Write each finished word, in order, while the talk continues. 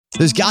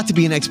There's got to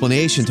be an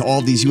explanation to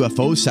all these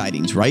UFO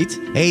sightings, right?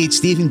 Hey, it's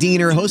Stephen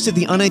Diener, host of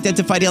the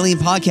Unidentified Alien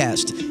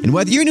Podcast. And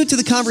whether you're new to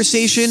the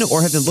conversation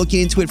or have been looking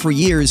into it for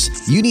years,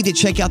 you need to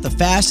check out the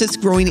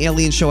fastest growing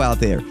alien show out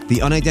there,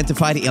 the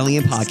Unidentified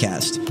Alien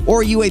Podcast,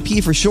 or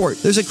UAP for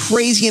short. There's a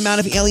crazy amount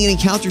of alien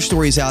encounter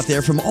stories out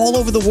there from all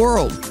over the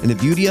world. And the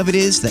beauty of it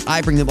is that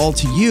I bring them all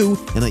to you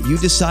and let you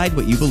decide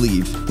what you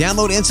believe.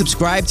 Download and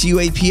subscribe to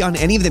UAP on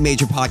any of the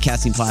major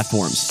podcasting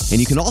platforms. And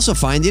you can also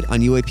find it on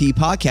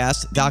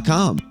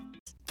UAPpodcast.com.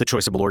 The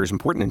choice of a lawyer is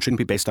important and shouldn't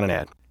be based on an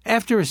ad.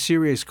 After a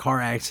serious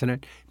car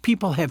accident,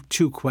 people have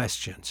two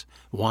questions.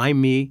 Why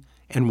me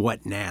and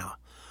what now?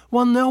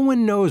 Well, no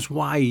one knows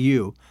why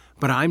you,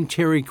 but I'm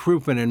Terry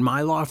Crouppen, and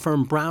my law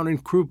firm Brown &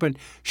 Crouppen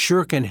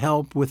sure can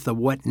help with the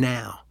what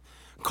now.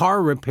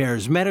 Car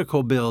repairs,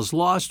 medical bills,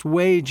 lost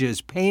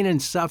wages, pain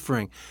and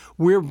suffering.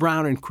 We're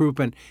Brown &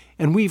 Crouppen,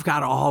 and we've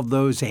got all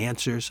those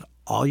answers.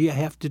 All you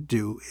have to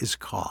do is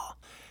call.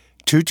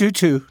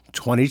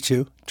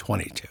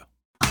 222-2222.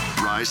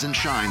 Rise and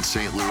shine,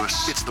 St.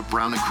 Louis. It's the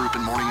Brown &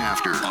 Crouppen Morning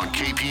After on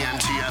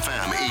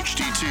KPN-TFM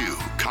HD2,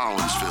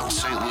 Collinsville,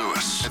 St.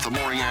 Louis. At the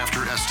Morning After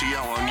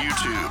STL on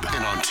YouTube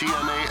and on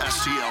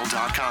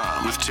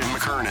TMASTL.com with Tim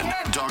McKernan,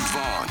 Doug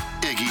Vaughn,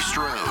 Iggy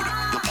Strode,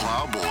 the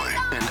Plowboy,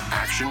 and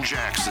Action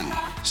Jackson.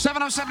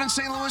 7:07 in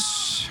St.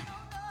 Louis.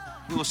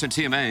 You listen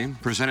to TMA,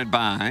 presented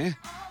by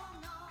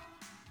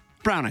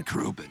Brown &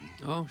 Crouppen.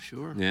 Oh,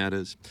 sure. Yeah, it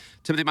is.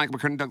 Timothy Michael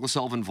McKernan, Douglas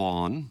Sullivan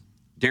Vaughn,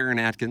 Darren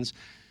Atkins,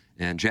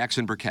 and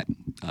Jackson Burkett.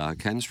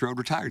 Ken Strode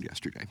retired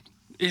yesterday.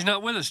 He's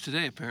not with us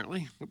today,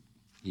 apparently.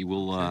 He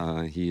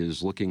will. He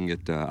is looking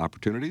at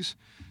opportunities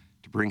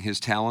to bring his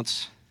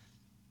talents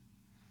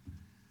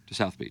to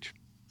South Beach.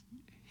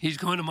 He's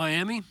going to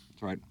Miami?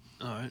 That's right.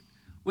 All right.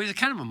 Well, he's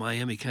kind of a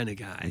Miami kind of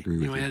guy. I agree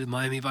with you. He had the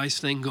Miami Vice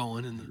thing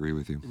going in the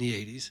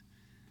 80s.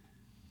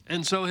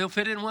 And so he'll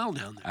fit in well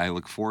down there. I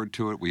look forward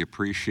to it. We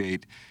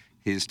appreciate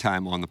his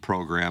time on the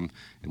program,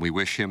 and we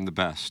wish him the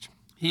best.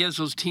 He has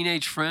those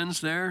teenage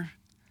friends there.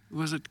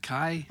 Was it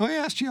Kai? Oh,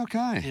 yeah, SGO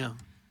Kai. Yeah.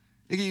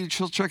 Iggy, you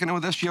still checking in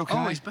with SGO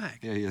Kai? Oh, he's back.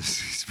 Yeah, he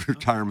is. His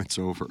retirement's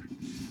over.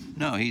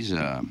 No, he's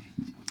got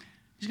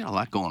a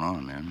lot going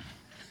on, man.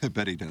 I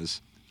bet he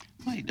does.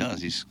 Well, he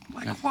does.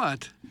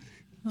 What?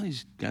 Well,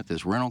 he's got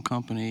this rental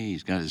company.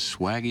 He's got his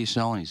swag he's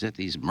selling. He's at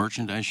these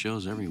merchandise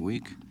shows every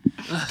week.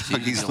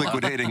 He's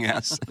liquidating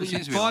us.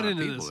 You've bought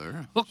into this.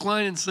 There. Hook,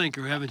 line, and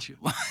sinker, haven't you?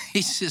 Well, he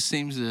just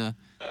seems to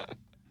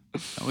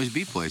always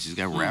be places. He's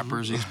got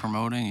rappers he's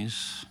promoting.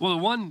 Well, the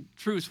one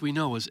truth we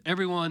know is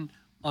everyone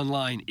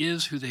online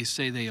is who they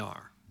say they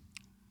are.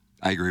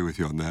 I agree with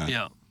you on that.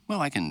 Yeah.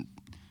 Well, I can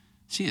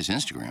see his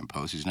Instagram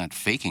posts. He's not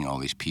faking all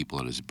these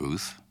people at his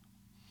booth.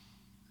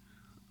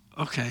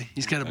 Okay.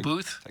 He's got a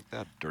booth? Take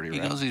that, dirty He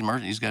rat. goes,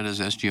 he's got his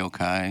SGO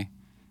Kai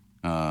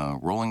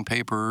rolling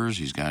papers.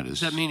 He's got his...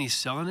 Does that mean he's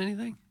selling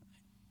anything?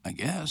 I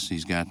guess.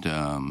 He's got...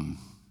 I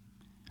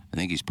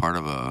think he's part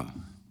of a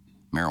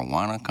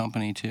marijuana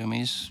company, too. I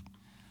mean,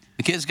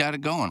 the kid's got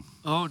it going.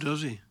 Oh,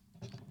 does he?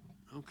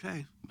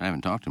 Okay. I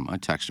haven't talked to him. I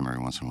text him every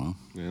once in a while.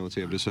 Yeah, what's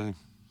he have to say?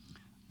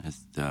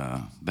 It's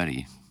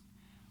Betty.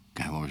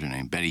 God, what was her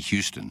name? Betty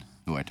Houston,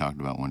 who I talked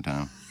about one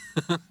time.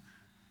 I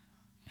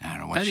don't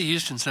know what Betty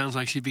Houston sounds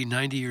like she'd be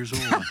 90 years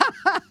old.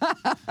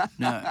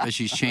 No, but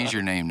she's changed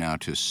her name now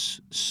to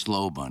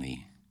Slow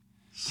Bunny.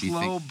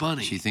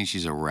 Bunny. She thinks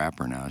she's a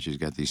rapper now. She's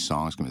got these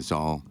songs coming. It's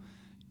all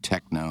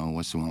techno.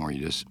 What's the one where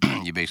you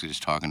basically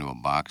just talking to a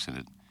box and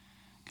it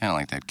kind of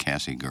like that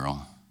Cassie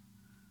girl.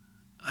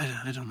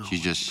 I don't know.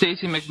 She's just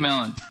Stacey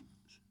McMillan.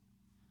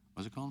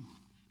 What's it called?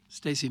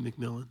 Stacey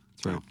McMillan.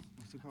 That's right.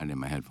 I didn't have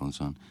my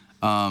headphones on.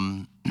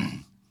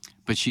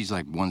 But she's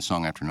like one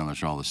song after another.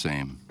 It's all the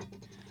same.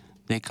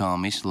 They call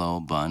me Slow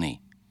Bunny.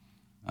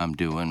 I'm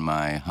doing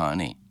my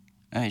honey.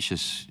 And it's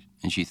just,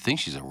 and she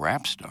thinks she's a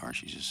rap star.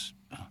 She's just.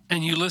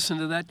 And you listen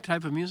to that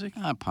type of music?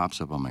 It pops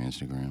up on my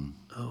Instagram.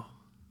 Oh.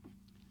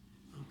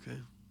 Okay.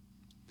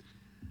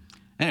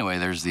 Anyway,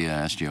 there's the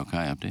SGO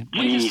Kai update.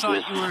 We just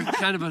thought you were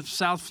kind of a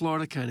South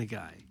Florida kind of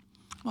guy.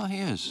 Well, he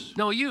is.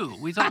 No, you.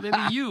 We thought maybe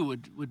you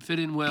would fit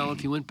in well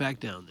if you went back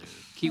down there.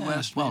 Key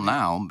West. Well, maybe.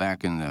 now,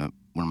 back in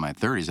one of my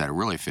 30s, I'd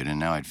really fit in.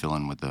 Now I'd fill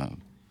in with the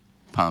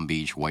Palm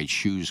Beach white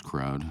shoes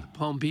crowd.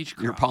 Palm Beach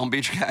crowd. You're a Palm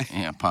Beach guy?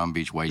 Yeah, Palm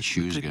Beach white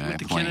shoes guy. With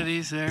the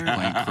Kennedys there.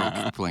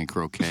 Playing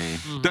croquet.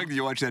 Doug, did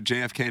you watch that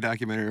JFK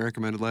documentary I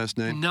recommended last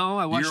night? No,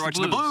 I watched You were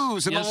watching the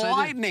Blues and yes, the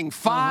Lightning.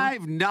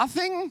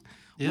 5-0?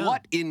 Yeah.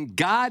 What in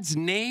God's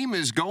name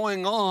is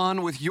going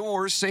on with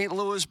your St.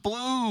 Louis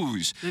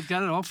Blues? They've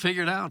got it all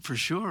figured out for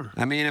sure.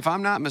 I mean, if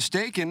I'm not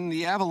mistaken,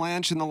 the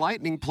Avalanche and the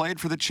Lightning played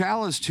for the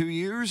Chalice 2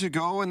 years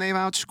ago, and they've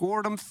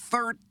outscored them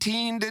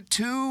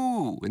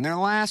 13-2 in their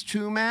last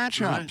two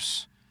matchups.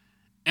 Right.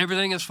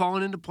 Everything has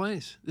fallen into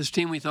place. This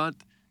team we thought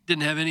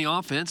didn't have any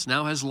offense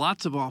now has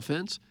lots of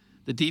offense.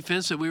 The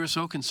defense that we were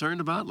so concerned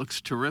about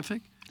looks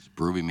terrific. Has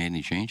Berube made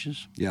any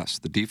changes? Yes,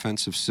 the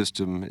defensive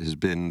system has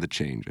been the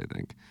change, I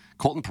think.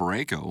 Colton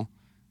Parayko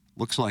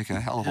looks like a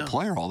hell of a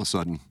player all of a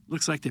sudden.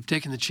 Looks like they've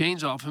taken the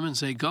chains off him and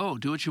say, go,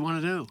 do what you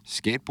want to do.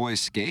 Skate boys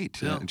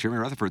skate. Yeah. Jimmy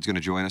Rutherford's going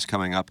to join us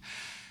coming up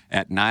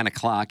at 9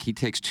 o'clock. He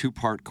takes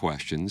two-part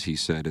questions. He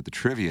said at the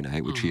trivia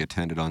night, which he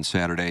attended on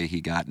Saturday,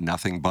 he got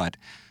nothing but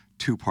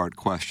two-part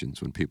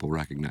questions when people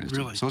recognized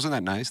him. Really? So isn't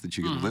that nice that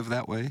you can live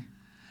that way?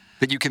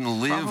 That you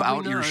can live Probably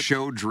out your not.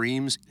 show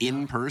dreams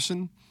in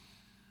person?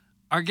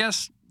 Our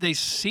guests, they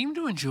seem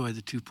to enjoy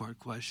the two-part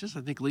questions.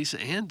 I think Lisa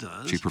Ann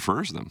does. She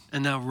prefers them.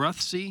 And now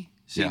Ruthsy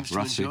seems to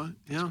enjoy it.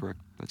 That's correct.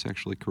 That's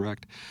actually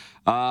correct.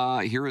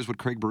 Here is what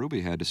Craig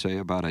Berube had to say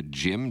about a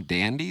Jim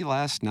Dandy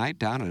last night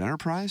down at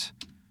Enterprise.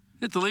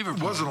 Hit the lever.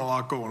 There wasn't a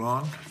lot going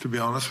on, to be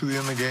honest with you,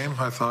 in the game,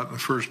 I thought, in the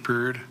first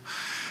period.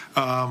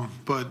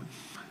 But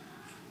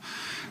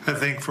I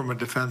think from a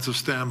defensive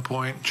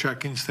standpoint,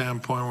 checking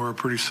standpoint, we were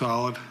pretty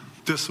solid,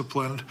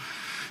 disciplined,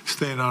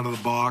 staying out of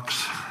the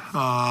box.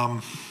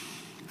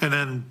 And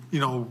then,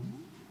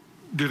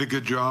 did a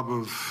good job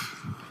of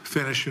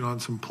finishing on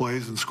some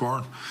plays and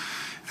scoring,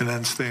 and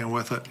then staying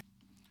with it.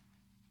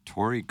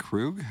 Torrey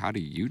Krug, how do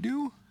you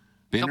do?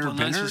 Couple of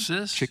nice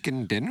assists.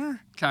 Chicken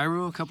dinner?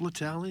 Cairo, a couple of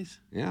tallies.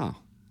 Yeah.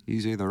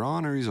 He's either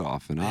on or he's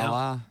off, and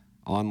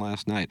on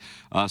last night.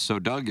 So,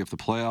 Doug, if the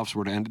playoffs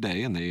were to end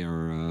today, and they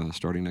are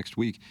starting next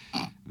week,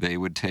 they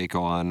would take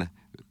on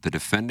the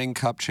defending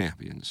Cup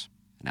champions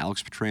and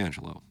Alex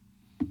Pietrangelo.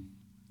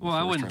 Well,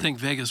 I wouldn't think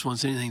Vegas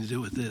wants anything to do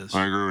with this.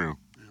 I agree with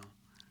you.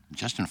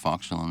 Justin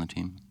Falk still on the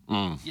team?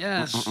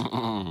 Yes.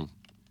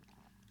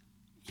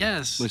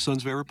 Yes. My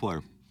son's favorite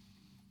player.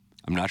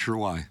 I'm not sure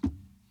why.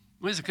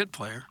 Well, he's a good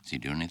player. Does he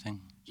do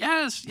anything?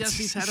 Yes,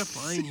 he's had a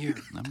fine year.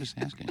 I'm just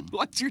asking.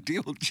 What's your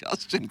deal with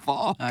Justin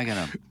Falk? I got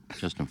a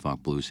Justin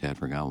Falk Blues hat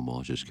for Gobble Ball. I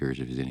was just curious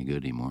if he's any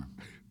good anymore.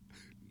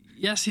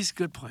 Yes, he's a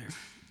good player.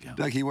 Yeah.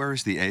 Doug, he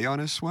wears the A on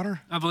his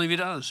sweater? I believe he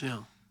does, yeah.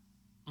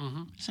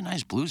 It's a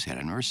nice Blues hat.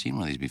 I've never seen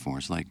one of these before.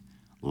 It's like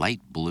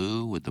light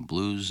blue with the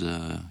Blues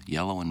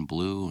yellow and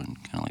blue and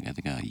kind of like, I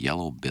think, a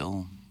yellow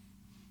bill.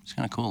 It's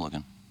kind of cool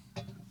looking.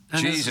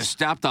 Jesus,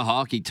 stop the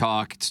hockey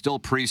talk. It's still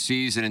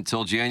preseason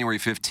until January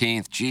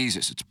 15th.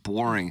 Jesus, it's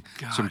boring.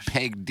 Gosh. Some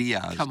Peg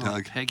Diaz, Come Doug.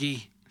 on,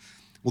 Peggy.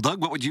 Well,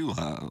 Doug, what would you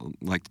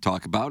like to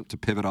talk about to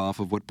pivot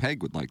off of what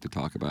Peg would like to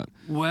talk about?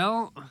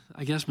 Well,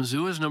 I guess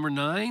Mizzou is number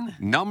 9.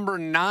 Number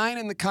 9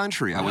 in the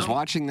country. I was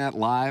watching that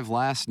live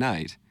last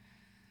night,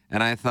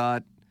 and I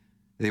thought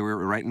they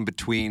were right in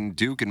between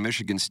Duke and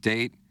Michigan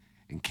State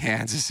and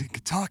Kansas and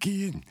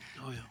Kentucky and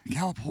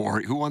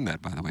California. Who won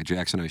that, by the way?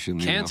 Jackson, I assume.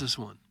 Kansas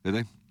won. Did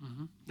they?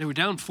 They were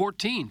down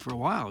 14 for a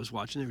while. I was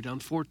watching. They were down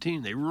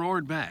 14. They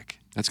roared back.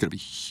 That's going to be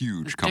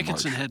huge. Come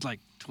Dickinson March. had like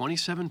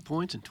 27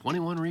 points and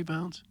 21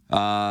 rebounds.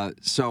 I'm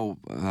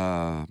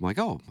like,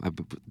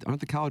 aren't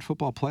the college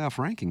football playoff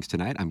rankings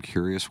tonight? I'm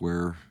curious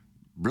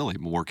really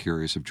more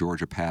curious if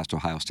Georgia passed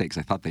Ohio State, because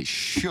I thought they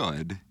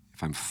should.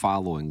 If I'm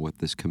following what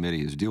this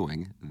committee is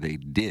doing, they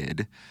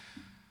did.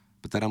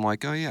 But then I'm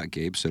like, oh, yeah,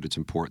 Gabe said it's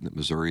important that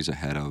Missouri's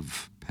ahead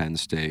of Penn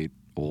State,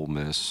 Ole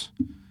Miss.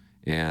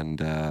 And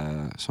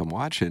so I'm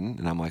watching,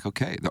 and I'm like,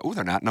 okay,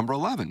 they're not number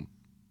 11.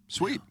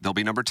 Sweet. They'll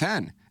be number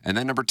 10. And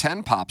then number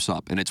 10 pops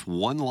up, and it's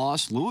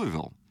one-loss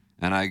Louisville.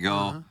 And I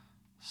go,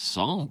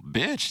 son of a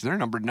bitch, they're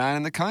number 9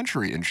 in the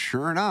country. And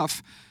sure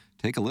enough,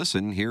 take a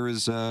listen. Here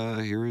is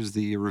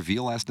the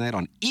reveal last night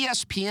on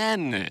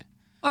ESPN.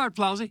 All right,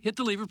 Plowsy, hit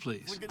the lever,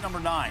 please. Look at number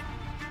 9.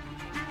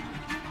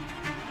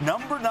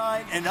 Number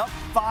 9 and up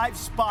 5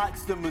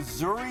 spots, the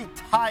Missouri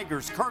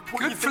Tigers. Kirk,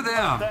 what do you think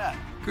about that?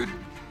 Good.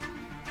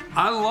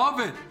 I love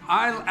it.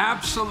 I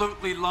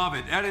absolutely love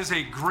it. That is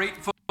a great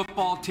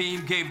football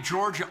team. Gave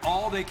Georgia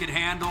all they could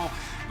handle.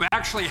 We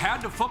actually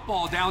had the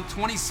football down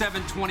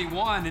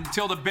 27-21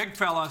 until the big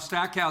fella,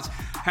 Stackhouse,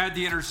 had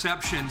the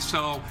interception.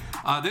 So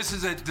this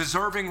is a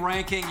deserving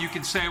ranking. You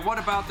can say, what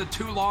about the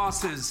 2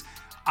 losses?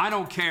 I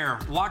don't care.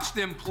 Watch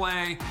them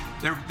play.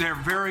 They're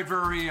very,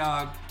 very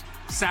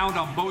sound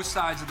on both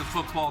sides of the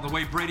football. The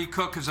way Brady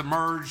Cook has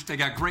emerged. They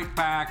got great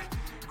back,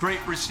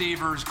 great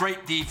receivers,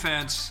 great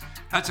defense.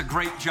 That's a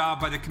great job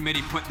by the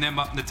committee putting them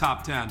up in the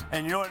top 10.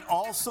 And you know, it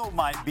also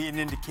might be an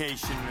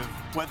indication of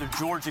whether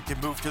Georgia can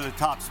move to the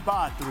top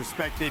spot, the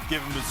respect they've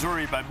given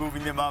Missouri by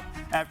moving them up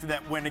after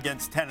that win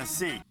against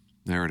Tennessee.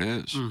 There it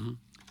is. Mm-hmm.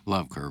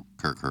 Love Kirk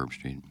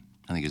Herbstreit.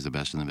 I think he's the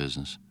best in the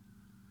business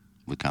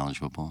with college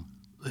football.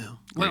 Yeah.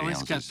 Well,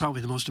 he's got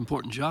probably the most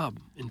important job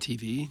in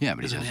TV. Yeah,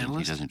 but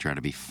he doesn't try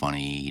to be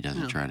funny. He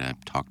doesn't try to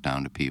talk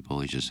down to people.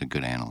 He's just a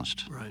good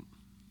analyst. Right.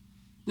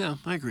 Yeah,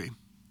 I agree.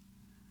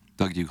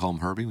 Doug, do you call him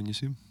Herbie when you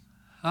see him?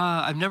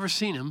 I've never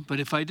seen him, but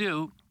if I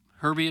do,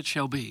 Herbie it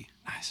shall be.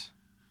 Nice.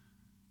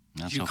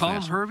 Do you call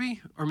him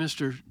Herbie or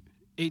Mr.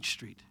 H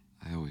Street?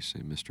 I always say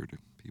Mr. to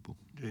people.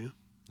 Do you?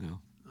 Yeah. All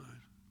right.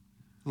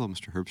 Hello,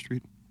 Mr.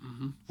 Herbstreit.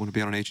 Want to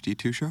be on an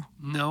HD2 show?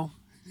 No.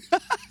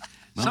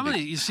 Somebody,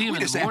 you see him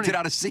in the morning. We just acted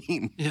out a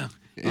scene. Yeah.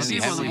 You see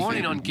him in the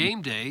morning on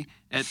game day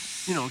at,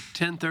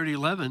 10:30,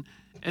 11,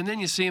 and then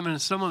you see him in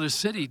some other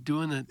city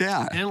doing the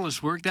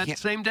analyst work that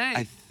same day.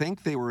 I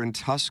think they were in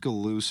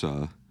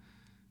Tuscaloosa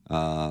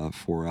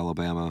for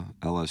Alabama,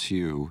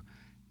 LSU,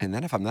 And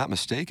then, if I'm not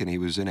mistaken, he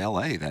was in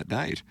L.A. that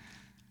night.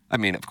 I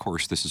mean, of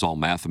course, this is all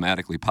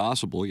mathematically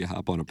possible. You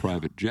hop on a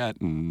private jet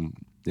and,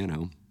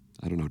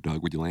 I don't know,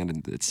 Doug, would you land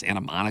in the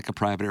Santa Monica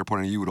private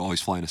airport? And you would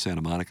always fly into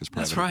Santa Monica's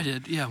private That's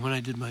right. Yeah, when I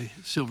did my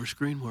silver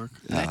screen work.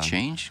 Did that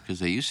change? Because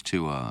they used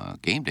to,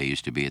 game day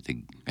used to be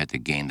at the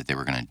game that they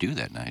were going to do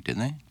that night,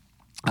 didn't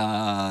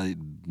they?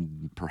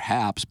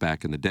 Perhaps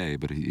back in the day,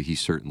 but he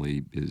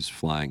certainly is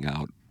flying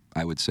out,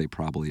 I would say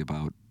probably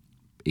about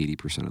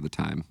 80% of the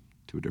time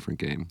to a different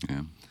game.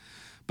 Yeah.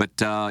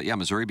 But,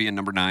 Missouri being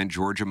number 9,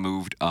 Georgia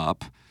moved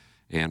up,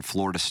 and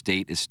Florida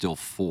State is still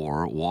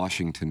 4,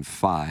 Washington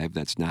 5.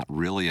 That's not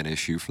really an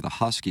issue for the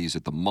Huskies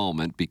at the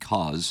moment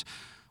because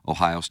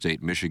Ohio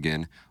State,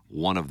 Michigan,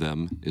 one of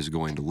them is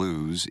going to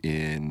lose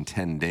in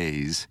 10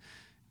 days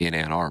in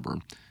Ann Arbor.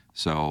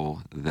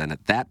 So then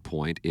at that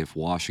point, if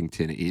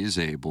Washington is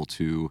able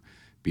to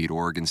beat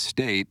Oregon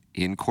State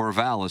in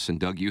Corvallis, and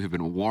Doug, you have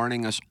been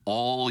warning us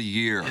all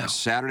year,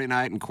 Saturday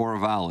night in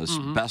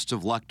Corvallis, best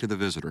of luck to the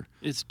visitor.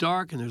 It's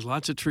dark and there's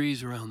lots of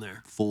trees around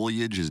there.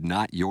 Foliage is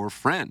not your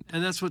friend.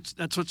 And that's what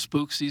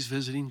spooks these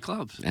visiting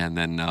clubs. And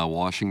then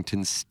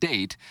Washington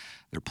State,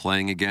 they're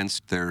playing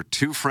against their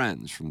 2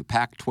 friends from the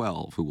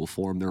Pac-12 who will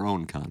form their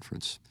own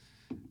conference,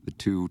 the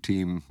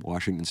 2-team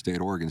Washington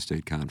State-Oregon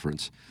State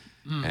Conference.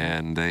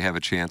 And they have a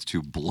chance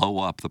to blow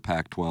up the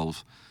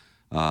Pac-12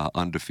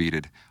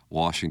 undefeated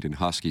Washington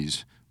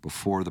Huskies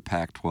before the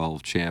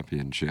Pac-12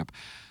 championship.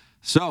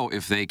 So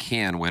if they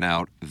can win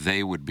out,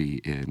 they would be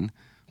in.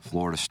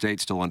 Florida State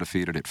still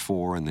undefeated at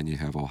 4, and then you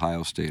have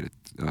Ohio State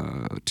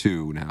at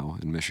 2 now,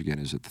 and Michigan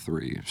is at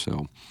 3.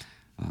 So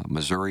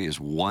Missouri is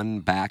 1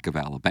 back of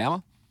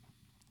Alabama.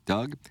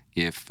 Doug,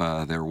 if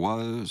there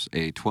was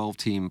a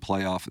 12-team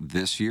playoff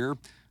this year,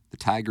 the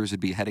Tigers would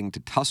be heading to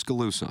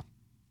Tuscaloosa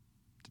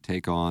to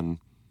take on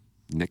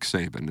Nick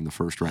Saban in the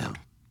first round.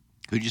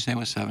 Who'd you say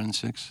was 7 and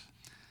 6?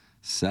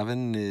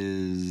 7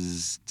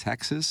 is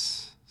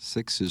Texas,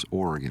 6 is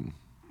Oregon.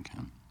 Okay.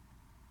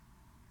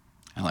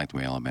 I like the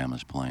way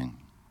Alabama's playing.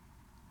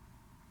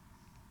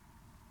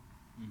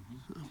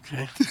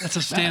 Okay. That's a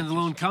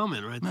standalone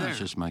comment right there. That's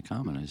just my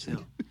comment. I said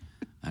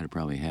I'd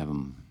probably have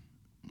them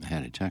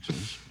ahead of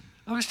Texas.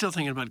 I was still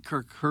thinking about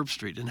Kirk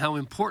Herbstreit and how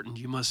important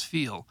you must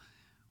feel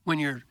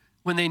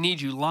when they need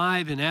you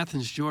live in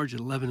Athens, Georgia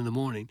at 11 in the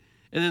morning,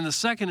 and then the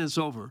second it's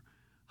over,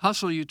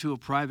 hustle you to a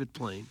private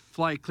plane,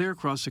 fly clear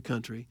across the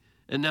country,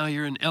 and now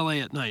you're in L.A.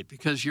 at night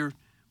because your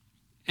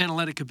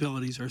analytic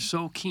abilities are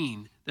so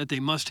keen that they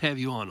must have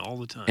you on all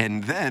the time.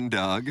 And then,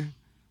 Doug,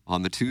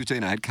 on the Tuesday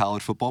night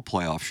college football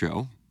playoff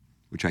show,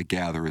 which I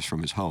gather is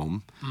from his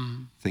home,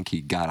 I think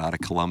he got out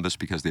of Columbus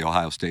because the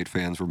Ohio State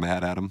fans were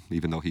mad at him,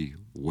 even though he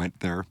went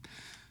there.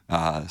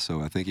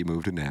 So I think he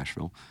moved to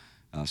Nashville.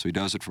 So he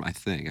does it from, I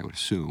would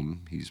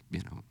assume, he's,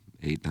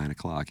 8, 9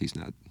 o'clock. He's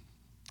not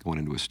going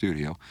into a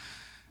studio.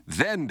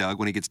 Then, Doug,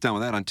 when he gets done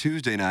with that on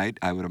Tuesday night,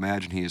 I would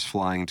imagine he is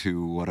flying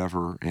to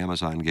whatever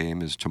Amazon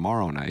game is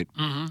tomorrow night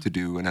to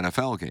do an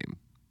NFL game.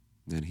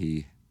 Then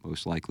he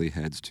most likely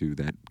heads to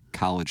that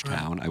college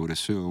town, I would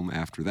assume,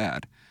 after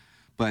that.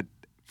 But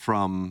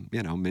from,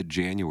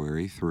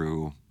 mid-January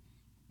through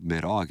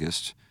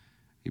mid-August,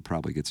 he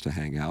probably gets to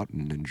hang out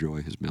and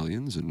enjoy his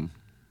millions. And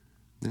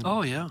it's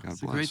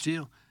a great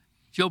deal.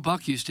 Joe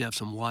Buck used to have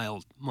some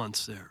wild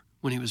months there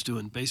when he was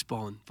doing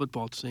baseball and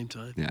football at the same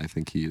time. Yeah, I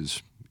think he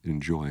is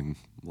enjoying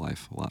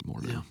life a lot more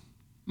now. Yeah.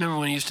 Remember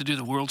when he used to do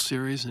the World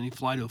Series and he'd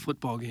fly to a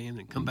football game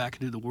and come back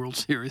and do the World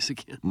Series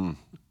again?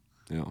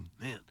 Yeah.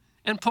 Man.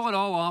 And pull it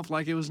all off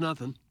like it was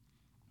nothing.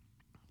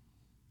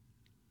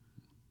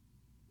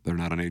 They're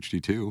not on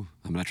HD2.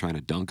 I'm not trying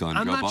to dunk on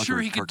Joe Buck. I'm not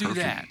sure he could could do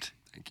that.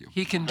 Thank you.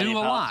 He can do a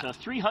lot.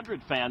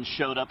 300 fans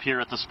showed up here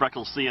at the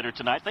Spreckles Theater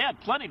tonight. They had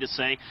plenty to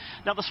say.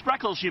 Now, the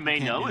Spreckles, you may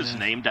know, is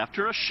named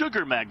after a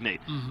sugar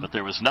magnate. But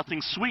there was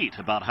nothing sweet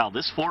about how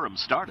this forum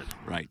started.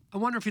 Right. I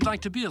wonder if he'd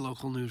like to be a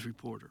local news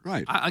reporter.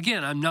 Right.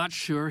 Again, I'm not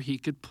sure he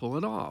could pull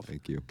it off.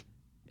 Thank you.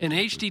 And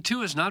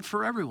HD2 is not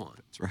for everyone.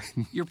 That's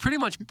right. You're pretty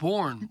much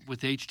born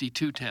with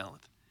HD2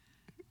 talent.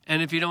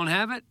 And if you don't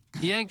have it,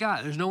 you ain't got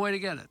it. There's no way to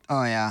get it.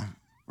 Oh, yeah.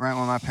 Right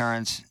when my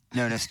parents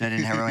noticed I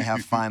didn't really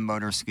have fine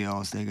motor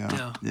skills, they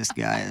go, this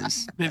guy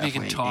is Maybe he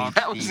can talk.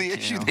 That was the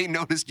issue. They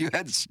noticed you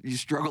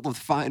struggled with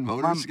fine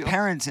motor skills. My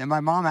parents and my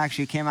mom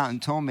actually came out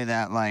and told me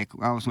that, like,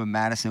 I was with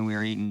Madison, we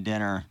were eating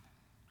dinner.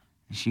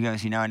 And she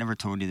goes, I never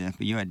told you this,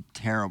 but you had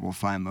terrible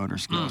fine motor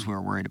skills. We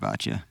were worried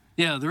about you.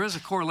 Yeah, there is a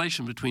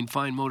correlation between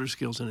fine motor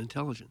skills and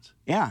intelligence.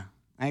 Yeah,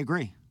 I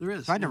agree. There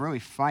is. So I had to really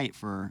fight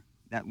for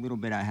that little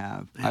bit I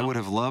have. I would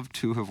have loved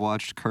to have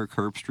watched Kirk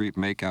Herbstreit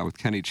make out with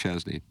Kenny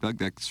Chesney. Doug,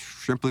 that's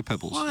simply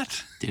pebbles.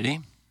 What? Did he?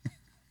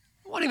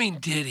 What do you mean,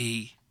 did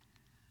he?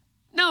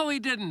 No, he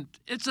didn't.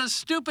 It's a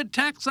stupid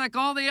text like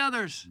all the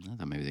others. I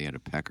thought maybe they had a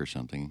peck or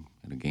something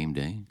at a game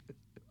day.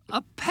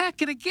 A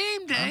peck at a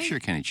game day? I'm sure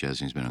Kenny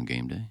Chesney's been on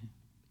game day.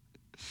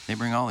 They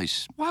bring all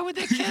these. Why would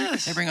they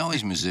kiss? They bring all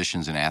these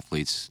musicians and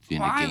athletes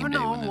into game day when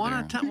they're one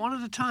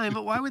at a time.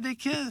 But why would they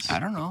kiss? I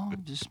don't know.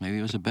 Just maybe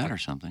it was a bet or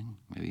something.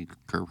 Maybe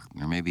Kirk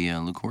or maybe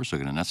Luke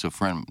Horshogan. And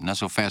not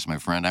so fast, my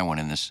friend. I went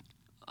in this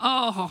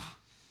Oh.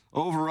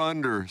 Over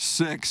under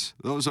 6.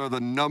 Those are the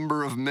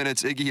number of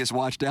minutes Iggy has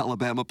watched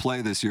Alabama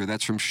play this year.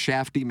 That's from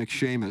Shafty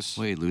McShamus.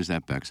 Wait, lose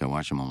that bet 'cause I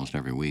watch them almost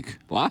every week.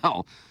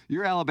 Wow.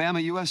 You're Alabama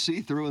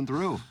USC through and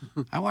through.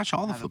 I watch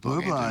all the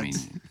football games. I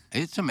mean,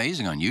 it's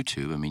amazing on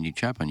YouTube. I mean, you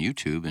tap on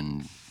YouTube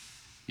and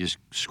you just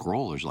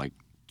scroll. There's like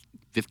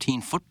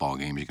 15 football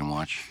games you can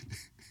watch.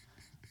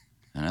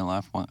 And I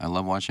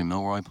love watching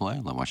Milroy play. I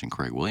love watching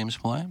Craig Williams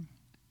play.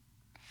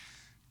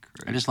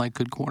 I just like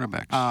good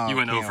quarterbacks. Oh, you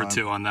went over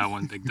 2 on that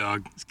one, big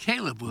dog. It's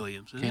Caleb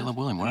Williams. Caleb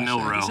Williams. What did I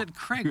Milrow. say? He said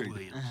Craig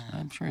Williams.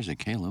 I'm sure he said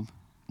Caleb.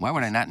 Why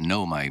would I not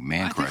know my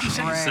man crush? He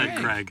said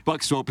Craig.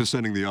 Buck Swope is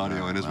sending the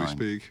audio in as we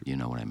speak. You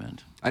know what I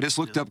meant. I just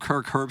looked up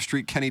Kirk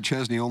Herbstreit, Kenny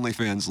Chesney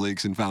OnlyFans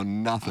leaks and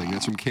found nothing.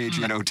 That's from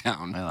KG and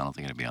O-Town. Well, I don't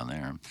think it'd be on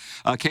there.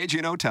 KG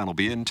and O-Town will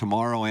be in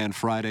tomorrow and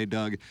Friday,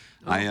 Doug.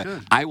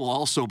 Good. I will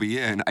also be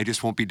in. I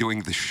just won't be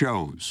doing the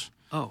shows.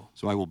 Oh.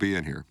 So I will be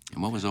in here.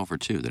 And what was over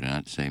 2? Did I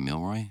not say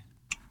Milroy?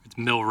 It's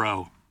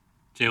Milrow.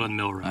 Jalen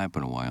Milrow. I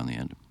put a Y on the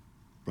end.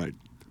 Right.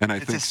 And I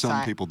It's think a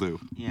some people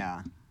do.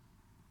 Yeah.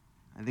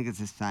 I think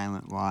it's a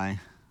silent Y.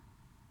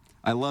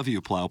 I love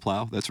you, Plow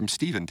Plow. That's from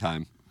Steven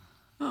Time.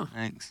 Oh.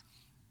 Thanks.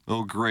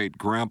 Oh, great.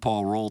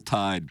 Grandpa Roll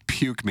Tide,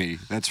 puke me.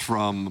 That's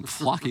from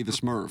Flocky the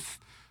Smurf.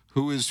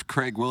 Who is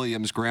Craig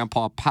Williams'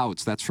 Grandpa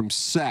Pouts? That's from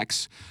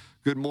Sex.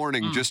 Good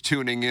morning. Just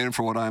tuning in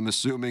for what I'm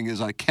assuming is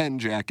I Ken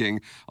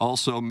jacking.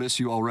 Also, miss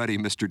you already,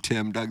 Mr.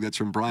 Tim. Doug, that's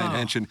from Brian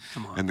Henshin.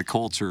 And the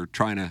Colts are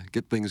trying to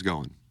get things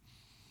going.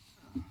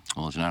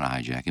 Well, it's not a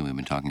hijacking. We've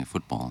been talking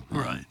football.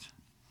 Right.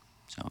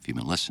 So if you've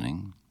been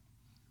listening.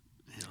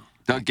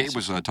 Doug Gabe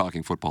was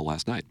talking football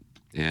last night.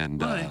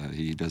 And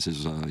he does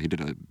his he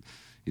did a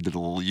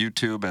little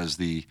YouTube as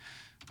the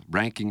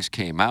rankings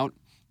came out.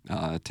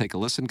 Take a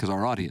listen because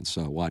our audience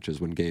watches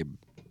when Gabe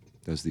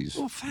does these.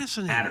 Oh,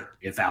 fascinating. Matter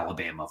if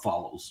Alabama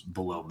follows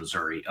below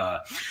Missouri.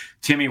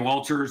 Timmy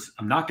Walters,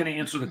 I'm not going to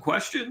answer the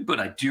question, but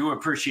I do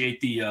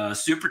appreciate the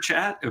super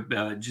chat.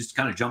 Just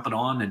kind of jumping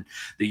on, and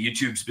the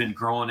YouTube's been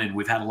growing, and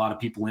we've had a lot of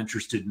people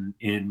interested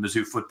in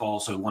Mizzou football,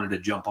 so I wanted to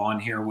jump on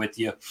here with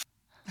you.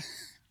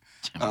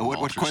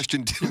 What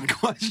question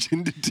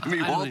did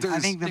Timmy Walters? I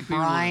think the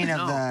brine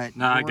of the.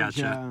 No, I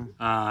gotcha.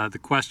 The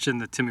question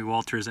that Timmy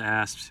Walters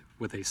asked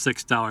with a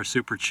 $6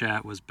 super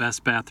chat was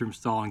best bathroom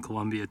stall in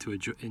Columbia to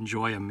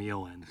enjoy a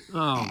meal in.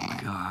 Oh,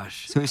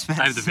 gosh. So he spent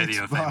I have the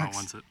video $6. if anyone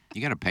wants it.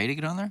 You got to pay to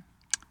get on there?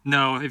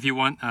 No, if you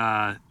want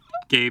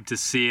Gabe to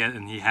see it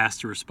and he has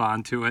to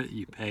respond to it,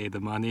 you pay the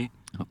money.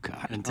 Oh,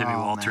 God. And Timmy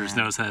Walters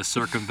knows how to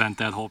circumvent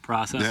that whole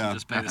process and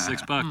just pay the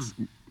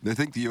 $6. I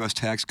think the U.S.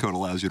 tax code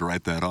allows you to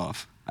write that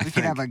off. We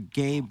could have a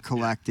Gabe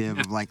collective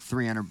of like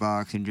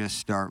 $300 and just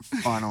start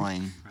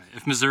funneling. Right.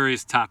 If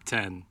Missouri's top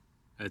 10,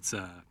 it's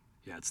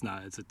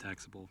it's a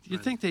taxable. Do you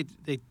think they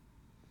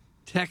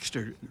text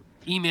or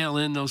email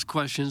in those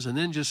questions and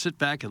then just sit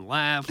back and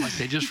laugh like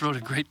they just wrote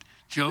a great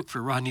joke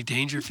for Rodney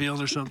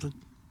Dangerfield or something?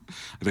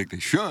 I think they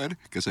should,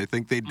 because I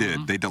think they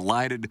did. They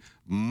delighted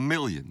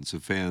millions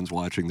of fans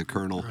watching the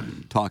Colonel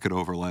talk it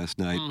over last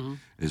night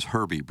as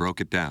Herbie broke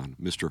it down.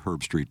 Mr.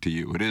 Herbstreit to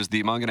you. It is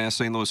the Munganess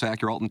St. Louis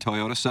Acura Alton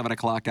Toyota 7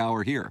 o'clock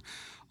hour here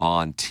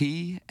on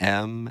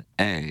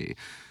TMA.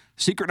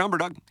 Secret number,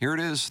 Doug. Here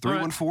it is,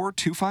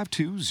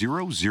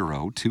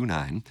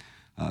 314-252-0029.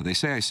 They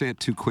say I say it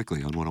too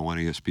quickly on 101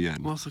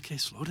 ESPN. Well, it's okay.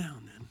 Slow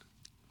down then.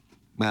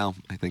 Well,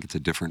 I think it's a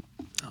different...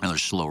 No, they're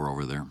slower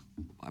over there.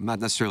 I'm not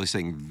necessarily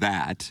saying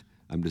that.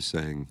 I'm just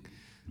saying...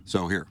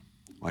 So here,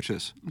 watch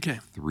this. Okay.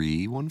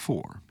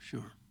 314.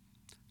 Sure.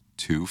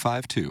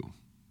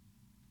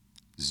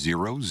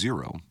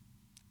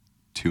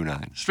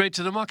 252-0029. Straight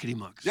to the muckety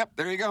mucks. Yep,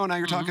 there you go. Now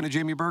you're talking to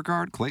Jamie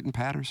Burkhardt, Clayton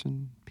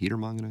Patterson, Peter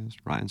Munganess,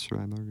 Ryan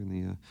Streiberg in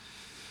the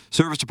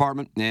service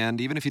department. And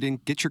even if you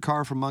didn't get your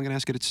car from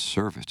Munganess, get it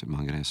serviced at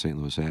Munganess St.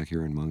 Louis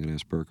Acura and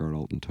Munganess Burkhardt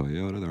Alton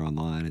Toyota. They're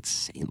online at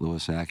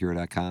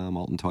stlouisacura.com,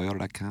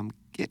 altontoyota.com.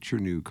 Get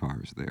your new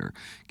cars there.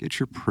 Get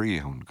your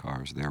pre-owned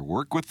cars there.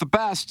 Work with the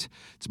best.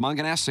 It's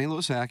Munganess St.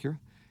 Louis Acura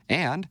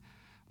and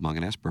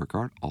Munganess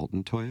Burkhardt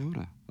Alton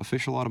Toyota,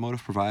 official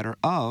automotive provider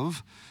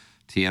of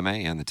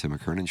TMA and the Tim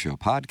McKernan Show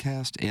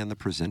podcast, and the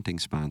presenting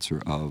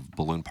sponsor of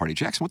Balloon Party.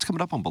 Jackson, what's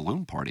coming up on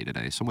Balloon Party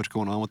today? So much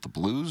going on with the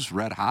Blues,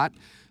 red hot.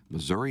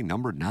 Missouri,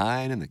 number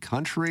 9 in the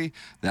country.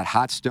 That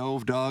hot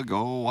stove, Doug.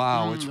 Oh,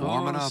 wow, it's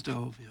warming up.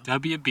 Stove, yeah.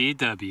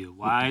 WBW,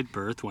 Wide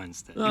Berth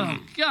Wednesday. Oh,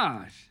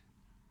 gosh.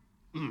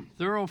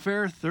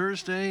 Thoroughfare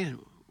Thursday.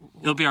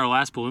 It'll be our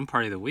last balloon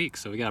party of the week,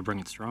 so we got to bring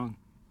it strong.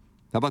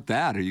 How about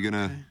that?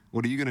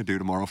 What are you gonna do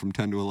tomorrow from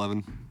 10 to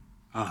 11?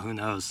 Oh, who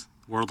knows?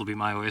 The world will be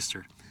my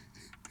oyster.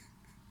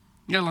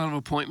 You got a lot of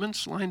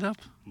appointments lined up?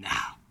 No.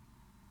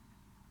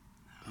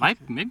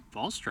 Maybe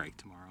ball strike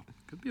tomorrow.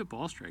 Could be a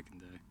ball striking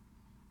day.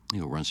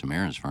 You'll run some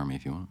errands for me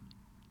if you want.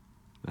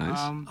 Nice.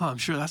 I'm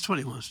sure that's what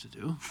he wants to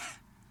do.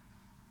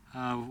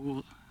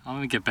 Well, I'm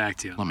going to get back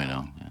to you. Let me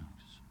know. Yeah.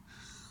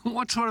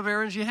 What sort of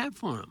errands you have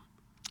for him?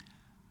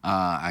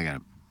 I got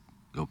to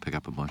go pick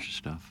up a bunch of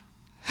stuff.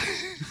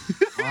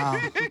 Wow.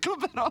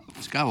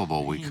 It's Gobble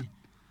Bowl week.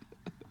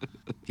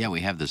 Yeah,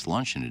 we have this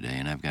luncheon today,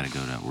 and I've got to go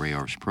to Ray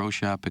Orf's Pro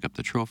Shop, pick up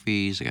the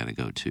trophies. I got to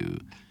go to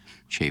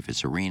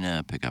Chaffetz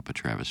Arena, pick up a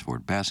Travis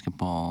Ford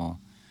basketball.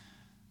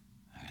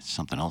 I got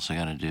something else I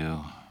got to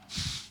do.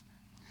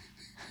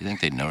 You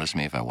think they'd notice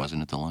me if I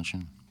wasn't at the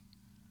luncheon?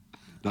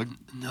 Doug?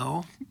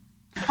 No.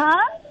 Huh?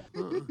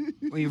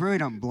 Well, you really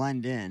don't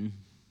blend in.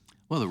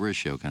 Well, the Riz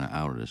Show kind of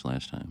outed us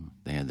last time.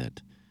 They had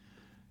that.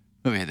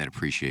 We had that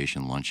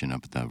appreciation luncheon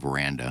up at the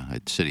veranda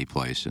at City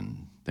Place,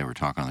 and they were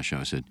talking on the show.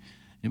 I said,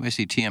 "Anybody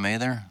see TMA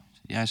there?" I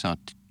said, "Yeah, I saw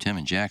Tim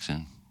and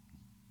Jackson.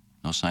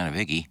 No sign of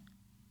Iggy."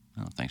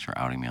 Oh, thanks for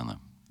outing me on the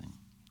thing.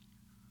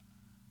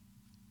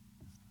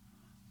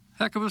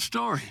 Heck of a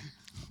story.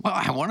 Well,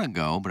 I want to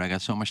go, but I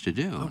got so much to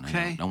do.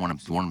 Okay. And I don't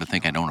want them to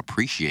think I don't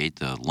appreciate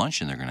the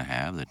luncheon they're going to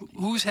have. That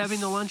Who's having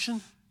the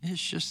luncheon?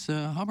 it's just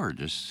Hubbard.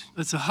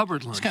 It's a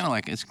Hubbard lunch. It's kind of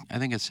like I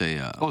think it's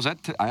a. Is that?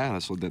 I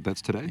honestly,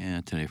 that's today.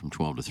 Yeah, today from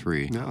 12 to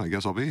 3. No, I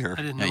guess I'll be here.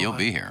 I didn't Yeah, know you'll that.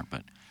 be here,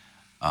 but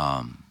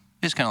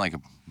it's kind of like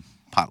a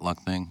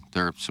potluck thing.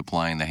 They're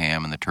supplying the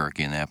ham and the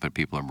turkey and that, but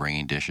people are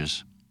bringing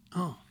dishes.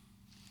 Oh.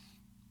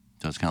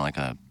 So it's kind of like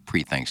a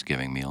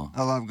pre-Thanksgiving meal.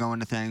 I love going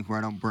to things where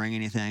I don't bring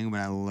anything, but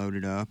I load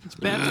it up. It's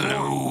bad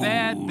form.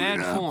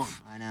 Bad form.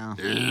 I know.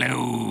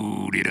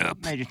 Load it up.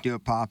 I just do a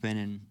pop in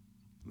and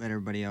let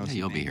everybody else. Yeah,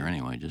 you'll be here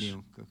anyway. Just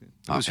cook it.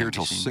 I was here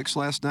till 6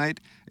 last night.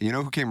 And you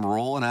know who came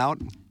rolling out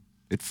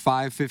at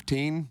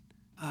 5:15?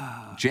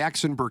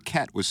 Jackson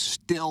Burkett was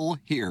still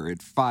here at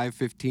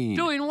 5:15.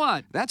 Doing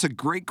what? That's a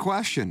great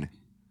question.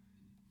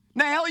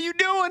 The hell are you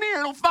doing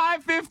here till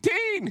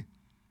 5:15?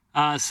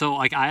 So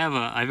like I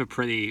have a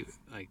pretty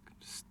like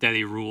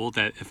steady rule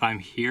that if I'm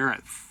here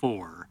at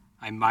 4,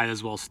 I might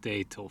as well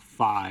stay till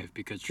 5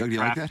 because Doug, do you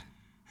like that?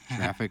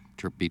 Traffic,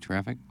 beat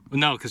traffic? Well,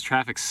 no, because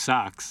traffic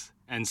sucks,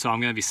 and so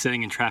I'm gonna be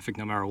sitting in traffic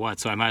no matter what.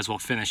 So I might as well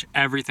finish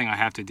everything I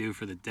have to do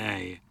for the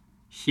day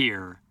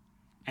here.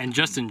 And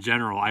just in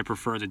general, I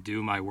prefer to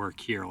do my work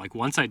here. Like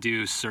once I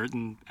do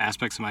certain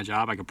aspects of my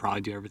job, I could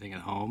probably do everything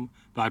at home.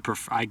 But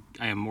I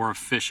am more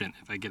efficient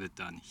if I get it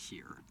done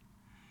here.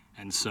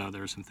 And so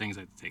there were some things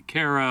I had to take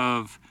care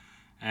of.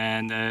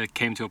 And it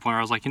came to a point where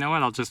I was like, you know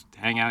what, I'll just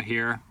hang out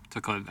here.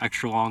 Took an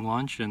extra long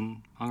lunch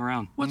and hung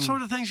around. What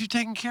sort of things you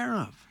taking care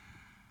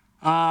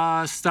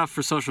of? Stuff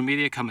for social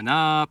media coming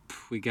up.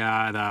 We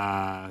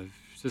got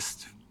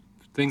just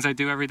things I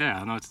do every day. I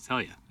don't know what to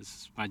tell you. This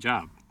is my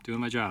job, doing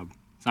my job.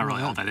 It's not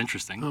really all that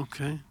interesting.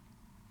 Okay.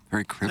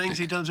 Very cryptic. Things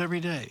he does every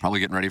day. Probably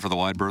getting ready for the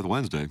Wide Berth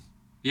Wednesday.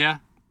 Yeah.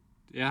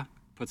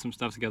 Put some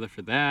stuff together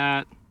for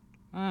that.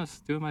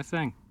 Just doing my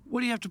thing.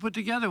 What do you have to put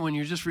together when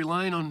you're just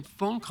relying on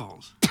phone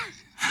calls?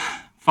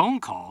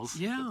 Phone calls?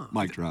 Yeah.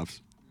 Mic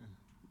drops.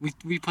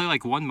 We play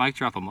like one mic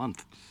drop a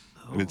month.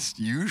 And it's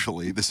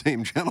usually the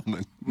same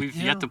gentleman. We've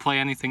yet to play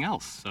anything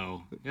else.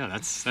 So, yeah,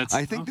 that's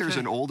I think there's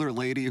an older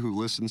lady who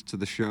listens to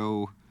the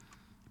show,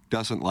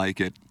 doesn't like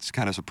it. It's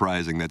kind of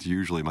surprising. That's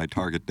usually my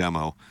target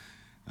demo.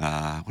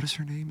 What is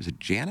her name? Is it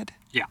Janet?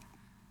 Yeah.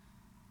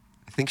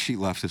 I think she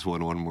left this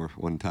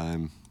one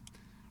time.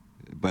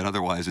 But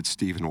otherwise, it's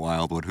Stephen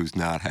Wildwood who's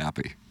not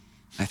happy.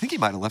 I think he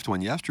might have left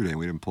one yesterday and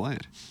we didn't play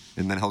it.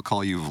 And then he'll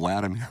call you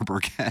Vladimir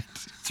Burkett.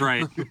 That's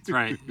right. That's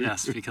right.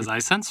 Yes, because I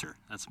censor.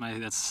 That's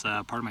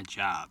part of my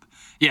job.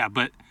 Yeah,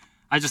 but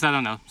I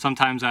don't know.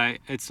 Sometimes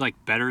it's like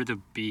better to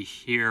be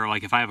here.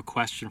 Like if I have a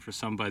question for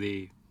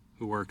somebody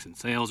who works in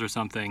sales or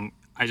something,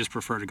 I just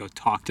prefer to go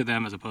talk to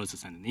them as opposed to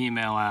send an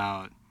email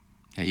out.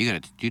 Yeah,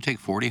 do you take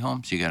 40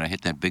 home? So you got to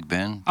hit that Big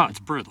Ben? Oh, it's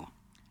brutal.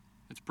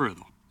 It's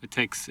brutal.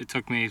 It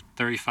took me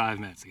 35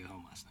 minutes to get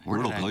home last night.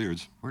 Where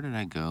did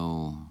I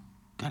go?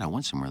 God, I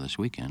went somewhere this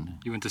weekend.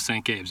 You went to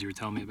St. Gabe's. You were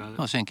telling me about it.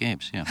 Oh, St.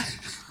 Gabe's, yeah.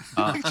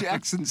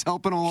 Jackson's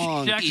helping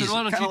along. Jackson,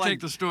 why don't Kinda you take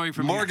the story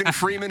from Morgan here?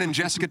 Freeman and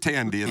Jessica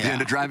Tandy at the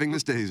end of Driving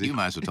Miss Daisy. You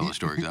might as well tell the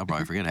story because I'll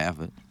probably forget half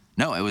of it.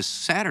 No, it was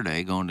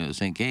Saturday going to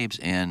St. Gabe's,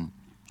 and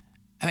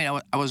I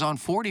mean, I was on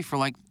 40 for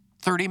like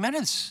 30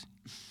 minutes.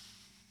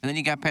 And then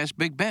you got past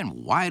Big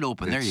Ben, wide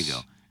open. There you go.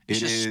 It's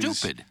just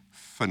stupid.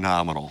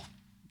 Phenomenal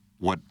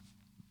what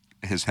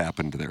has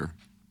happened there,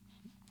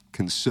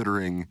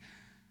 considering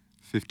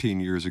 15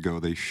 years ago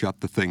they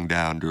shut the thing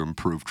down to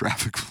improve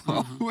traffic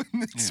flow,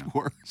 and it's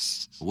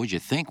worse. What'd you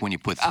think when you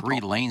put 3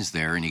 lanes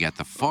there and you got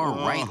the far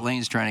right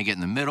lanes trying to get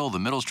in the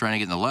middle's trying to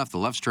get in the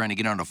left's trying to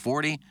get onto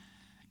 40?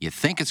 You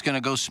think it's going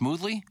to go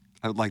smoothly?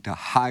 I would like to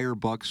hire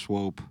Buck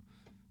Swope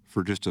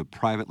for just a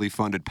privately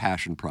funded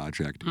passion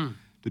project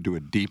to do a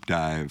deep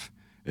dive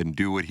and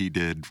do what he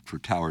did for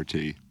Tower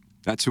T.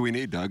 That's who we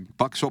need, Doug.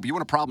 Buck Swope. You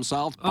want a problem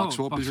solved? Buck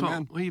Swope is your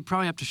man. Well, you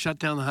probably have to shut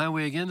down the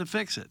highway again to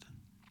fix it.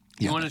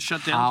 You Yeah, want it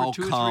shut down for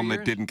 2 or 3 years? How come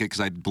it didn't get? Because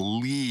I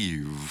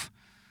believe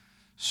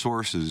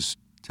sources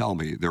tell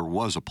me there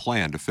was a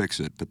plan to fix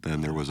it, but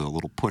then there was a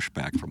little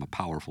pushback from a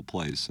powerful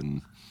place.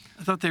 And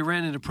I thought they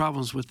ran into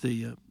problems with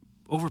the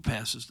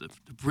overpasses,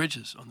 the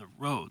bridges on the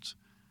roads.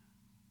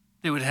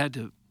 They would have had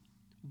to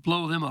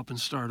blow them up and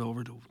start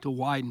over to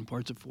widen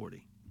parts of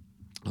 40.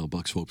 Oh,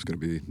 Buck Swope's going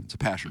to be, it's a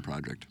passion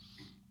project.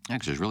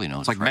 Actually, there's really no.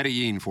 It's like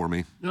Medellin for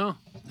me. No.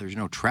 There's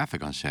no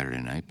traffic on Saturday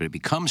night, but it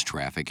becomes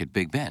traffic at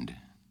Big Bend.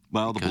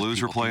 Well, the Because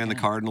Blues were people playing, the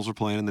can. Cardinals were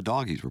playing, and the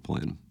Doggies were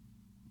playing.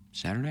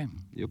 Saturday?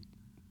 Yep.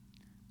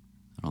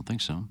 I don't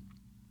think so.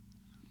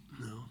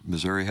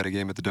 Missouri had a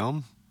game at the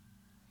Dome.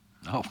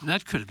 Oh,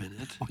 that could have been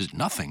it. It was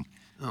nothing.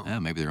 Oh. Yeah,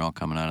 maybe they're all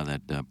coming out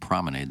of that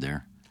promenade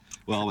there.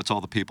 Well, it's all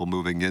the people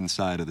moving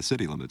inside of the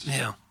city limits.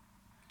 Yeah.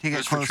 To get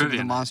Just for closer to trivia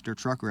the night. monster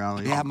truck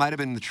rally. Yeah, it might have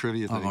been the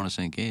trivia Oh, thing. going to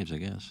St. Gabe's, I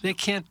guess. They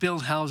can't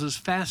build houses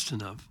fast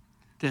enough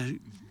to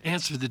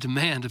answer the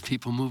demand of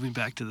people moving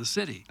back to the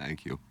city.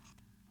 Thank you.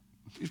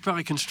 There's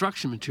probably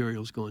construction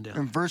materials going down.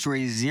 And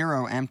virtually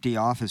 0 empty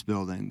office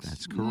buildings.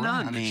 That's correct.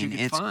 None I that you mean,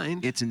 could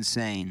find. it's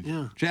insane.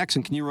 Yeah.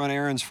 Jackson, can you run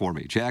errands for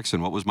me?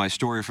 Jackson, what was my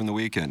story from the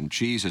weekend?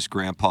 Jesus,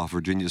 Grandpa,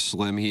 Virginia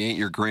Slim, he ain't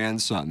your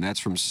grandson. That's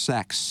from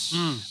Sex.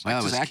 Well, I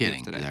Sex was is active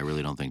kidding. today. I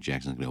really don't think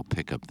Jackson's going to go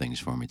pick up things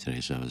for me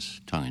today, so I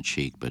was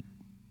tongue-in-cheek, but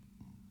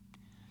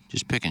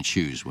just pick and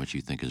choose what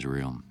you think is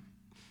real.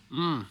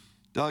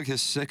 Doug,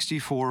 his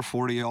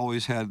 64-40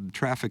 always had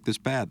traffic this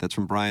bad. That's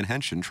from Brian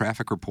Henshin,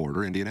 traffic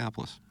reporter,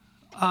 Indianapolis.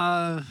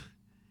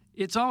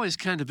 It's always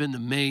kind of been the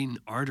main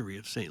artery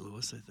of St.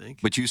 Louis, I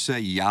think. But you say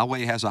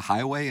Yahweh has a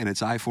highway and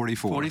it's I-44.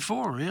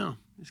 44, yeah.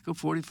 Let's go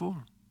 44.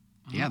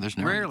 Yeah, there's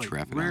never any Rarely,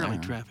 traffic on rarely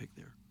there. traffic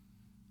there.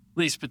 At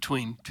least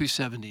between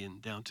 270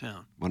 and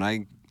downtown. When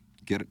I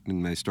get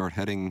and I start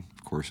heading,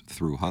 of course,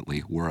 through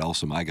Huntley, where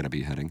else am I going to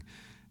be heading?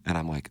 And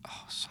I'm like,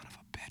 oh, son of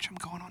a bitch, I'm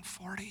going on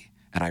 40.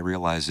 And I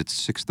realize it's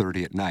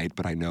 6:30 at night,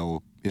 but I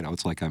know,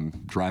 it's like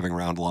I'm driving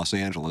around Los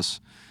Angeles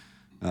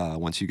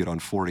once you get on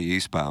 40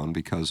 eastbound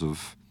because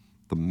of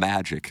the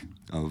magic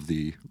of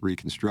the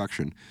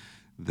reconstruction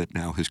that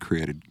now has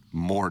created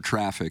more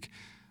traffic.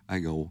 I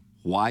go,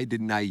 why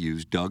didn't I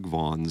use Doug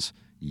Vaughn's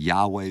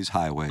Yahweh's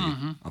Highway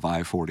of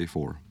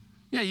I-44?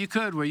 Yeah, you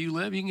could. Where you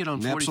live, you can get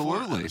on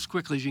 44 Absolutely. as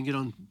quickly as you can get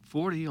on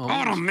 40. Oh,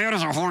 I'm mad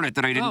as a hornet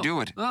that I didn't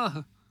do it.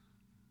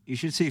 You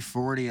should see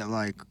 40 at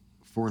like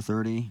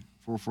 4:30,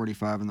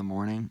 4:45 in the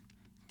morning.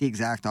 The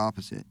exact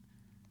opposite.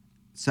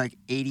 It's like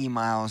 80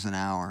 miles an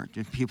hour.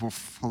 Just people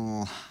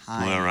flying.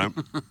 All right.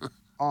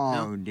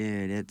 Oh,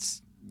 dude,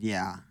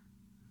 yeah.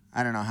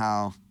 I don't know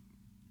how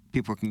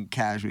people can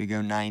casually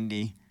go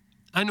 90.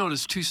 I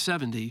noticed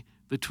 270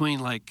 between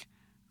like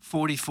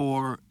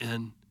 44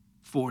 and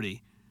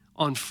 40.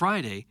 On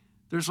Friday,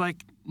 there's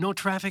like no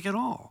traffic at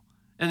all.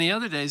 And the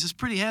other days, it's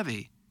pretty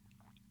heavy.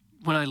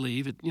 When I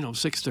leave at,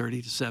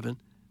 6:30 to 7,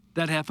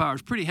 that half hour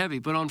is pretty heavy.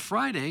 But on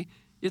Friday,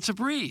 it's a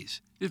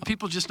breeze. Did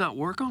people just not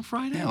work on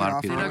Friday? Yeah, a lot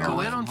of Did people not go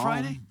in on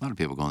Friday? A lot of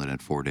people go into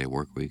that 4-day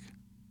work week.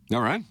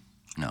 All right.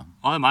 No.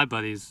 All of my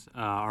buddies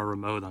are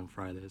remote on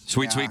Fridays.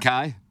 Sweet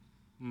Kai?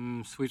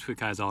 Sweet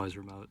Kai is always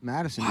remote.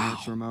 Madison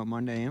works remote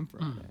Monday and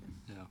Friday.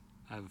 Yeah.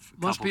 I have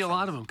Must be a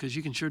lot of them because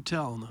you can sure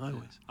tell on the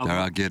highways. They're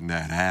out getting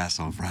that ass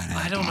on Friday.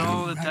 I don't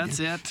know that's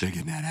it. They're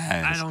getting that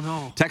ass. I don't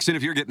know. Text in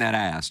if you're getting that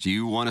ass. Do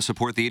you want to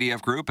support the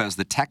EDF Group as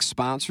the tech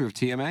sponsor of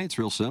TMA? It's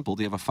real simple.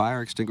 Do you have a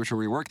fire extinguisher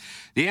where you work?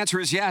 The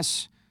answer is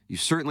yes. You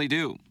certainly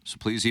do. So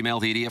please email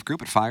the EDF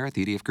Group at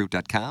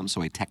fire@theedfgroup.com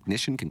so a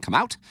technician can come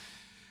out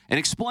and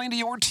explain to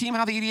your team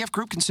how the EDF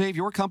Group can save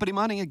your company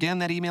money. Again,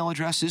 that email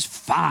address is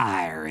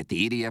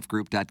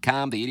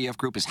fire@theedfgroup.com. The EDF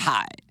Group is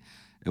high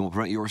and will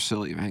prevent your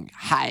silly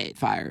high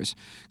fires.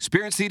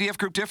 Experience the EDF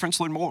Group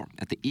difference. Learn more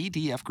at the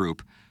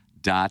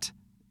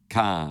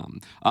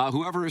edfgroup.com.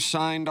 Whoever is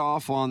signed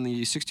off on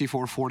the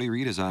 6440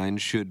 redesign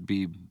should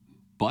be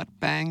butt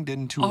banged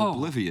into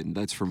oblivion.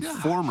 That's from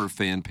former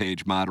fan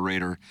page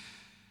moderator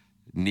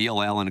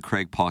Neil Allen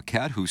Craig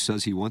Paquette, who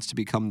says he wants to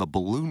become the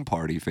Balloon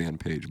Party fan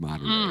page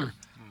moderator.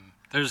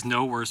 There's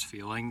no worse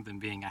feeling than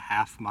being a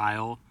half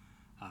mile,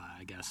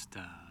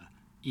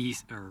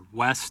 east or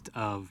west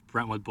of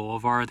Brentwood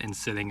Boulevard and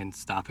sitting in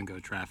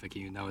stop-and-go traffic.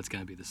 You know it's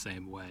going to be the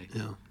same way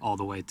all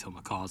the way till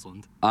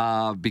McCausland.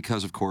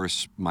 Because, of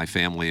course, my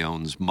family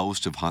owns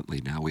most of Huntley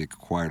now. We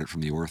acquired it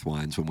from the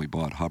Orthwines when we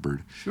bought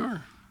Hubbard.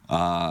 Sure.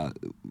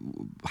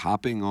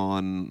 Hopping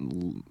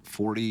on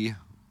 40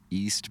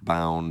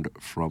 eastbound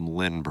from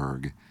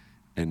Lindbergh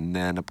and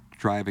then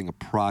driving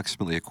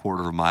approximately a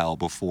quarter of a mile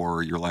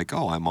before you're like,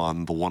 oh, I'm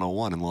on the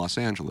 101 in Los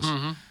Angeles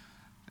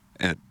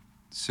at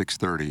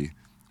 6:30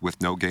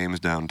 with no games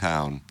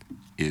downtown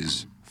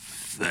is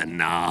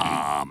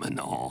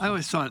phenomenal. I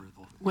always thought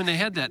when they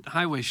had that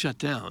highway shut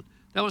down,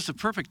 that was the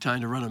perfect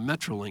time to run a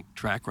Metrolink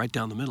track right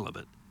down the middle of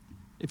it.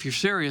 If you're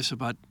serious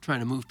about trying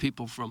to move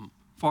people from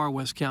far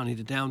west county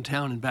to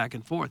downtown and back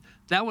and forth,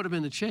 that would have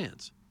been the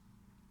chance.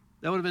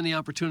 That would have been the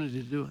opportunity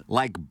to do it.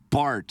 Like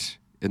BART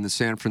in the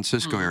San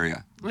Francisco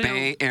area. Well,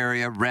 Bay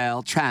Area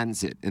Rail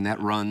Transit, and that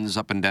runs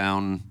up and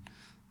down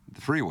the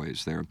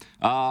freeways there.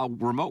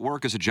 Remote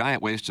work is a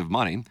giant waste of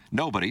money.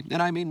 Nobody,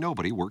 and I mean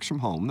nobody, works from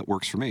home that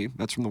works for me.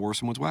 That's from the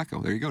Worst Woods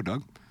Wacko. There you go,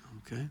 Doug.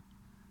 Okay.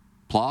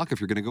 Plock,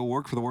 if you're going to go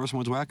work for the Worst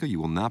Woods Wacko,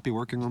 you will not be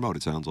working remote,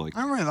 it sounds like.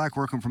 I don't really like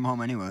working from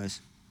home anyways.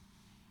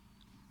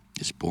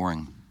 It's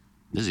boring.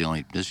 This is the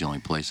only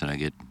place that I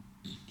get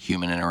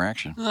human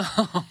interaction.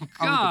 Oh,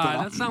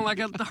 God, that sounds like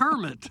a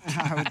hermit.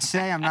 I would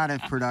say I'm not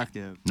as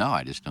productive. No,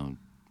 I just don't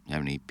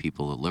have any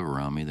people that live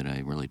around me that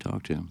I really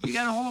talk to. You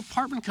got a whole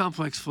apartment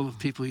complex full of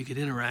people you could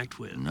interact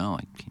with. No,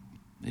 I can't.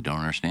 They don't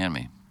understand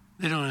me.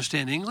 They don't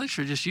understand English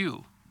or just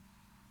you?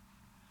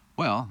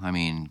 Well, I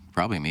mean,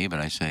 probably me, but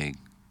I say,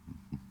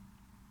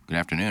 good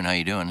afternoon, how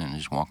you doing? And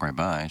just walk right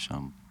by,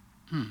 so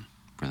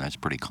that's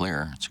pretty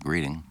clear. It's a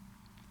greeting.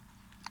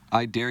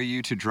 I dare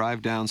you to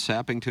drive down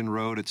Sappington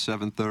Road at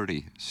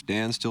 7:30.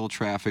 Standstill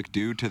traffic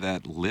due to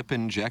that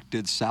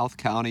lip-injected South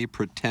County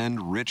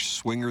pretend rich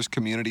swingers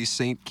community,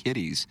 St.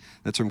 Kitty's.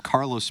 That's from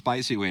Carlos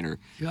Spicy Wiener.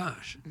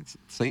 Gosh.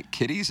 St.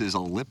 Kitty's is a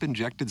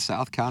lip-injected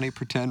South County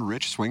pretend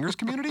rich swingers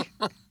community?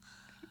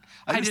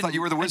 I just thought you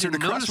were the Wizard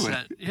of Crestwood.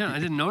 Yeah, I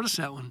didn't notice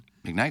that one.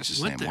 McKnight's the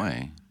same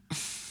way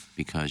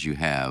because you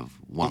have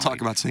We'll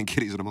talk about St.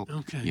 Kitty's in a moment.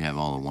 Okay. You have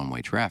all the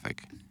one-way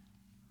traffic.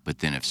 But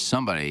then if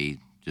somebody,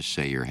 just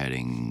say you're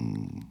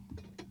heading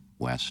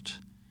west,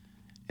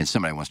 and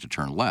somebody wants to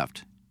turn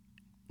left,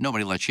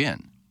 nobody lets you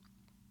in.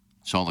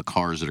 So all the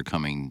cars that are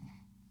coming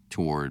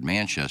toward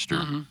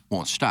Manchester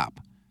won't stop.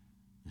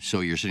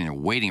 So you're sitting there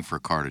waiting for a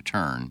car to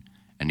turn,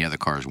 and the other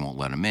cars won't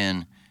let them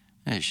in.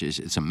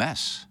 It's a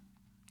mess.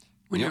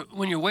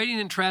 When you're waiting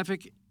in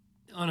traffic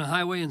on a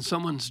highway and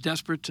someone's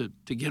desperate to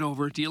get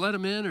over, do you let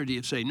them in or do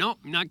you say, nope,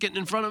 you're not getting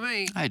in front of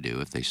me? I do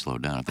if they slow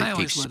down. If they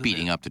keep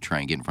speeding up to try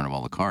and get in front of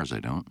all the cars, I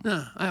don't.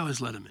 No, I always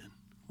let them in.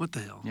 What the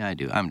hell? Yeah, I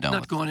do. I'm done.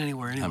 Not going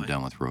anywhere anyway. I'm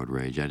done with road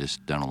rage. I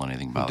just don't let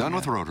anything bother me. Done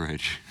with road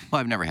rage. Well,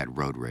 I've never had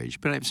road rage,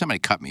 but if somebody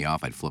cut me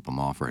off, I'd flip them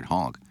off or I'd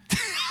honk.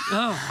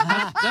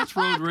 Oh, that's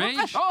road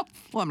rage.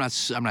 Well, I'm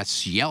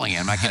not yelling.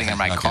 I'm not getting in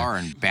my car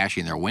and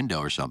bashing their window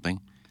or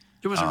something.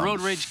 There was a road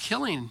rage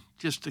killing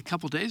just a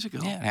couple days ago.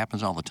 Yeah, it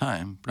happens all the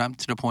time. But I'm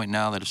to the point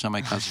now that if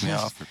somebody cuts me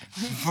off,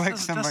 Flick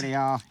somebody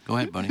off. Go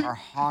ahead, buddy. Or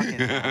honk at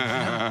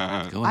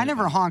them. Go ahead, I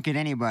never honk at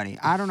anybody.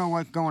 I don't know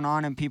what's going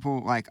on, and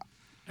people like.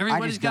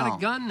 Everybody's got don't.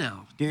 a gun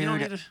now. Dude, You don't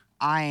need to...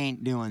 I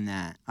ain't doing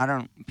that. I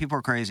don't. People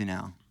are crazy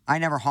now. I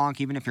never honk,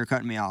 even if you're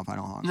cutting me off. I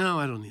don't honk. No,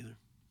 I don't either.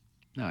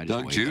 No, I just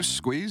Doug, wait juice, on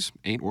squeeze,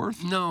 ain't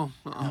worth? No.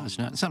 No, it's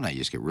not. Sometimes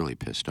you just get really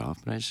pissed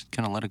off, but I just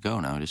kind of let it go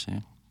now. I just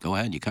say, go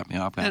ahead. You cut me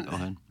off. Go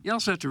ahead. You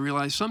also have to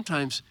realize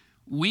sometimes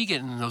we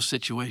get in those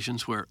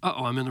situations where,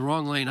 I'm in the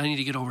wrong lane. I need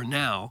to get over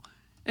now.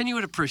 And you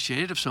would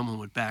appreciate it if someone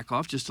would back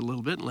off just a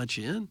little bit and let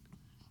you in.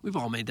 We've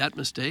all made that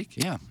mistake.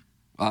 Yeah.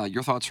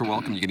 Your thoughts are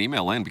welcome. You can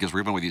email in because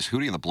we're going with these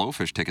Hootie and the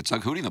Blowfish tickets.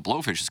 Doug, Hootie and the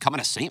Blowfish is coming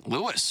to St.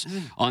 Louis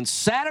on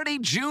Saturday,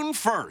 June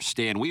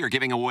 1st, and we are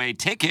giving away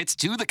tickets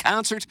to the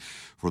concert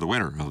for the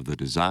winner of the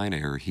Design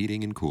Air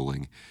Heating and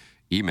Cooling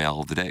email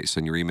of the day.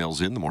 Send your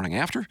emails in the morning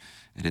after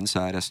at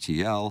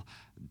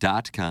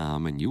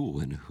InsideSTL.com, and you will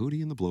win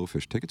Hootie and the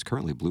Blowfish tickets.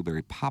 Currently,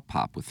 Blueberry Pop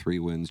Pop with 3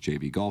 wins,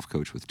 JV Golf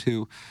Coach with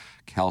 2,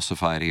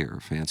 Calcified Ear,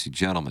 Fancy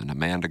Gentleman,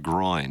 Amanda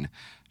Groin,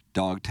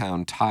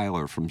 Dogtown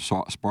Tyler from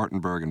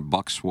Spartanburg, and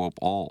Buck Swope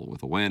all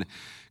with a win.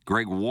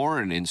 Greg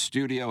Warren in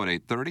studio at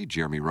 8:30,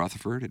 Jeremy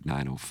Rutherford at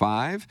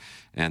 9:05,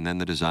 and then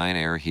the Design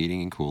Air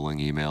Heating and Cooling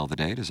email of the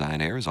day.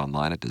 Design Air is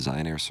online at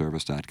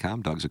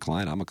designairservice.com. Doug's a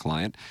client. I'm a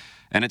client.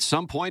 And at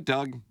some point,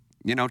 Doug,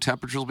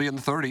 temperatures will be in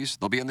the 30s.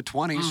 They'll be in the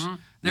 20s.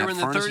 They were in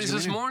the 30s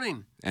this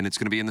morning. And it's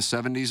going to be in the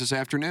 70s this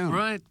afternoon.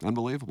 Right.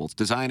 Unbelievable. It's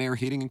Design Air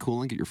Heating and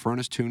Cooling. Get your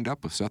furnace tuned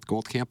up with Seth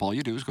Goldcamp. All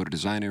you do is go to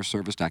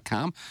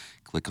designairservice.com,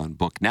 click on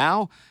Book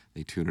Now.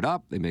 They tune it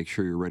up. They make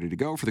sure you're ready to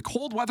go for the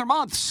cold weather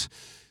months.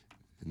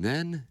 And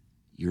then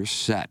you're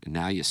set. And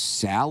now you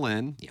sal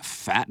in, you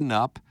fatten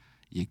up,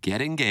 you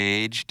get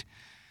engaged,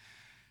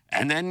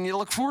 and then you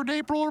look forward to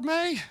April or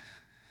May.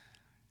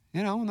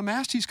 When the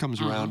Masties comes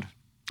around.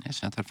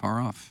 It's not that far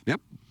off.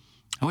 Yep.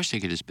 I wish they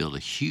could just build a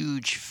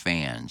huge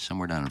fan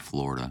somewhere down in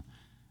Florida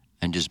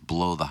and just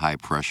blow the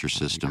high-pressure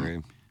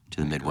system to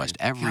the Midwest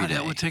every day.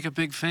 That would take a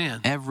big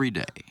fan. Every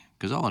day.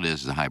 Because all it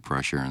is the high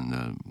pressure and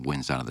the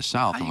winds out of the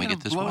south, and we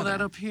get this blow weather.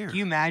 that up here? Can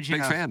you imagine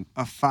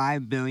a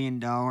 $5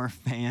 billion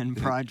fan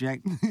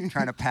project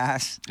try to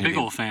pass? Big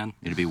old fan.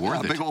 It'd be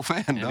worth it. Big old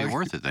fan, It'd be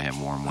worth it to have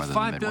warm weather.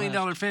 $5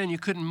 billion fan, you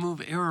couldn't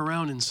move air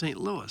around in St.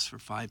 Louis for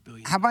 $5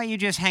 billion. How about you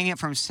just hang it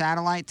from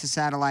satellite to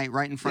satellite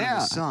right in front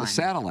of the sun? Yeah, the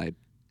satellite.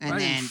 And right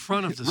then, in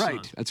front of the sun.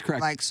 Right, that's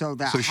correct. Like so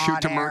shoot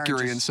hot to air Mercury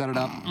just, and set it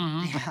up.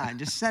 Yeah,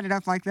 just set it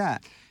up like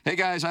that. Hey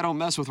guys, I don't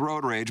mess with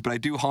road rage, but I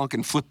do honk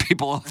and flip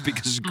people off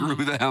because screw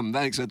them.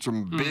 Thanks. That's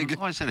from Big.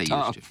 Oh, I said I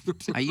used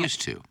to. I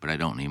used to, but I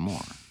don't anymore.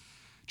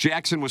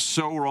 Jackson was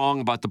so wrong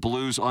about the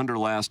Blues under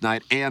last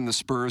night and the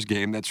Spurs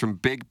game. That's from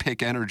Big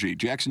Pick Energy.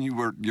 Jackson,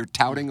 you're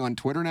touting on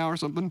Twitter now or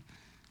something?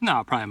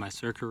 No, probably my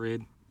circa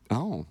read.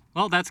 Oh.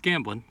 Well, that's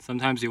gambling.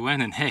 Sometimes you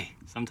win, and hey,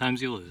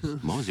 sometimes you lose.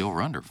 What was the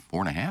over/under?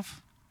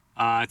 4.5?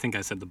 I think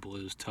I said the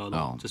Blues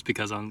total, just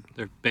because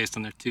they're based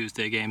on their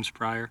Tuesday games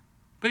prior.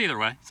 But either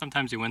way,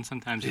 sometimes you win,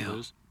 sometimes you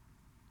lose.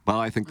 Well,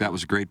 I think that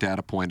was a great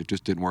data point. It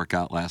just didn't work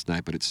out last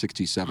night, but it's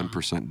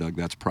 67%, Doug.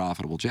 That's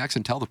profitable.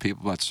 Jackson, tell the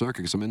people about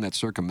Circa, because I'm in that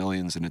Circa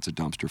Millions, and it's a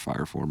dumpster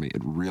fire for me.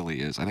 It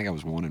really is. I think I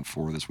was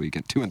 1-4 this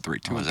weekend.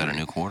 2-3. Was that a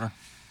new quarter?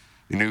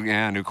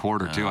 New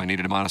quarter, too. I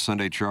needed him on a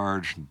Sunday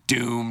charge.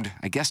 Doomed.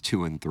 I guess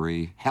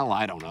 2-3. Hell,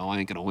 I don't know. I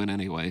ain't going to win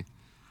anyway.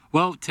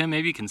 Well, Tim,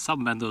 maybe you can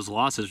supplement those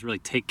losses, really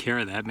take care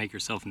of that, make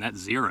yourself net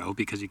zero,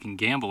 because you can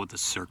gamble with the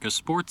Circa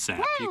Sports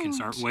app. You can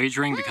start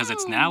wagering because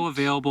it's now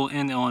available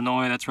in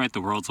Illinois. That's right,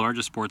 the world's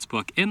largest sports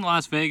book in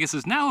Las Vegas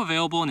is now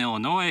available in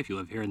Illinois. If you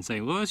live here in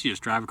St. Louis, you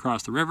just drive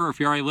across the river.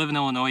 If you already live in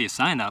Illinois, you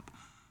sign up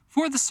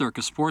for the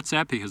Circa Sports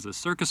app, because the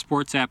Circa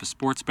Sports app is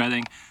sports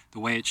betting the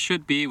way it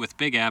should be, with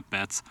big app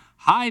bets,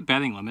 high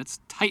betting limits,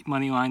 tight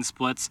money line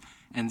splits,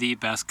 and the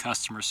best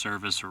customer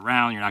service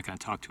around. You're not going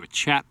to talk to a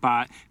chat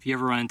bot. If you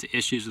ever run into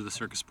issues with the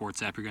Circa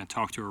Sports app, you're going to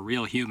talk to a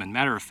real human.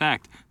 Matter of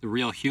fact, the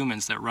real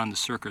humans that run the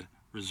Circa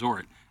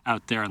Resort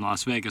out there in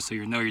Las Vegas, so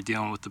you know you're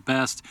dealing with the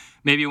best.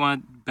 Maybe you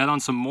want to bet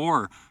on some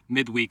more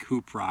midweek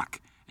hoop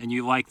rock, and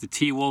you like the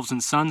T-Wolves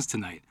and Suns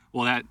tonight.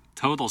 Well, that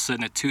total's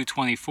sitting at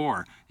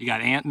 224. You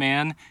got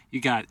Ant-Man,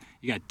 you got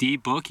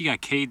D-Book, you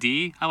got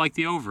KD. I like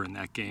the over in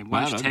that game.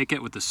 Why don't you take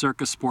it with the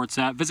Circa Sports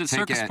app? Visit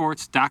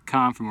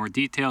circasports.com for more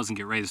details and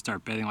get ready to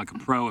start betting like a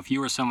pro. If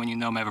you or someone you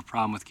know may have a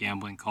problem with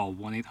gambling, call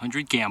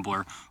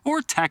 1-800-GAMBLER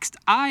or text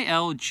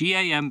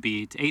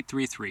ILGAMB to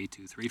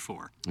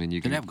 833-234. And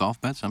you can have golf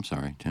bets? I'm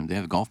sorry, Tim. They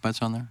have golf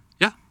bets on there?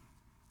 Yeah.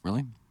 Really?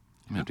 I'm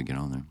going to have to get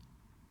on there.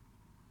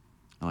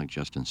 I like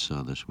Justin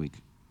Suh this week.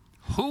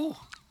 Who?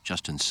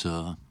 Justin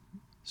Suh.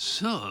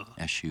 Suh.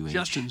 S-U-H.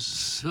 Justin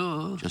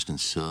Suh. Justin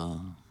Suh.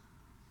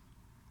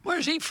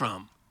 Where's he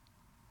from?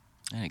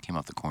 And it came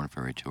off the Corn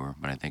Ferry Tour,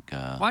 but I think.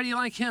 Why do you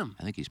like him?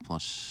 I think he's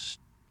plus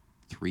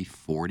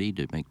 340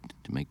 to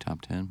make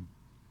top 10.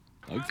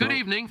 Good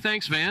evening.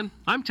 Thanks, Van.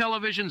 I'm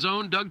television's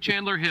own Doug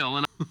Chandler Hill,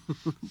 and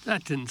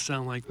that didn't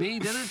sound like me,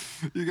 did it?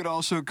 You could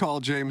also call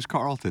James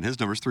Carlton. His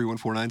number is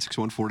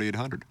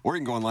 314-961-4800. Or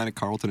you can go online at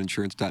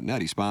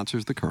carltoninsurance.net. He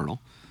sponsors The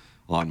Colonel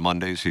on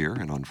Mondays here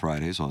and on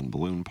Fridays on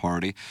Balloon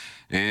Party.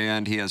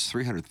 And he has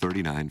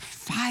 339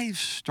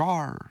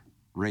 five-star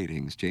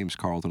ratings. James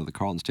Carlton of the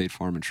Carlton State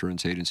Farm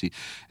Insurance Agency.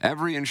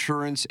 Every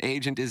insurance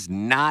agent is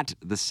not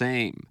the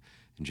same.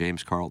 And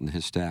James Carlton and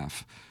his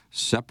staff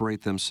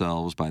separate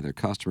themselves by their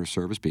customer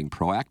service, being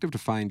proactive to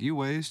find you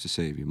ways to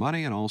save you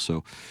money, and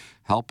also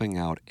helping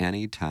out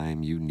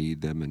anytime you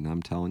need them. And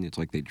I'm telling you, it's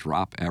like they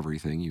drop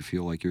everything. You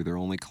feel like you're their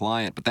only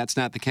client. But that's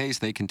not the case.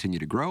 They continue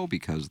to grow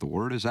because the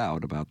word is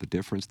out about the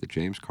difference that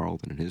James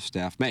Carlton and his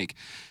staff make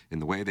in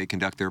the way they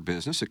conduct their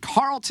business at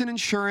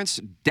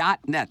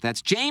carltoninsurance.net.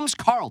 That's James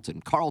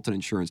Carlton,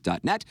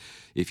 carltoninsurance.net.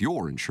 If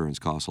your insurance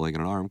costs a leg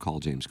and an arm,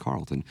 call James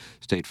Carlton,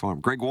 State Farm.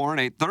 Greg Warren,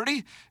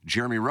 8:30.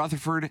 Jeremy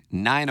Rutherford,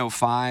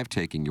 9:05,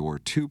 taking your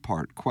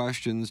two-part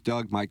questions.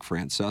 Doug, Mike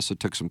Francesa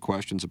took some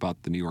questions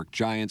about the New York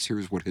Giants.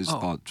 Here's what his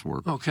thoughts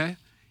were. Okay.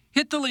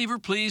 Hit the lever,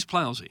 please,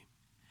 Plowsy.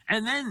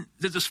 And then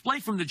the display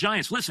from the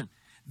Giants. Listen,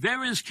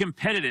 there is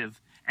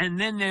competitive,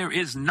 and then there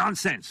is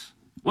nonsense.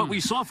 What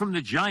we saw from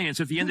the Giants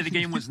at the end of the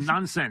game was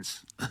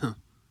nonsense.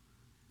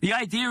 The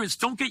idea is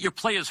don't get your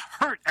players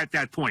hurt at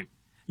that point.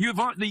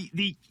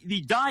 The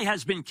die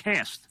has been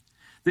cast.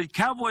 The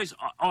Cowboys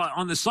are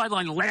on the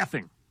sideline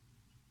laughing.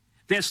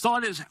 Their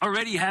starters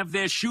already have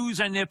their shoes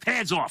and their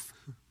pads off.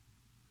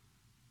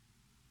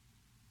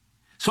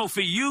 So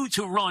for you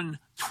to run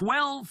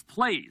 12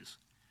 plays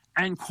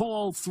and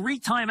call 3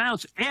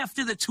 timeouts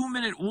after the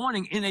 2-minute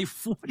warning in a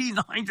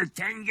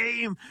 49-10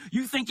 game,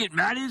 you think it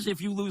matters if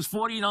you lose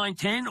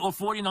 49-10 or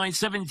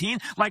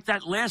 49-17? Like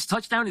that last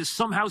touchdown is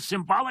somehow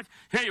symbolic?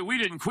 Hey, we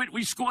didn't quit.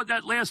 We scored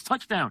that last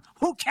touchdown.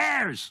 Who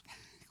cares?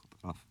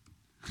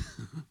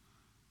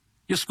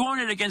 You're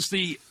scoring it against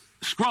the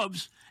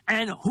scrubs,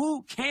 and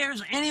who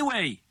cares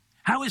anyway?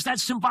 How is that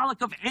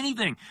symbolic of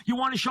anything? You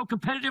want to show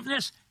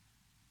competitiveness?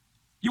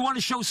 You want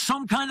to show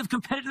some kind of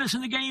competitiveness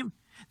in the game?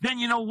 Then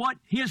you know what?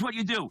 Here's what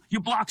you do.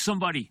 You block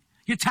somebody.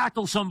 You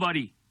tackle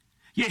somebody.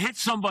 You hit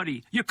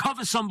somebody. You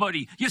cover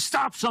somebody. You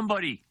stop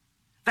somebody.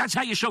 That's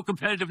how you show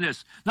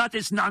competitiveness. Not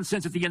this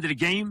nonsense at the end of the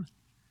game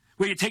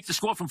where you take the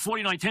score from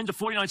 49-10 to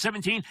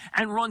 49-17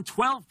 and run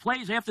 12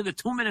 plays after the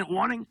 2-minute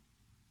warning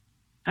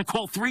and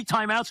call 3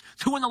 timeouts,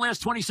 2 in the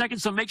last 20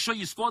 seconds to make sure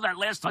you score that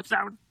last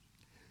touchdown.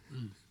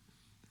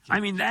 I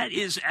mean, that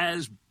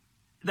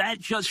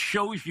just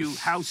shows you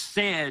how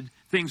sad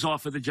things are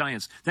for the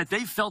Giants, that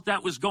they felt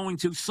that was going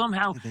to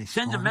somehow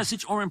send a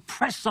message or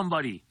impress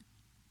somebody.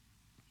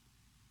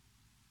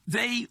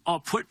 They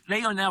are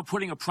now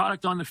putting a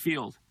product on the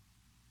field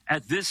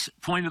at this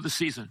point of the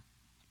season,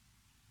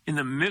 in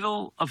the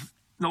middle of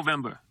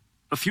November,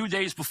 a few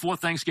days before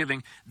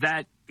Thanksgiving,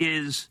 that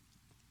is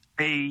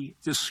a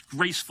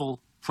disgraceful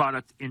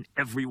product in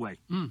every way.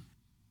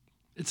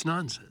 It's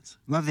nonsense.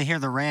 Love to hear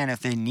the rant if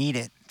they need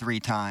it 3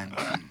 times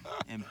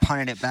and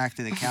punted it back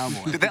to the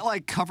Cowboys. Did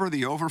that, cover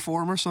the over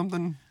for him or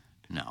something?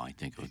 No, I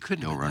think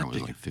the over-runner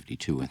was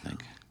 52, I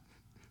think.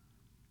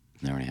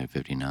 They already had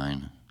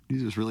 59.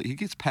 He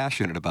gets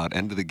passionate about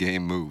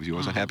end-of-the-game moves. He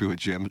wasn't happy with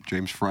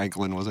James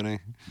Franklin, wasn't he?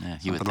 Yeah,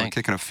 you would think.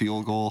 Kicking a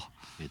field goal.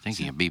 You'd think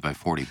he could beat by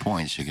 40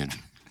 points. There's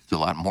a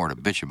lot more to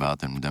bitch about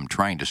than them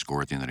trying to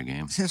score at the end of the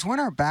game. Since when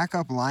are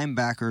backup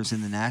linebackers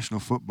in the National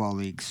Football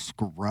League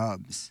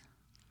scrubs?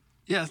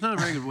 Yeah, it's not a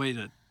very good way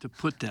to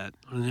put that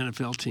on an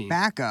NFL team.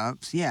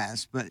 Backups,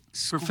 yes, but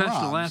scrubs.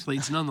 Professional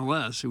athletes,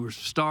 nonetheless, who were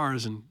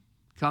stars in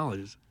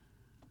colleges.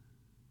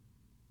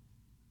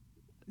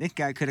 This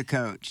guy could have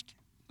coached.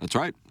 That's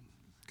right.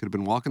 Could have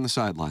been walking the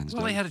sidelines.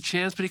 Well, Doug. he had a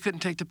chance, but he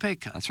couldn't take the pay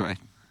cut. That's right.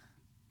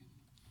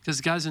 Because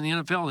the guys in the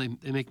NFL,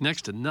 they make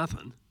next to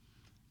nothing.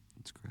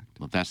 That's correct.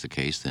 Well, if that's the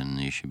case, then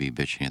you should be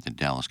bitching at the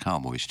Dallas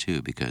Cowboys,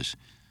 too, because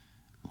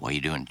what are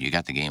you doing? You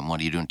got the game. What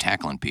are you doing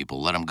tackling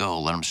people? Let them go.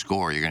 Let them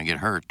score. You're going to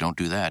get hurt. Don't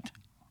do that.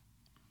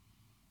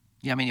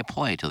 Yeah, I mean, you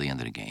play till the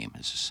end of the game.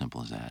 It's as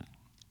simple as that.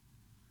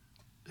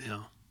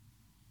 Yeah.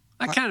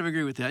 I kind of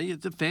agree with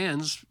that. The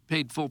fans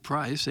paid full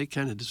price. They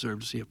kind of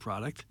deserve to see a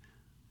product.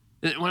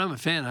 When I'm a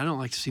fan, I don't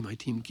like to see my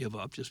team give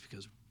up just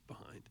because we're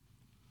behind.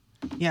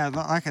 Yeah,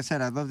 like I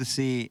said, I'd love to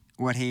see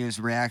what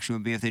his reaction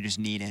would be if they just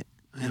need it.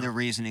 Yeah. And the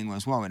reasoning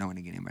was, well, we don't want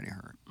to get anybody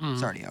hurt. Mm-hmm.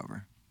 It's already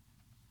over.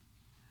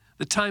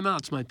 The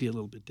timeouts might be a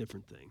little bit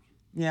different thing.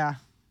 Yeah.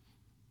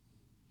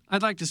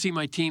 I'd like to see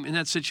my team in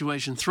that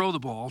situation throw the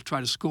ball, try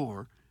to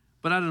score,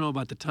 but I don't know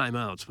about the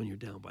timeouts when you're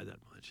down by that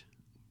much.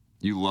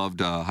 You loved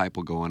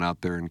Heupel going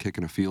out there and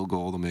kicking a field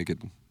goal to make it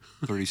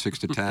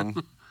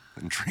 36-10,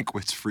 and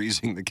Drinkwitz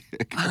freezing the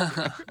kick.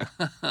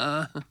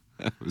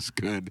 That was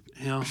good.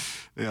 Yeah.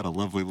 They had a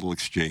lovely little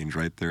exchange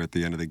right there at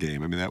the end of the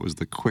game. I mean, that was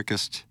the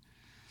quickest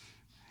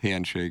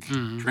handshake.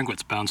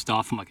 Drinkwitz bounced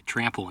off him like a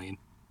trampoline.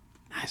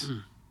 Nice.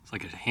 It's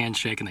like a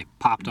handshake, and they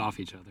popped off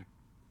each other.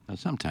 Now,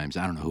 sometimes,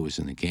 I don't know who was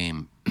in the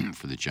game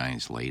for the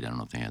Giants late. I don't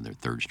know if they had their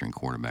third-string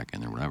quarterback in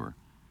there or whatever.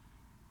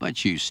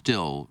 But you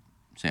still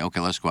say, okay,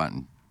 let's go out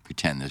and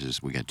pretend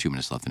we got 2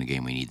 minutes left in the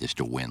game. We need this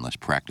to win. Let's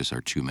practice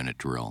our 2-minute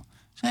drill.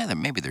 So, yeah,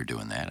 maybe they're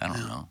doing that. I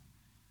don't know.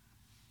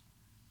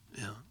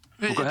 Yeah.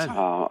 Well, go ahead. I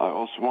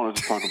also wanted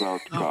to talk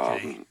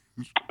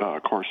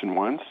about Carson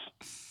Wentz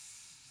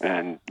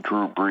and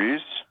Drew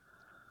Brees,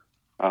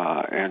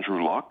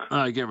 Andrew Luck. All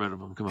right, get rid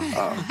of him. Come on.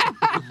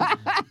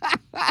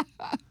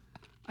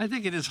 I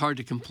think it is hard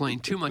to complain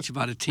too much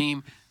about a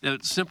team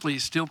that's simply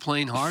still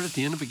playing hard at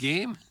the end of a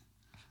game,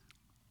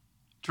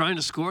 trying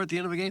to score at the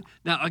end of a game.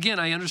 Now, again,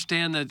 I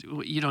understand that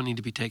you don't need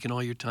to be taking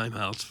all your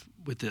timeouts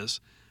with this,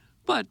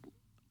 but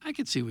I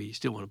can see why you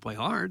still want to play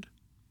hard.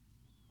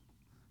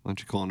 Why don't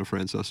you call into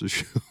Francesa's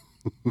show?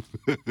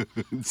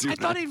 I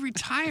thought he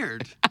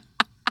retired.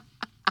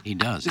 He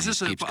does. Is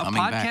this a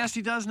podcast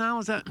he does now?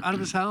 Is that out of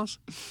his house?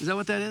 Is that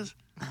what that is?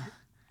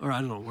 Or I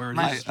don't know where it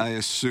is. I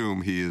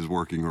assume he is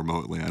working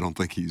remotely. I don't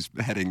think he's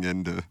heading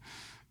into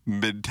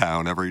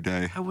Midtown every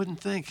day. I wouldn't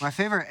think. My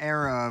favorite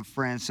era of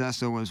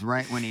Francesa was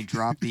right when he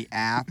dropped the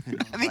app. And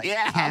it was like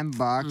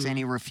 $10, and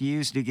he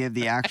refused to give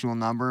the actual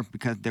number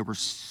because they were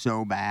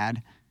so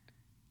bad.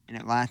 And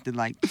it lasted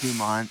like 2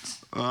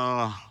 months.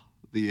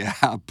 The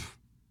app.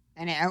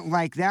 And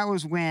that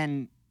was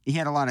when he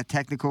had a lot of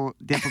technical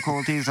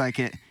difficulties.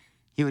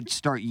 He would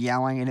start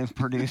yelling at his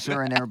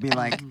producer, and there would be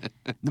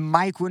the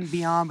mic wouldn't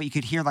be on, but you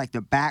could hear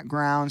the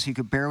background, so you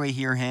could barely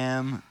hear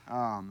him.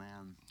 Oh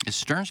man. Is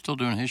Stern still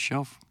doing his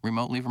show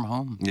remotely from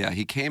home? Yeah,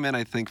 he came in,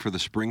 I think, for the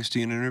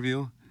Springsteen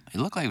interview. It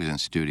looked like he was in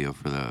studio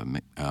for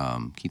the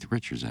Keith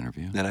Richards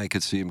interview. And I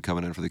could see him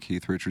coming in for the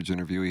Keith Richards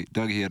interview.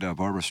 He had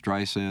Barbara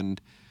Streisand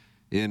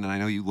in, and I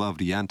know you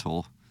loved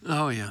Yentl.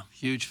 Oh, yeah.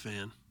 Huge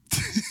fan.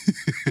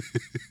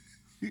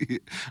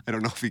 I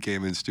don't know if he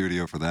came in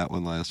studio for that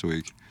one last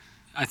week.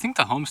 I think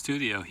the home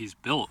studio he's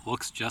built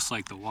looks just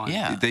like the one.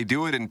 Yeah. They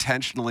do it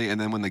intentionally,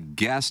 and then when the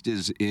guest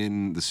is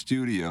in the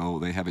studio,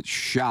 they have it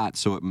shot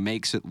so it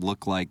makes it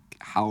look like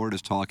Howard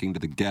is talking to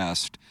the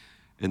guest,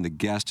 and the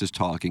guest is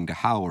talking to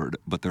Howard,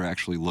 but they're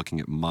actually looking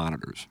at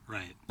monitors.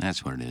 Right.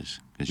 That's what it is.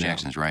 Because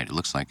Jackson's right. It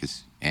looks like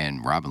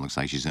and Robin looks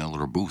like she's in a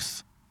little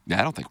booth. Yeah,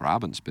 I don't think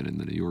Robin's been in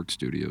the New York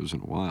studios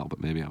in a while,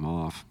 but maybe I'm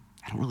off.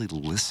 I don't really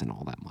listen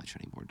all that much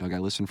anymore, Doug. I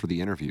listen for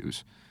the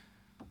interviews.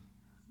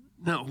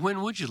 No,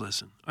 when would you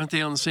listen? Aren't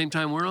they on the same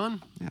time we're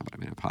on? Yeah, but I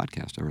mean, a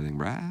podcast, everything,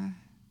 right?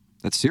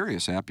 That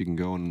Sirius app you can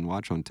go and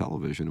watch on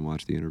television and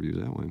watch the interviews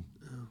that way.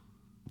 Oh.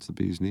 It's the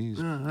bee's knees.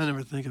 I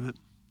never think of it.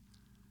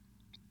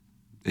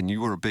 And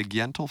you were a big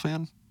Yentl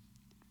fan?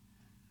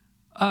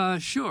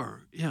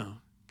 Sure, yeah.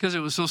 Because it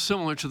was so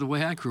similar to the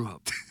way I grew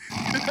up.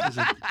 As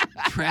a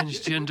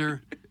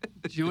transgender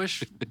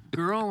Jewish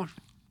girl,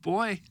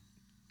 boy.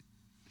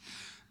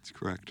 That's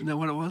correct. Isn't that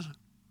what it was?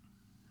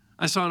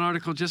 I saw an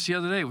article just the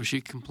other day where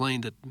she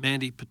complained that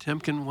Mandy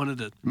Patinkin wanted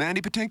to...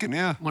 Mandy Patinkin,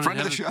 yeah. Friend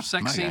of the show.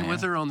 Sex scene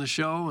with her on the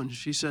show, and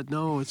she said,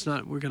 no, it's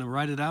not. We're going to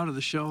write it out of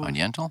the show. On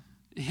Yentl?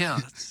 Yeah,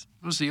 that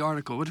was the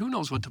article. But who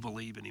knows what to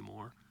believe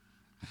anymore?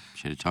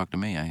 Should have talked to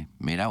me. I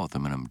made out with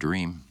him in a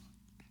dream.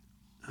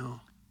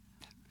 Oh.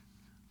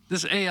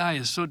 This AI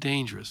is so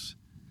dangerous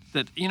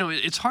that,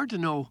 it's hard to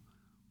know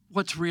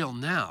what's real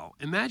now.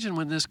 Imagine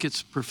when this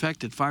gets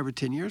perfected 5 or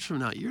 10 years from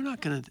now. You're not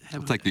going to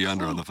have... I'll take the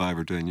under on the 5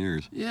 or 10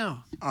 years. Yeah.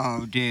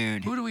 Oh,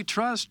 dude. Who do we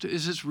trust?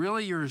 Is this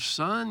really your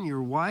son,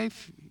 your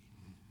wife?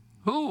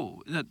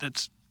 Who?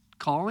 That's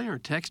calling or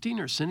texting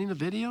or sending a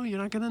video? You're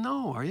not going to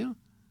know, are you?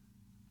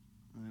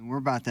 I mean, we're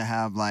about to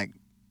have,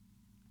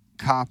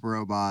 cop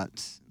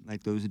robots,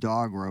 like those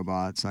dog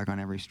robots, on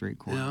every street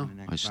corner. Yeah. In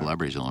the next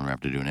Celebrities will never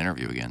have to do an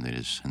interview again. They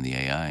just send the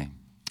AI.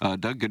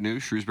 Doug, good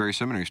news. Shrewsbury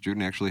Seminary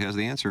student actually has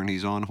the answer, and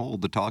he's on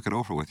hold to talk it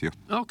over with you.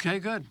 Okay,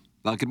 good.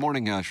 Good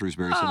morning,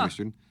 Shrewsbury Center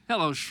student.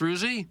 Hello,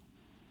 Shrewsy.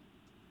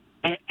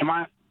 Hey, am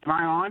I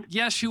on?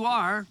 Yes, you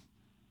are.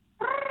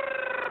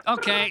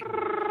 Okay.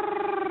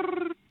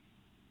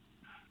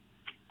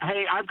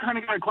 Hey, I've kind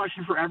of got a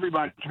question for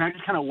everybody. Can I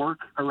just kind of work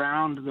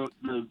around the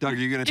Doug, are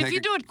you going to take If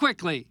you do it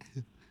quickly.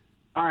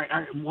 All right.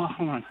 Well,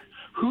 hold on.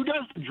 Who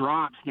does the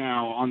drops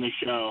now on the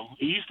show?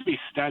 It used to be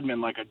Stedman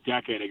like a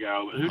decade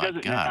ago. But who does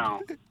it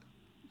now?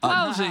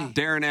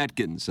 Darren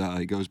Atkins.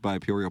 He goes by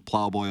Peoria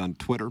Plowboy on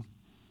Twitter.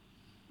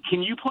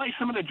 Can you play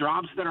some of the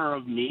drops that are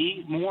of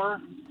me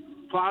more,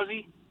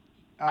 Flowsy?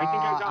 I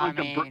think I got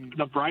like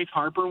the Bryce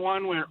Harper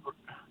one where.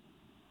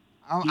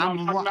 You know what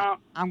I'm talking about?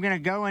 I'm going to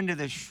go into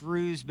the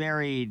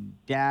Shrewsbury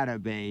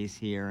database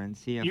here and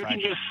see if You can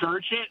just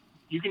search it?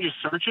 You can just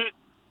search it?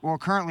 Well,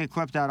 currently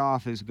Clip That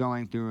Off is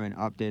going through an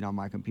update on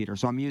my computer,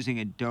 so I'm using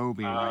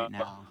Adobe right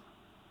now.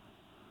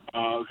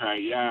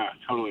 Okay, yeah,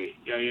 totally.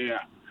 Yeah.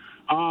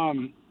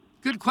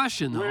 Good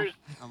question, though.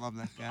 I love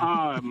that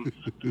guy.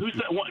 Who's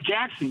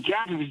Jackson?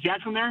 Is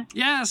Jackson there?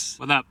 Yes.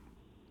 What up?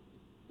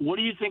 What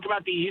do you think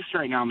about the East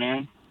right now,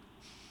 man?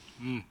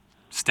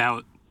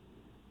 Stout.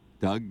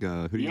 Doug,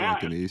 who do you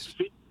like in the East?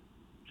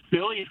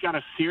 Philly's got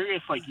a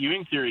serious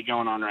Ewing theory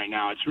going on right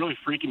now. It's really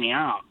freaking me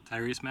out.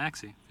 Tyrese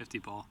Maxey, 50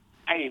 ball.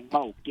 Hey,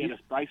 Mo, get us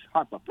Bryce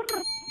Harper.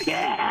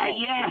 Yeah,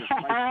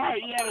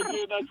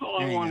 dude, that's all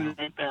I wanted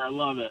right there. I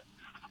love it.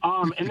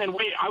 And then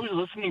wait, I was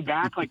listening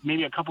back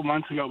maybe a couple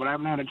months ago, but I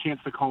haven't had a chance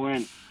to call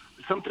in.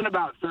 Something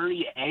about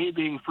 30A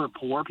being for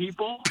poor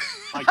people,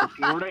 like the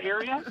Florida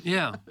area.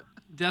 Yeah,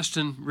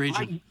 Destin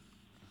region.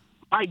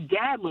 My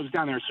dad lives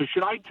down there, so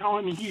should I tell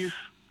him he's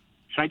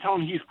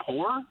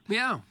poor?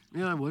 Yeah,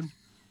 I would.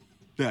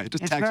 Yeah,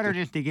 just it's better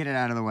just to get it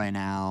out of the way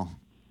now.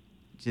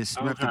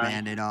 Just rip the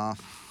Band-Aid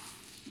off.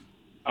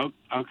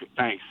 Okay,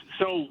 thanks.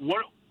 So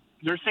what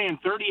they're saying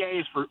 30A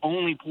is for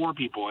only poor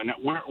people, and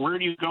where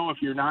do you go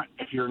if you're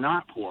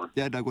not poor?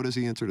 Yeah, Doug, what is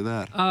the answer to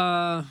that?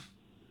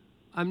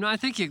 I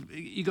think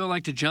you go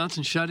like to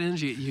Johnson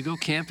Shut-ins. You go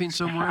camping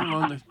somewhere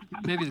along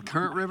maybe the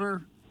Current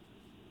River.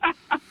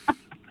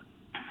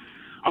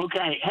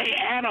 Okay. Hey,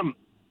 Adam.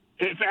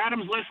 If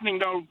Adam's listening,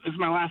 though, this is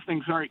my last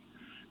thing. Sorry.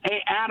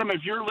 Hey, Adam,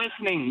 if you're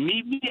listening,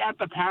 meet me at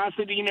the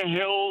Pasadena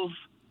Hills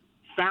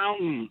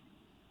Fountain.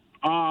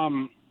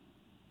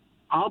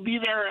 I'll be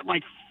there at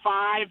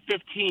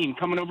 5:15,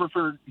 coming over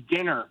for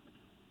dinner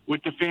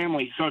with the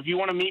family. So if you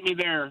want to meet me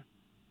there,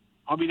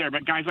 I'll be there.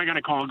 But guys, I got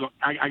to call.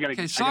 I got to.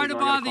 Okay, sorry to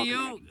bother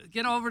you.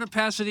 Get over to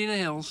Pasadena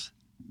Hills.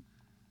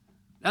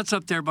 That's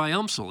up there by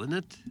Umsel, isn't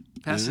it?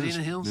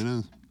 Pasadena Hills. It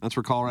is. That's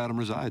where Caller Adam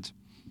resides.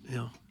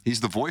 Yeah. He's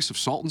the voice of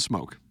Salt and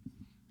Smoke.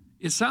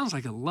 It sounds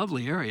like a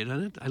lovely area,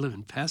 doesn't it? I live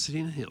in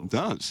Pasadena Hills. It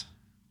does.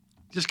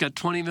 Just got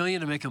 $20 million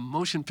to make a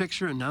motion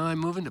picture, and now I'm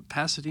moving to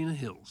Pasadena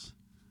Hills.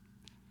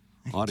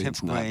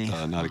 Audience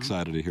not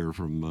excited to hear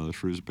from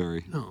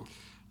Shrewsbury. No.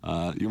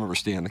 You remember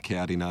Stan the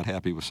Caddy not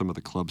happy with some of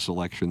the club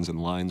selections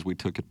and lines we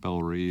took at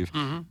Belle Reve.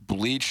 Mm-hmm.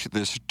 Bleach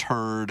this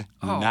turd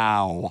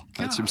now.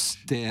 That's from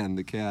Stan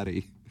the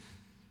Caddy.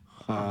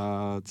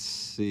 Let's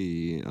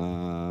see.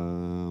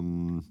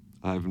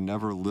 I've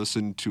never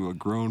listened to a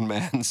grown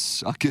man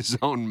suck his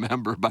own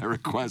member by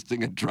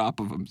requesting a drop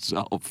of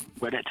himself.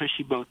 Where that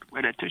tushy boat?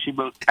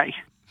 Hey.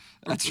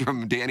 That's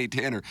from Danny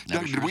Tanner.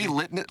 Doug, did we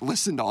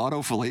listen to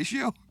Otto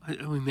Fellatio?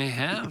 We may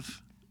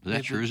have. Was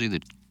that Jersey,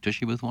 the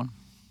Tushy Booth one?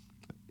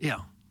 Yeah.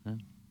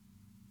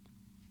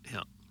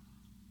 Yeah.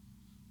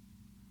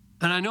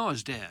 And I know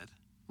his dad.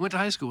 Went to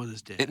high school with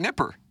his dad. At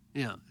Nipper.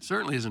 Yeah.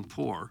 Certainly isn't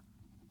poor,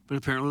 but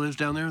apparently lives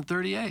down there in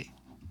 30A.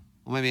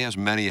 Well, maybe he has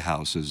many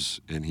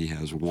houses and he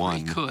has one.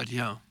 He could,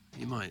 yeah.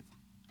 He might.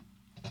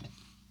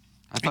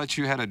 I thought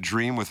you had a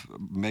dream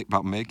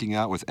about making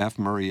out with F.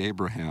 Murray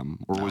Abraham,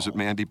 or was it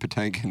Mandy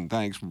Patinkin?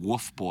 Thanks,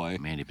 Woof Boy.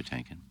 Mandy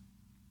Patinkin.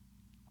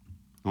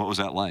 What was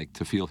that like,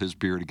 to feel his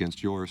beard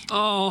against yours?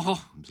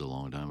 Oh. It was a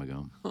long time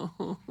ago.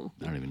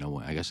 I don't even know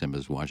why. I guess I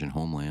was watching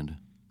Homeland.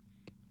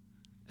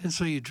 And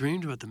so you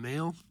dreamed about the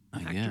male I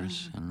actor?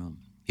 guess. I don't know.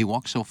 He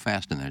walks so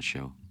fast in that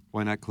show.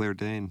 Why not Claire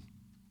Danes?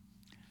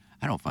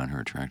 I don't find her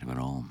attractive at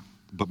all.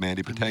 But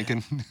Mandy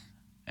Patinkin?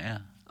 Yeah.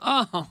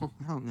 Oh.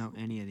 I don't know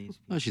any of these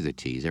people. Well, she's a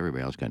tease.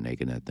 Everybody else got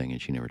naked in that thing,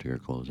 and she never took her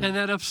clothes off. And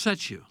that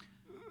upsets you?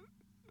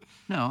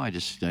 No, I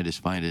just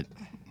find it,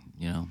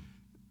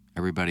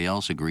 everybody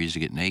else agrees to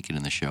get naked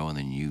in the show, and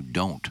then you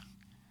don't.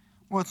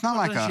 Well, it's not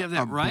like doesn't she have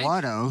that right?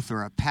 blood oath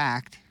or a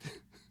pact.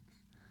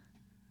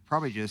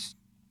 Probably just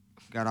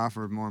got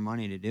offered more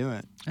money to do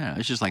it. Yeah,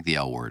 it's just like the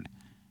L Word.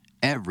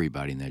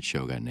 Everybody in that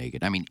show got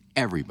naked. I mean,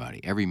 everybody.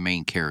 Every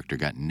main character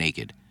got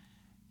naked.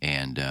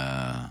 And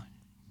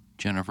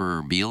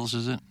Jennifer Beals,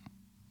 is it?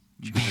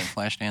 Did you get that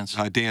flash dance?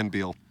 Dan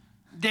Beal.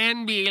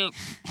 Dan Beal.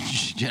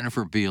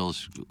 Jennifer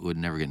Beals would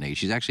never get naked.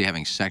 She's actually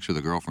having sex with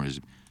a girlfriend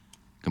who's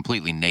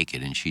completely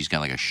naked, and she's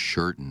got like a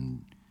shirt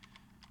and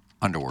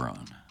underwear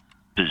on.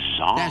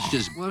 Bizarre.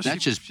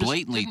 That's just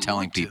blatantly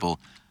telling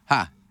people,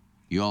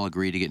 you all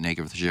agree to get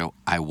naked for the show?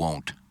 I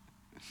won't.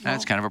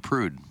 That's kind of a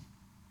prude.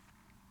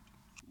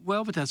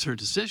 Well, but that's her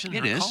decision.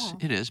 It her is. call.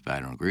 It is, but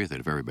I don't agree with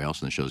it. If everybody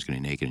else in the show is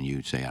getting naked and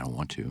you say, I don't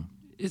want to.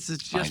 It's Find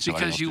just somebody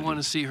because else you to want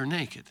to see her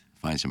naked.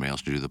 Find somebody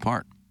else to do the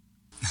part.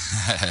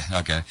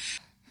 Okay.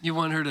 You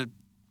want her to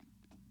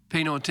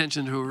pay no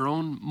attention to her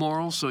own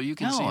morals so you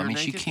can see No, her I mean,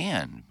 naked? she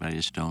can, but I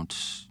just don't.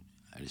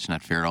 It's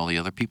not fair to all the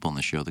other people in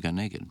the show that got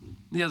naked.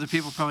 The other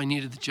people probably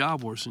needed the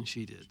job worse than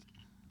she did.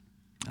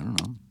 I don't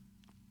know.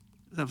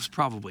 That was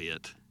probably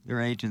it.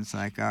 Their agent's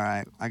like, all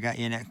right, I got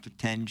you an extra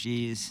 10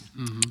 G's.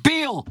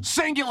 Beal,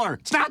 singular.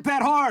 It's not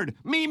that hard.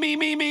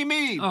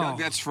 Me. Oh. Doug,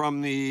 that's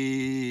from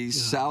the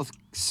South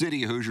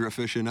City Hoosier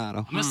aficionado.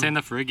 I'm going to stand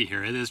up for Iggy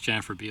here. It is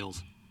Jennifer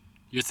Beals.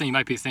 You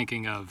might be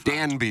thinking of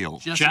Dan Beal.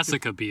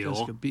 Jessica Biel,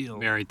 Jessica Biel.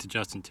 married to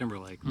Justin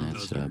Timberlake.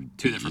 That's Those are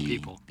two different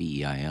people.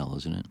 B-E-I-L,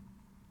 isn't it?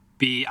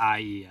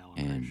 B-I-E-L.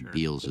 And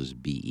Beals is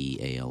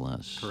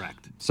B-E-A-L-S.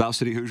 Correct. South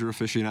City Hoosier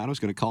aficionado is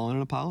going to call in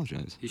and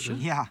apologize. He should.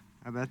 Yeah,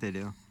 I bet they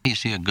do. You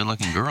see a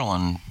good-looking girl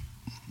and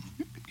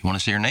you want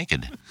to see her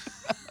naked.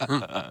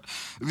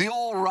 The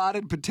old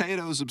rotted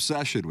potatoes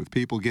obsession with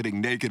people getting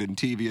naked in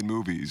TV and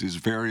movies is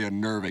very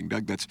unnerving.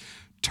 Doug, that's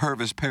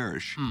Tervis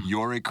Parrish.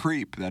 You're a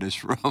creep. That is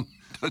from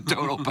the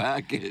Total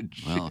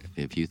Package. Well,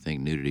 if you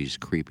think nudity is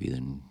creepy,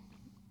 then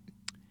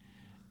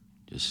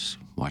just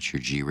watch your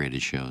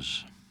G-rated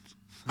shows.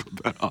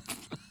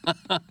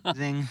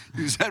 Zing.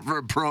 Use that for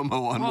a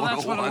promo on Well,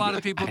 that's what a 101. lot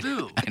of people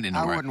do. I didn't know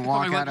I where wouldn't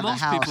walk Probably out of what the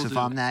most house people if do.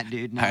 I'm that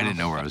dude now. I didn't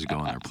know where I was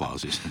going there,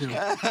 Plowsies.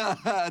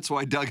 That's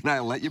why Doug and I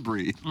let you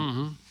breathe.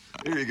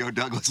 Here you go,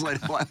 Doug. Let's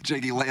let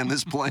Jakey land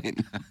this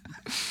plane.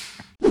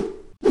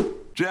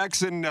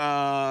 Jackson,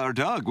 or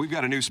Doug, we've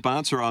got a new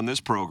sponsor on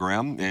this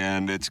program,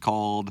 and it's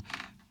called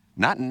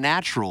not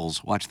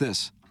Naturals. Watch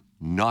this.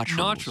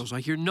 Naturals. Naturals,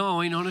 like you're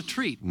gnawing on a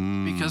treat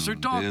because they're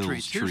dog Bill's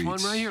treats. Here's one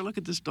treats. right here. Look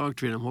at this dog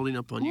treat I'm holding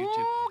up on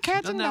YouTube.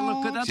 cats Doesn't and that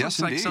look good? That dogs. looks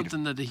Yes, like indeed.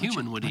 something that a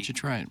human would Why eat. don't you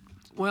try it?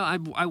 Well,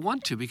 I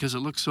want to because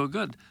it looks so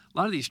good. A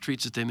lot of these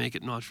treats that they make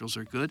at Naturals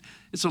are good.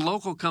 It's a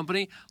local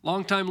company,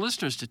 longtime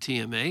listeners to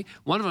TMA.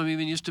 One of them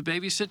even used to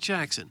babysit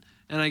Jackson.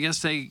 And I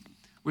guess they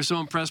were so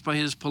impressed by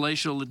his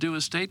palatial Ladue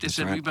estate, they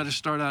said, we better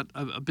start out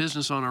a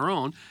business on our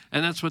own.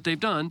 And that's what they've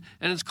done.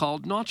 And it's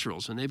called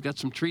Naturals. And they've got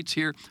some treats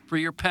here for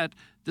your pet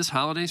this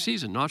holiday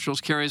season. Naturals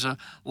carries a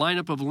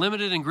lineup of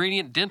limited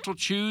ingredient dental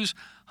chews,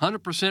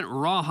 100%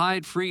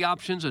 rawhide-free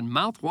options, and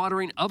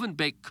mouth-watering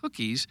oven-baked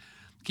cookies.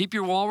 Keep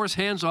your walrus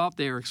hands off.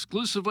 They are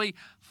exclusively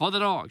for the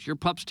dogs. Your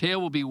pup's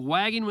tail will be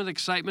wagging with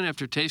excitement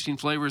after tasting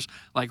flavors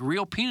like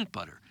real peanut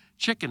butter,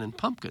 chicken, and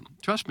pumpkin.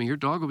 Trust me, your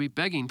dog will be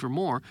begging for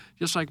more,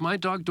 just like my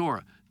dog,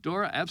 Dora.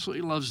 Dora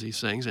absolutely loves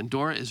these things, and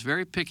Dora is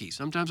very picky.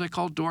 Sometimes I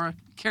call Dora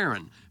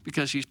Karen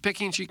because she's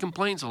picky and she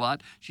complains a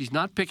lot. She's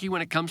not picky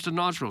when it comes to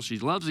Naturals. She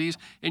loves these,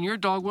 and your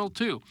dog will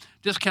too.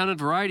 Discounted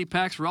variety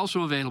packs are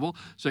also available,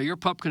 so your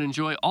pup can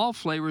enjoy all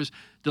flavors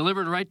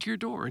delivered right to your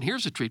door. And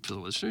here's a treat for the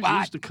listeners.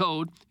 Here's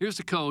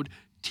the code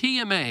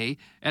TMA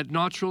at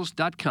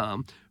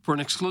naturals.com for an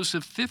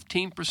exclusive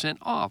 15%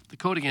 off. The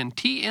code again,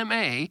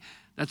 TMA.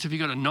 That's if you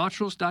go to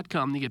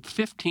naturals.com, you get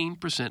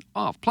 15%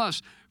 off.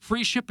 Plus,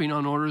 free shipping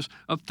on orders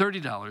of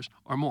 $30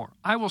 or more.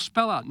 I will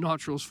spell out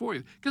Naturals for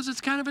you because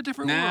it's kind of a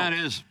different world. It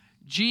is.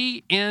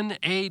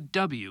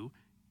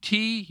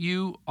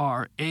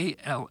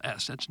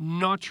 GNAWTURALS. That's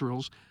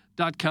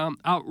naturals.com.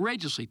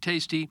 Outrageously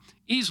tasty,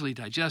 easily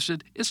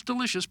digested. It's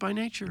delicious by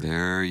nature.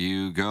 There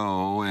you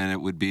go. And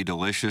it would be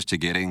delicious to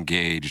get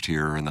engaged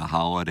here in the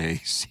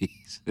holiday season.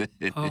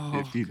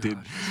 If you did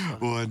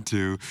want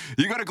to.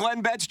 You go to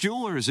Glenn Betts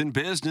Jewelers, in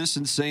business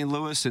in St.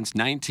 Louis since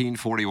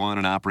 1941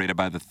 and operated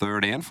by the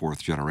third and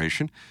fourth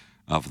generation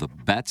of the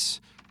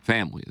Betts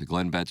family. The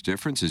Glenn Betts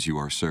difference is you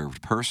are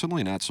served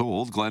personally, not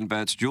sold. Glenn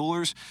Betts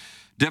Jewelers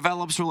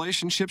develops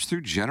relationships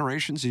through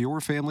generations of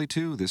your family,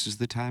 too. This is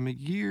the time of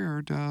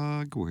year,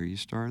 Doug, where you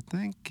start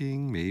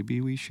thinking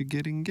maybe we should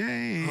get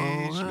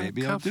engaged.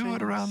 Maybe I'll do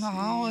it around the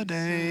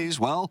holidays.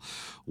 Well,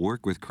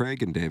 work with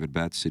Craig and David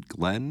Betts at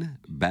Glenn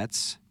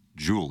Betts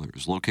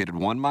Jewelers, located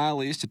 1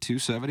 mile east of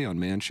 270 on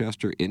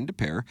Manchester in De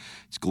Pere.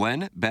 It's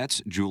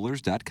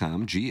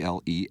GlennBettsJewelers.com,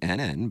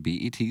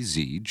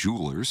 GLENNBETZ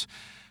Jewelers.com.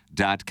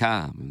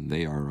 And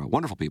they are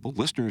wonderful people,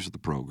 listeners of the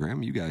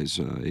program. You guys,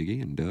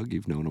 Iggy and Doug,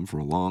 you've known them for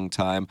a long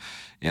time,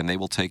 and they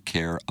will take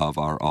care of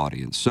our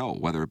audience. So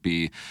whether it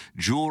be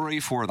jewelry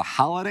for the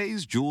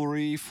holidays,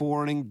 jewelry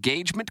for an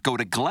engagement, go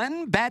to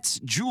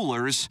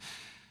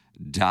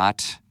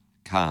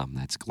GlennBettsJewelers.com.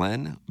 That's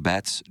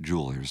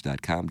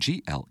GlennBettsJewelers.com,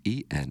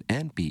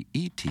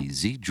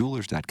 GLENNBETZ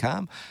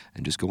Jewelers.com,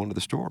 and just go into the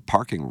store.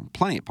 Parking,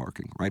 plenty of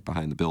parking right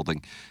behind the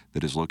building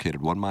that is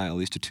located 1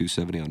 mile east of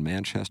 270 on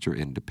Manchester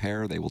in De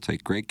Pere. They will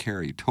take great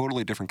care of you.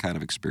 Totally different kind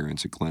of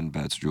experience at Glenn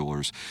Betts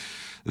Jewelers.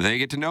 They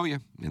get to know you,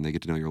 and they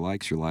get to know your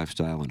likes, your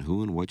lifestyle, and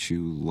who and what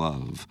you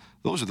love.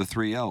 Those are the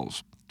 3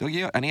 L's. Doug,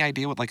 you have any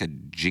idea what like a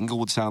jingle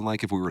would sound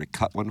like if we were to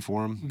cut one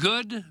for them?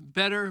 Good,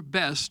 better,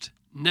 best.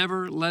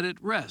 Never let it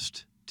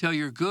rest. Till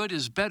your good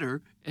is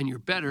better and your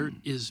better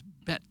is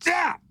Betts.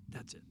 Yeah!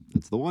 That's it.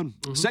 That's the one.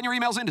 Send your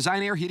emails in.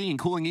 Design Air Heating and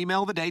Cooling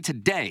email of the day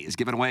today is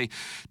giving away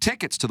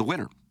tickets to the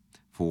winner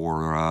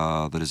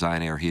for the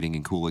Design Air Heating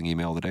and Cooling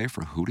email today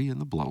for Hootie and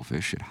the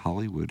Blowfish at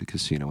Hollywood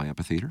Casino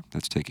Amphitheater.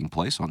 That's taking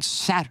place on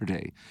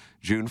Saturday,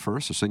 June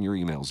 1st. So send your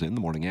emails in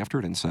the morning after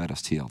at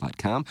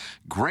InsideSTL.com.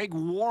 Greg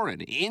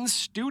Warren in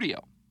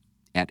studio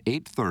at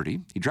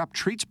 8:30. He dropped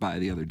treats by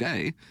the other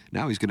day.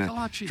 Now he's going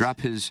to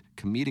drop his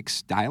comedic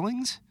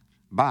stylings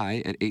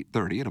by at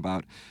 8:30 in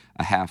about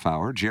a half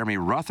hour. Jeremy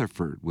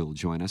Rutherford will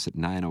join us at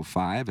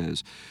 9:05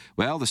 as,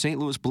 well, the St.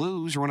 Louis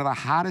Blues are one of the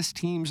hottest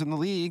teams in the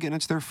league, and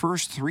it's their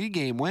first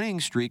 3-game winning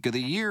streak of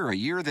the year, a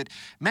year that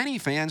many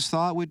fans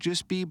thought would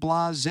just be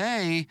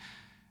blasé.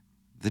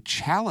 The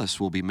Chalice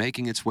will be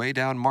making its way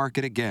down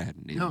market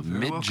again in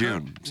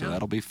mid-June, so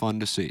that'll be fun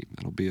to see.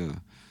 That'll be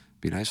a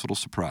nice little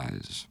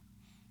surprise.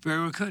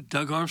 Very well could.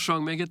 Doug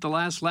Armstrong may get the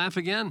last laugh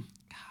again.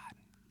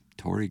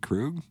 Torrey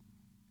Krug?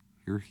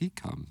 Here he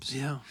comes.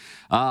 Yeah.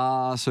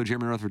 So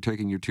Jeremy Rutherford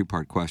taking your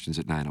two-part questions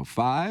at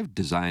 9:05.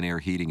 Design Air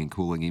Heating and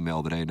Cooling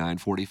email today,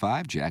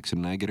 9:45. Jackson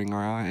and I getting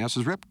our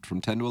asses ripped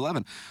from 10 to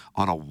 11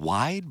 on a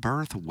wide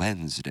berth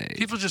Wednesday.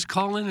 People just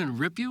call in and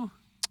rip you?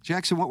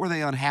 Jackson, what were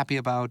they unhappy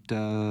about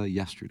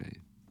yesterday?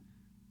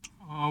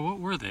 Oh, what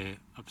were they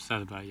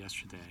upset about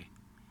yesterday?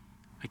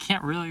 I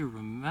can't really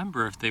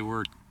remember if they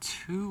were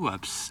too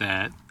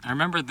upset. I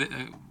remember that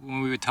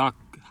when we would talk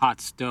hot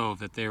stove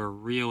that they were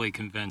really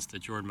convinced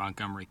that Jordan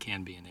Montgomery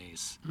can be an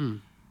ace.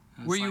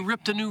 Where you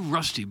ripped a new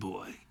Rusty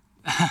Boy.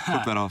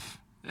 Flip that off.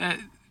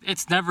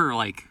 It's never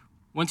like,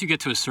 once you get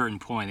to a certain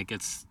point, it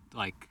gets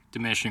like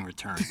diminishing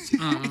returns.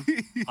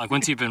 Like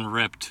once you've been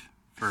ripped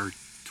for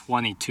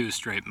 22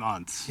 straight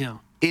months. Yeah.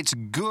 It's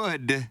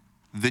good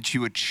that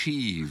you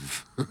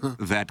achieve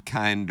that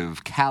kind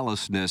of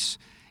callousness.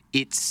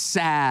 It's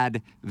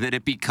sad that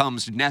it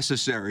becomes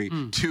necessary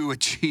to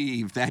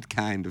achieve that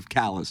kind of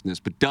callousness.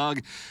 But, Doug,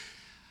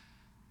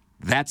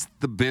 that's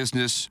the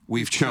business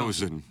we've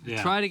chosen.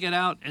 Yeah. Try to get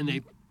out, and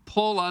they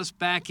pull us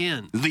back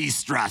in. Lee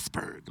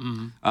Strasburg.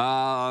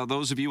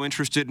 Those of you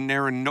interested in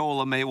Aaron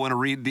Nola may want to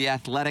read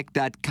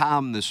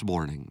theathletic.com this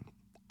morning.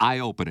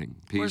 Eye-opening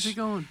piece. Where's he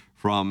going?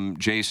 From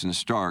Jason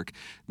Stark.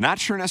 Not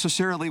sure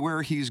necessarily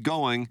where he's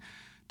going.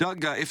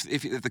 Doug,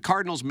 if the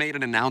Cardinals made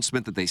an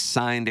announcement that they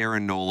signed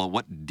Aaron Nola,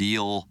 what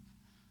deal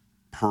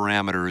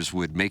parameters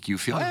would make you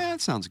feel,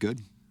 that sounds good?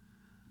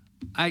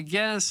 I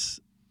guess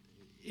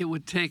it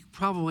would take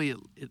probably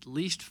at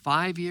least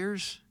 5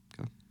 years.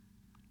 Okay.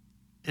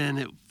 And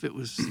if it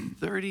was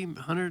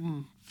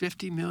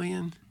 150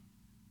 million,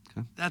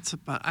 that's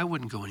about, I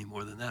wouldn't go any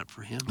more than that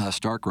for him.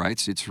 Stark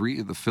writes,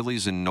 the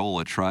Phillies and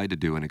Nola tried to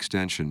do an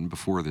extension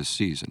before this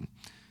season.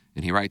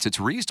 And he writes, it's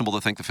reasonable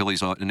to think the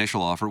Phillies'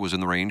 initial offer was in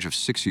the range of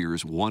 6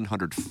 years,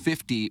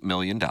 $150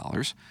 million,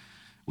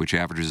 which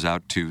averages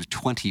out to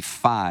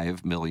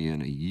 $25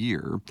 million a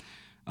year.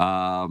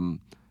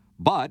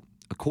 But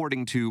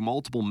according to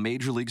multiple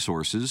major league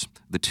sources,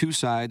 the two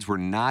sides were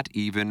not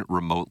even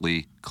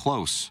remotely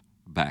close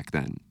back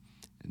then.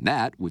 And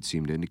that would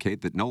seem to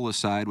indicate that Nola's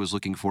side was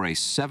looking for a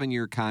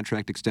 7-year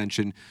contract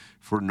extension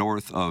for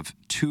north of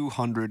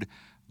 $200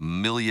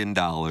 million,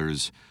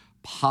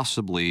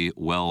 possibly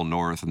well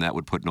north, and that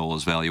would put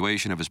Nola's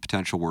valuation of his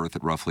potential worth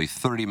at roughly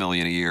 $30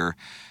 million a year,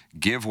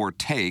 give or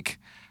take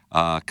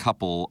a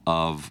couple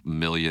of $1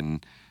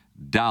 million.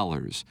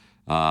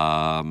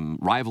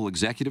 Rival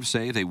executives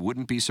say they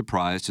wouldn't be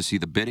surprised to see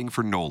the bidding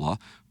for Nola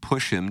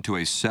push him to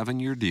a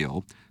 7-year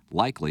deal,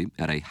 likely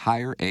at a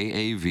higher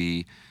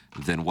AAV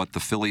than what the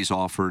Phillies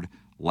offered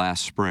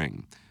last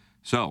spring.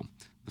 So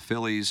the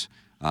Phillies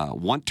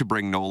want to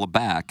bring Nola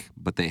back,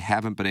 but they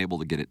haven't been able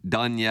to get it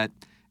done yet.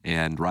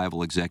 And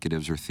rival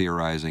executives are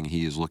theorizing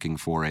he is looking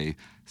for a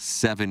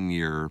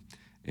 7-year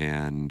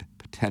and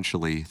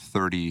potentially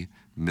 $30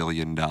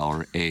 million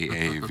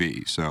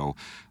AAV. So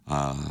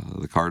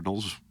the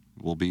Cardinals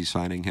will be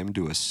signing him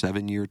to a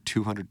 7-year,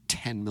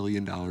 $210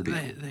 million deal.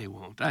 They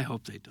won't. I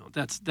hope they don't.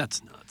 That's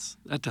nuts.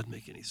 That doesn't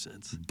make any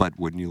sense. But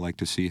wouldn't you like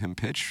to see him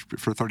pitch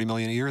for $30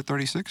 million a year at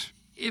 36?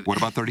 What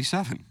about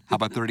 37? How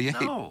about 38?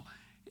 No.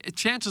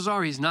 Chances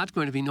are he's not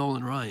going to be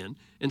Nolan Ryan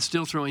and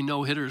still throwing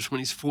no-hitters when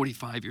he's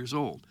 45 years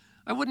old.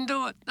 I wouldn't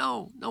do it.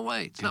 No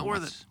way. It's not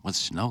worth it. What's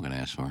Snow going to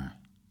ask for?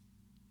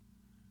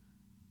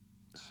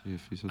 See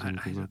if he says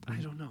anything about that. I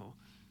don't know.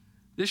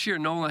 This year,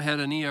 Nola had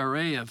an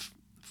ERA of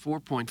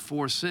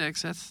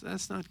 4.46.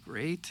 That's not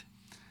great.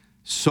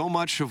 So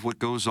much of what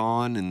goes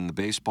on in the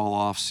baseball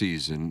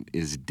offseason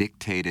is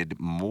dictated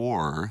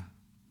more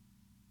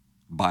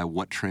by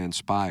what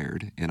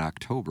transpired in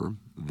October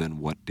than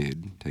what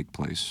did take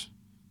place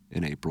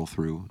in April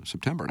through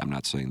September. And I'm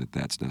not saying that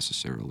that's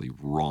necessarily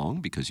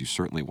wrong, because you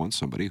certainly want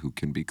somebody who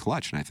can be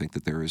clutch, and I think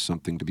that there is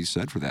something to be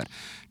said for that.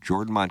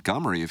 Jordan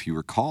Montgomery, if you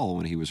recall,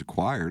 when he was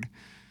acquired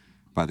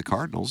by the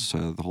Cardinals,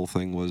 the whole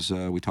thing was,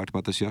 we talked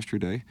about this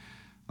yesterday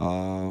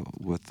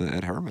with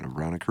Ed Herman of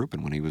Brown and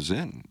Crouppen when he was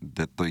in,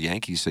 that the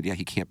Yankees said,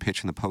 he can't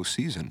pitch in the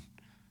postseason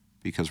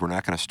because we're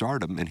not going to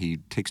start him, and he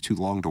takes too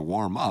long to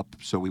warm up,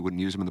 so we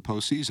wouldn't use him in the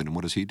postseason. And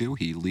what does he do?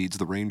 He leads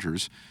the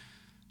Rangers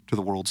to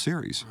the World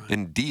Series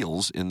and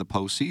deals in the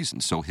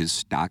postseason. So his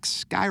stock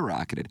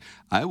skyrocketed.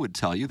 I would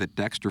tell you that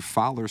Dexter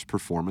Fowler's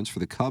performance for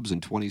the Cubs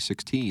in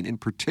 2016, in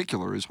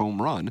particular his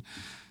home run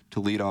to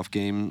lead off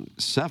Game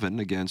 7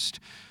 against,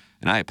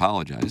 and I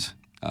apologize,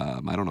 I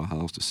don't know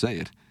how else to say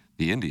it,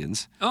 the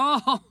Indians.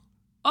 Oh,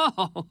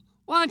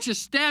 why don't you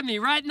stab me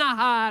right in the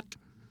heart?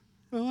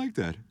 I like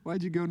that.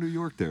 Why'd you go New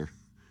York there?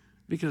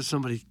 Because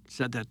somebody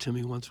said that to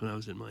me once when I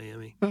was in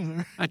Miami.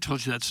 I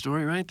told you that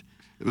story, right?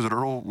 Was it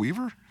Earl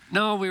Weaver?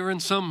 No, we were in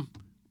some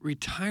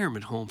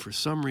retirement home for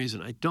some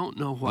reason. I don't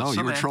know what. Oh,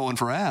 you were trolling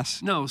for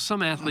ass. No,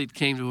 some athlete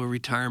came to a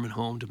retirement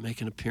home to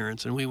make an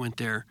appearance, and we went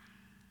there.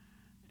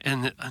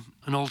 And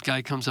an old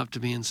guy comes up to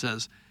me and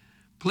says,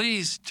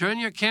 "Please turn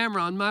your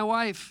camera on my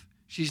wife.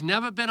 She's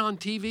never been on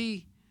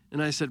TV."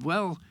 And I said,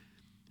 "Well,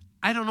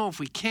 I don't know if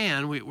we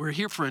can. We're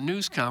here for a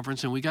news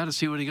conference, and we got to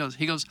see what he goes."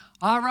 He goes,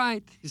 "All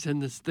right." He said in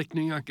this thick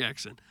New York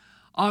accent,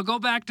 "I'll go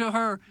back to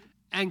her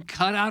and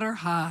cut out her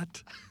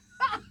heart."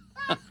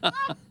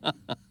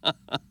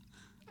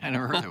 I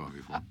never heard that one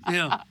before.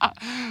 Yeah.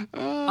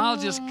 I'll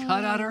just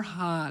cut out her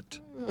heart.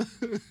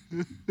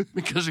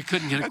 Because he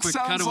couldn't get a quick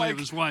cutaway of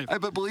his wife. I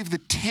believe the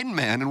Tin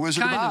Man in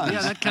Wizard of Oz.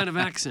 Yeah, that kind of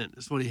accent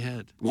is what he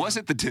had. Was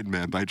it the Tin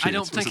Man by chance? I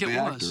don't think it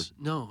actor? was.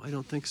 No, I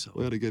don't think so.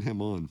 We had to get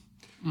him on.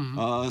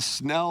 Mm-hmm.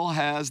 Snell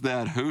has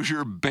that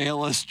Hoosier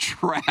Bayless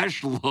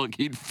trash look.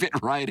 He'd fit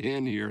right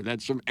in here.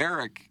 That's from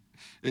Eric,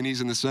 and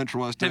he's in the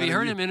Central West. Have you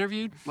heard him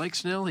interviewed, Blake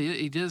Snell?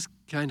 He does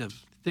kind of,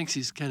 thinks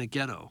he's kind of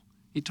ghetto.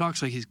 He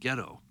talks like he's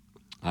ghetto.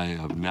 I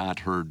have not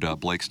heard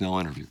Blake Snell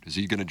interviewed. Is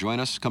he going to join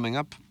us coming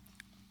up?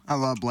 I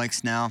love Blake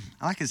Snell.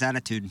 I like his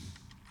attitude.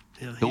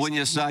 Yeah, He'll win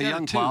you a Cy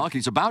Young, Pollock.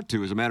 He's about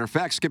to, as a matter of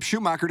fact. Skip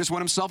Schumacher just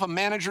won himself a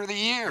Manager of the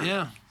Year.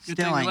 Yeah.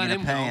 Still ain't going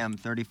to pay him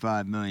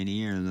 $35 million a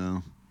year,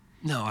 though.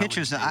 No,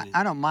 pitchers,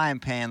 I don't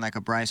mind paying like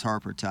a Bryce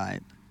Harper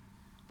type.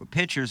 But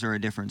pitchers are a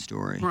different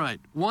story. Right.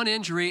 One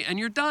injury, and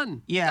you're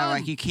done. Yeah, done.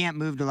 like you can't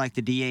move to like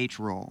the DH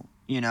role.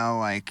 You know,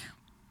 like...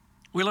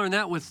 We learned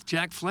that with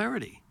Jack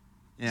Flaherty.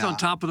 Yeah. He's on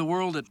top of the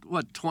world at,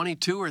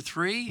 22 or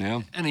 3?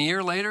 Yeah. And a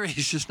year later,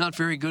 he's just not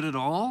very good at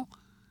all?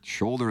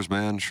 Shoulders,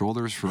 man.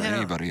 Shoulders for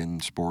anybody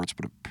in sports,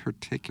 but in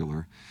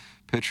particular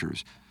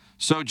pitchers.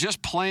 So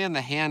just playing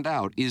the hand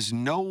out, is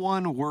no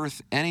one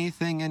worth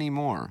anything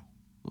anymore?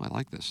 Oh, I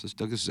like this. This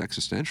is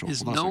existential.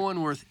 Is no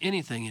one worth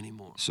anything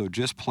anymore? So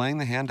just playing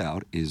the hand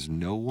out, is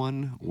no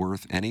one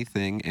worth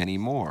anything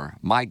anymore?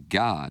 My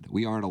God,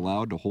 we aren't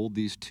allowed to hold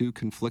these two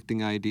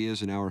conflicting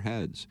ideas in our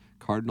heads.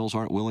 Cardinals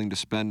aren't willing to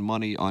spend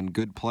money on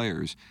good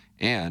players,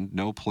 and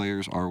no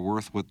players are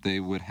worth what they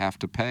would have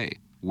to pay.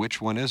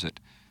 Which one is it?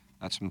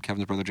 That's from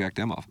Kevin's brother, Jack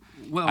Demoff.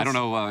 Well, I don't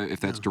know if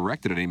that's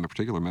directed at any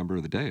particular member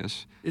of the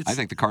dais. I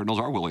think the Cardinals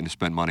are willing to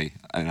spend money,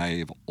 and I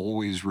have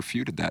always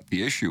refuted that.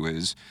 The issue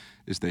is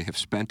they have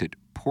spent it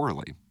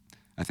poorly.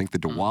 I think the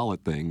DeWallet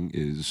thing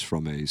is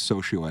from a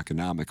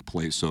socioeconomic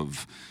place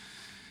of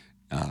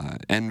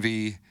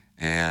envy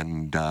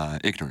and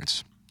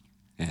ignorance.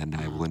 And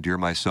I will endear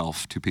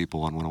myself to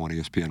people on 101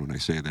 ESPN when I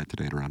say that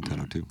today at around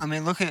 10:02. I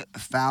mean, look at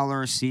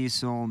Fowler,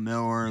 Cecil,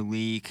 Miller,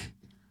 Leak.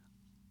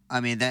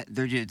 I mean,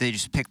 they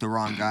just picked the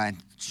wrong guy and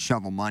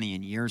shovel money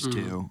in years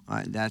to.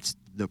 That's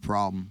the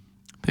problem.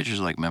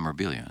 Pitchers are like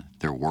memorabilia.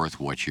 They're worth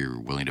what you're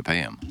willing to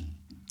pay them.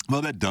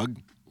 Well, that Doug.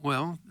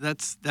 Well,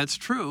 that's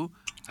true.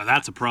 Now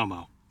that's a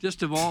promo.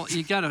 Just of all,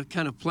 you got to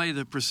kind of play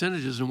the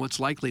percentages and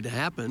what's likely to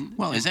happen.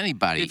 Well, is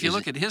anybody... If you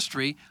look at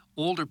history,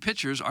 older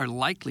pitchers are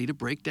likely to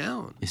break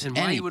down. And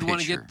why you would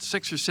want to get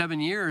 6 or 7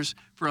 years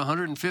for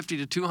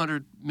 $150 to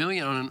 $200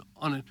 million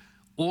on an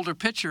older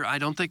pitcher, I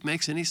don't think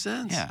makes any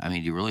sense. Yeah, I mean,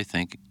 do you really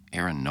think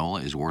Aaron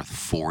Nola is worth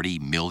 $40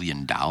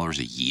 million a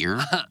year?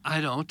 I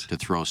don't. To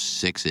throw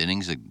 6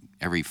 innings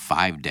every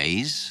 5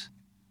 days?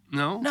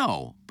 No.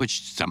 No, but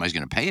somebody's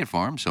going to pay it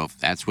for him, so if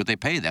that's what they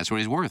pay, that's what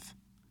he's worth.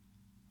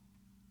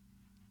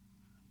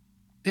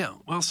 Yeah,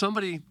 well,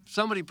 somebody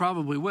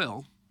probably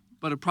will,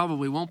 but it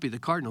probably won't be the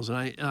Cardinals, and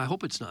I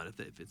hope it's not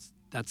if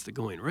that's the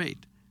going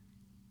rate.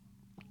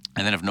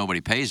 And then if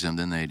nobody pays him,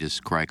 then they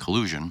just cry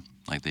collusion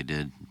like they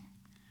did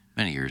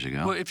many years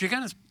ago. Well, if you're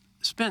going to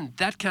spend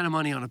that kind of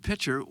money on a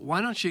pitcher,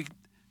 why don't you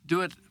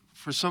do it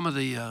for some of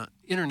the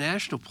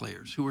international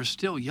players who are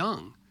still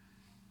young?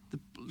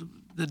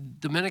 The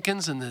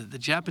Dominicans and the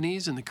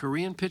Japanese and the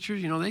Korean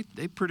pitchers,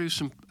 they produce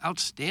some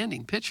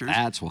outstanding pitchers.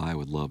 That's why I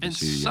would love to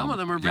see And some of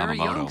them are very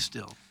young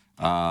still.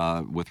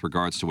 With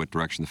regards to what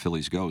direction the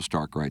Phillies go,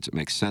 Stark writes, it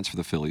makes sense for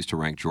the Phillies to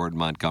rank Jordan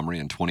Montgomery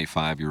and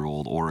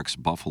 25-year-old Oryx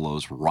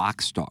Buffalo's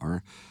rock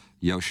star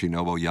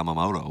Yoshinobu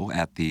Yamamoto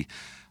at the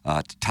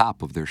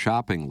top of their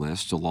shopping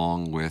list,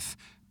 along with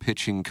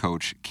pitching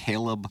coach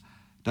Caleb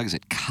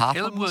Cothams?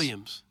 Caleb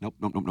Williams. Nope.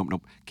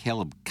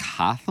 Caleb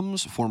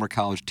Cothams, former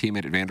college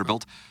teammate at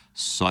Vanderbilt.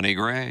 Sonny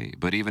Gray.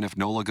 But even if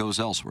Nola goes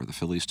elsewhere, the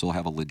Phillies still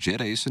have a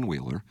legit ace in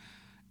Wheeler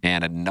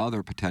and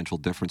another potential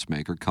difference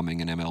maker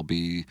coming in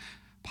MLB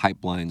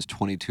Pipeline's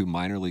 22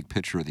 minor league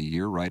pitcher of the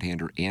year,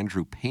 right-hander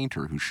Andrew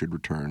Painter, who should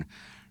return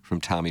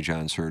from Tommy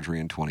John surgery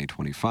in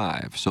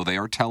 2025. So they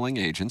are telling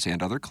agents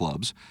and other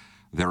clubs,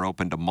 they're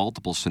open to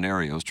multiple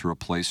scenarios to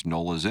replace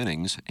Nola's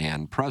innings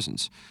and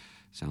presence.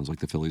 Sounds like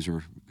the Phillies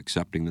are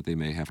accepting that they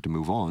may have to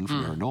move on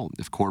from Aaron Nola.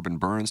 If Corbin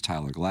Burns,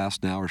 Tyler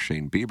Glasnow, or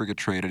Shane Bieber get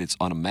traded, it's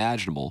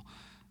unimaginable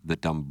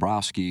that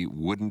Dombrowski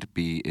wouldn't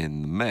be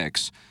in the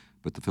mix.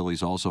 But the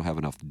Phillies also have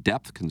enough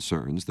depth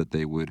concerns that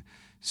they would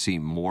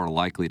seem more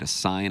likely to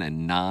sign a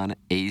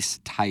non-ace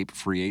type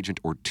free agent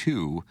or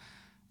two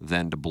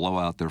than to blow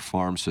out their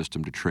farm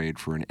system to trade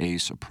for an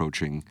ace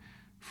approaching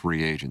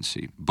free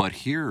agency. But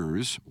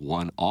here's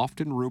one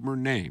often rumored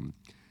name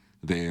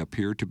they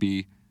appear to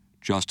be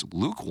just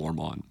lukewarm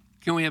on.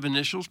 Can we have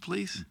initials,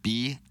 please?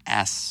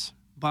 BS.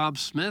 Bob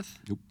Smith?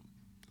 Nope.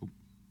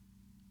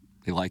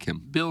 They like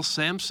him. Bill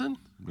Sampson?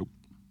 Nope.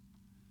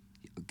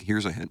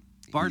 Here's a hint.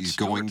 Bart He's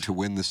Stewart? going to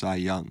win the Cy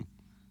Young.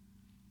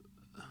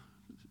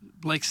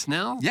 Blake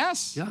Snell?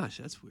 Yes. Gosh,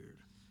 that's weird.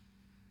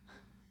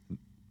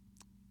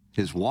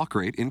 His walk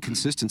rate,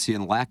 inconsistency,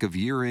 and lack of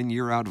year-in,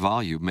 year-out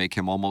value make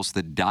him almost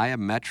the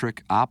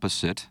diametric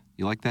opposite.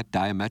 You like that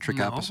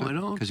diametric opposite? I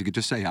don't. Because you could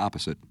just say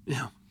opposite.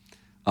 Yeah.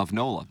 Of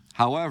Nola.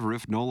 However,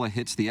 if Nola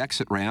hits the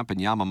exit ramp and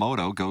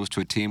Yamamoto goes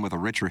to a team with a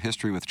richer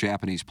history with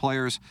Japanese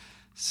players,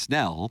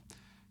 Snell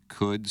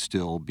could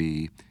still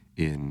be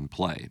in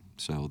play.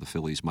 So the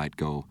Phillies might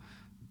go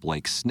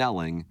Blake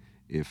Snelling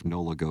if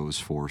Nola goes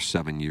for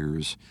 7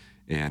 years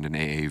and an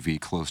AAV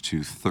close to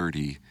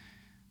 $30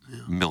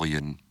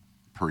 million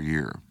per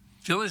year.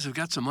 Phillies have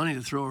got some money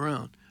to throw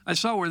around. I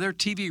saw where their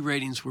TV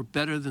ratings were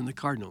better than the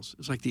Cardinals. It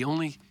was like the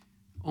only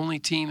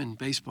team in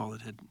baseball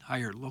that had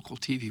higher local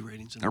TV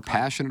ratings. They're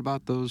passionate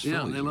about those Yeah,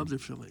 Phillies. they love their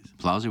Phillies.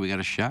 Plowsy, we got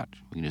a shot.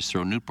 We can just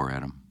throw Newtbar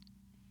at him.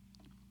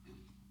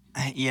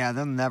 Yeah,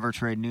 they'll never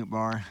trade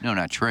Newtbar. No,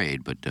 not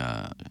trade, but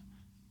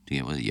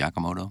was it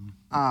Yakamoto?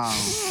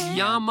 Oh.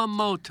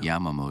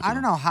 Yamamoto. I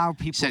don't know how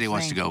people said he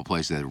wants to think- go a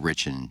place that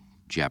rich in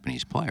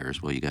Japanese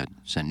players. Well, you got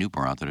send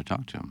Newtbar out there to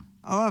talk to him.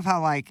 I love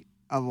how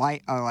a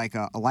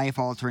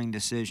life-altering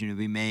decision to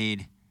be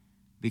made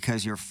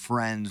because you're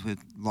friends with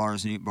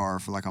Lars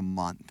Nootbaar for like a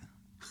month.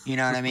 You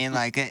know what I mean?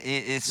 Like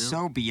it's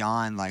so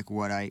beyond like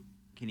what I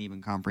can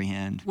even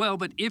comprehend. Well,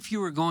 but if you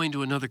were going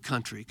to another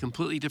country,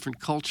 completely different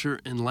culture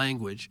and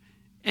language,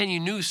 and you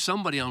knew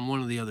somebody on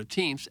one of the other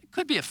teams, it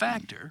could be a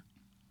factor.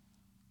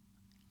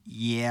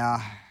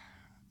 Yeah.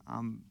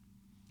 I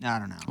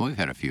don't know. Well, we've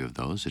had a few of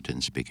those that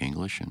didn't speak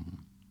English and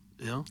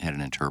had an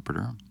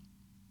interpreter.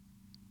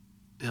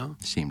 Yeah.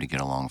 Seemed to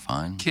get along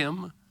fine.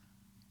 Kim.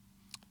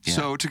 Yeah.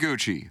 So,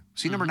 Taguchi,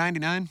 is he number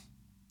 99?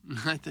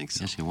 I think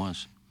so. Yes, he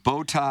was.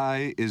 Bow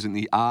tie is in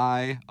the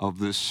eye of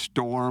this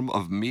storm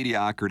of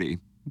mediocrity.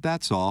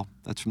 That's all.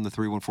 That's from the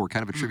 314.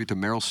 Kind of a tribute to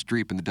Meryl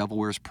Streep and The Devil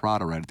Wears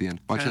Prada right at the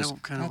end. Watch this.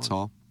 That's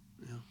all.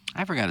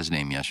 I forgot his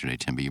name yesterday,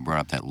 Tim, but you brought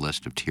up that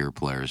list of tier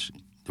players.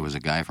 There was a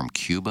guy from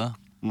Cuba.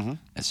 Mm-hmm.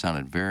 That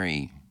sounded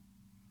very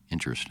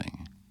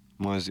interesting.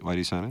 Why did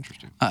he sound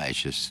interesting? It's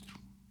just,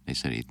 they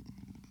said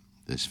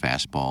this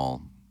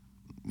fastball,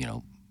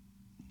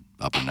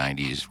 upper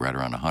 90s, right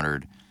around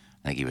 100.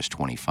 I think he was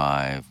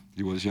 25.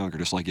 He was younger,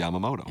 just like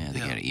Yamamoto. Yeah, they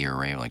had an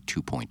ERA of like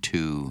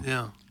 2.2.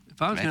 Yeah.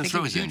 If I was going to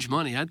throw huge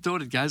money, I'd throw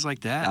it at guys like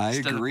that. I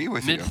instead agree of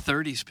with you.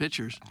 mid-30s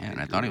pitchers. Yeah, and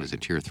I thought he was a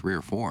tier 3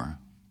 or 4.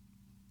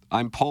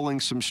 I'm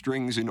pulling some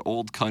strings in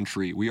old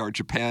country. We are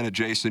Japan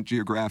adjacent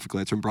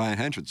geographically. That's from Brian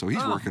Henson, so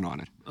he's working on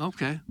it.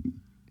 Okay.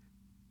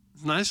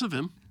 It's nice of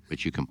him.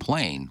 But you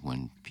complain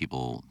when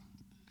people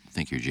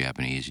think you're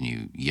Japanese and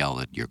you yell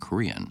that you're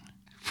Korean.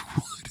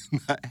 What in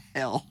the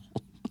hell?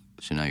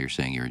 So now you're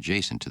saying you're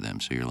adjacent to them,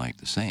 so you're like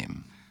the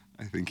same.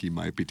 I think he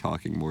might be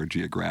talking more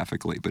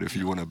geographically, but if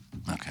you want to...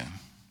 Okay.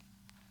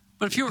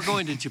 But if you were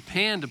going to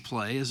Japan to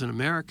play as an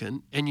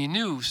American and you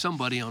knew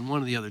somebody on one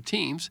of the other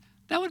teams,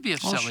 that would be a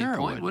selling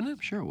point, wouldn't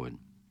it? Sure it would.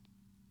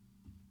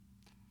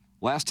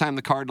 Last time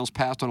the Cardinals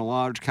passed on a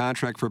large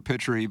contract for a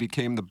pitcher, he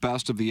became the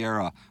best of the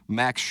era.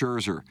 Max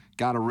Scherzer.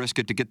 Gotta risk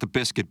it to get the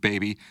biscuit,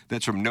 baby.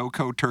 That's from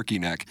NoCo Turkey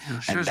Neck.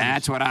 And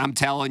that's what I'm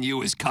telling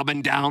you is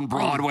coming down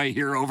Broadway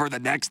here over the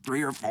next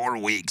 3 or 4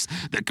 weeks.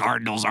 The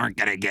Cardinals aren't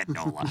gonna get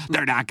Nola.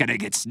 They're not gonna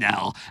get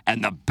Snell.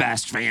 And the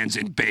best fans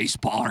in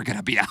baseball are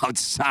gonna be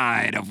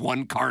outside of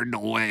One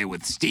Cardinal Way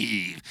with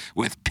Steve,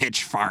 with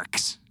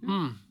pitchforks.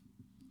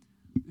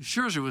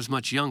 Scherzer was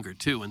much younger,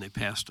 too, when they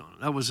passed on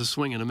it. That was a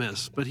swing and a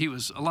miss, but he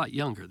was a lot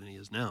younger than he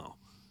is now.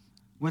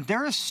 Was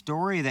there a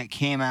story that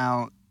came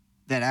out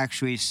that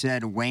actually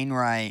said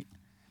Wainwright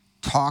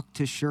talked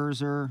to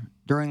Scherzer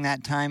during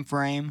that time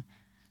frame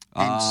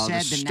and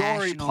said the the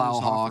story, Nationals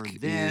Plowhawk,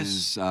 offered this?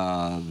 is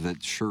that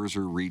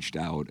Scherzer reached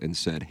out and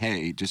said,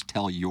 hey, just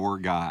tell your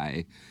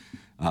guy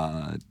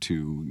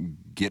to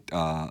get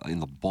in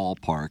the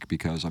ballpark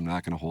because I'm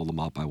not going to hold him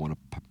up. I want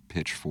to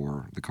pitch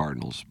for the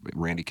Cardinals.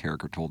 Randy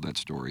Carricker told that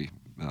story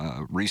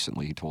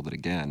recently. He told it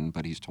again,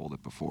 but he's told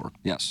it before.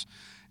 Yes,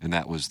 and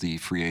that was the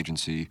free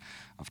agency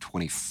of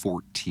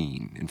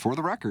 2014. And for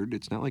the record,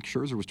 it's not like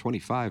Scherzer was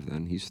 25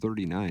 then. He's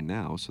 39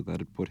 now, so that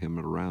had put him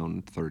at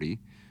around 30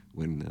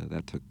 when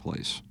that took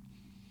place.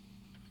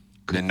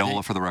 And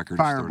Nola, for the record, is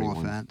Fireable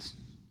 31. offense.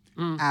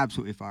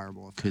 Absolutely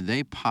fireable offense. Could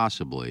they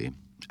possibly,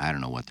 I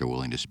don't know what they're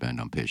willing to spend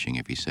on pitching.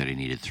 If he said he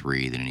needed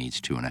 3, then he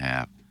needs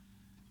 2.5.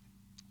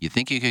 You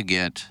think you could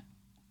get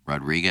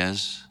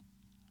Rodriguez,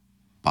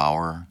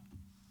 Bauer,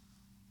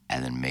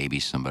 and then maybe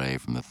somebody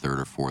from the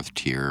 3rd or 4th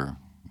tier?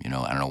 I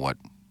don't know what.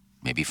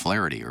 Maybe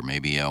Flaherty or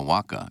maybe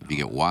Waka. If you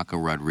get Waka,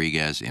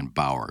 Rodriguez, and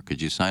Bauer,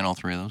 could you sign all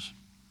 3 of those?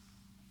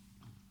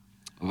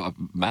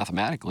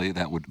 Mathematically,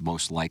 that would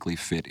most likely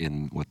fit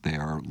in what they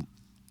are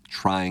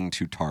trying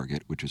to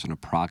target, which is an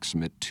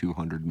approximate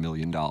 $200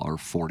 million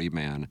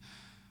 40-man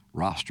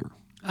roster.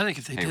 I think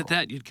if they did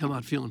that, you'd come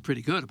out feeling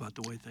pretty good about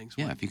the way things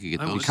went. Yeah, if you could get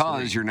those.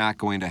 Because you're not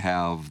going to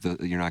have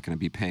you're not going to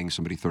be paying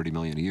somebody $30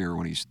 million a year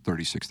when he's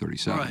 36,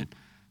 37. Right.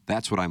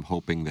 That's what I'm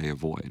hoping they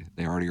avoid.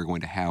 They already are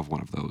going to have one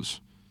of those.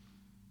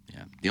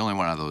 Yeah, the only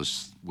one of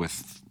those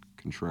with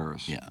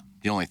Contreras. Yeah,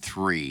 the only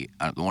 3.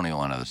 The only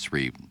one of the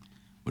 3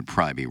 would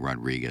probably be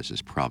Rodriguez.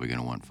 Is probably going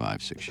to want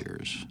 5-6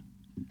 years.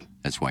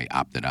 That's why he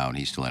opted out.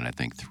 He still had, I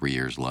think, 3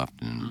 years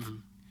left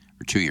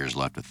or 2 years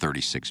left with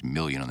 $36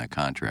 million on that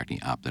contract.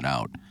 And he opted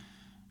out.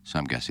 So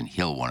I'm guessing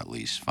he'll want at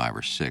least 5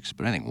 or 6.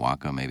 But I think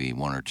Waka maybe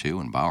 1 or 2,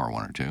 and Bauer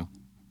 1 or 2.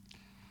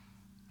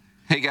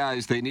 Hey,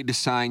 guys, they need to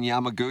sign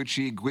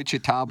Yamaguchi,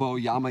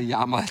 Guichitabo,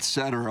 Yama,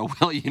 etc.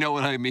 Well, you know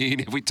what I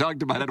mean. If we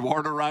talked about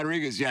Eduardo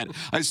Rodriguez yet,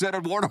 I said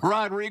Eduardo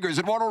Rodriguez.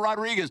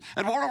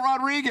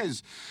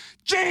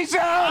 Jesus!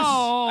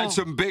 Oh. And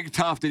some big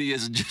tough that he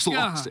has just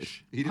lost it.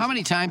 How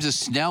many times has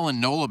Snell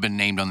and Nola been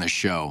named on this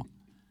show?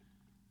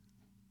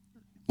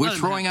 We're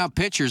throwing out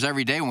pictures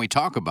every day when we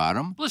talk about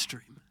them.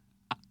 Blistering.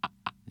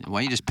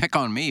 Well, you just pick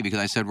on me because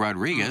I said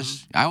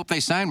Rodriguez. I hope they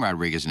sign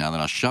Rodriguez now, then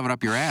I'll shove it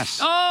up your ass.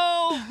 Oh!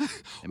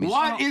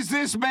 What is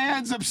this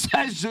man's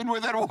obsession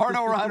with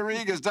Eduardo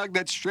Rodriguez, Doug?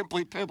 That's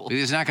simply pibble.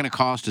 It's not going to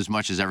cost as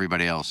much as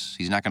everybody else.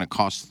 He's not going to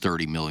cost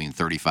 $30 million,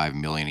 $35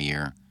 million a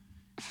year.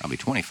 Probably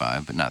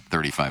 25, but not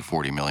 35,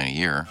 40 million a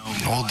year.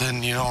 Well,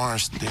 then you don't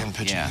understand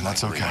pitching. Yeah,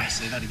 That's okay. you wanna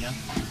say that again?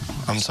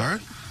 I'm sorry?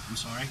 I'm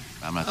sorry.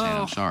 I'm not saying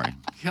I'm sorry.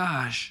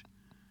 Gosh.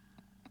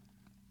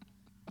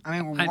 I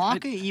mean, will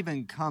Waka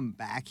even come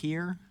back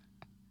here?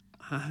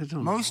 I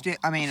don't know. His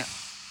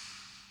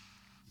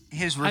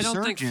resurgence. I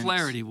don't think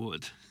Flaherty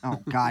would. Oh,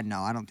 God,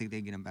 no. I don't think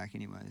they'd get him back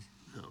anyways.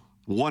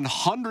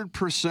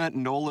 100%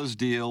 Nola's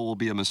deal will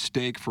be a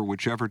mistake for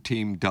whichever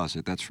team does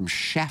it. That's from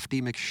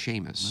Shafty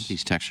McShamus.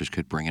 These texters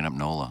could bring it up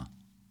Nola.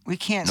 We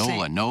can't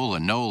say...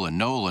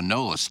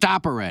 Nola.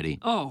 Stop already.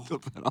 Oh.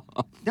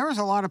 There was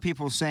a lot of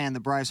people saying the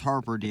Bryce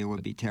Harper deal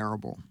would be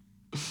terrible.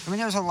 I mean,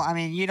 there's a lot... I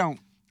mean, you don't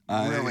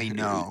really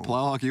know.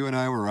 Plowhawk, you and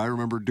I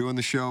remember doing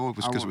the show. It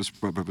was because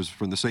it was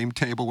from the same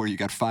table where you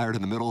got fired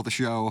in the middle of the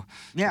show.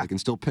 Yeah. I can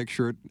still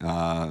picture it.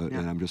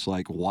 And I'm just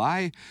like,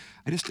 why?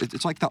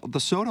 It's like the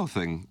Soto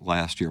thing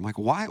last year. I'm like,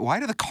 why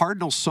do the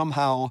Cardinals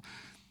somehow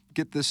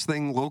get this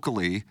thing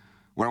locally?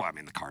 Well, I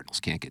mean, the Cardinals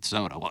can't get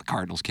Soto. Well, the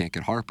Cardinals can't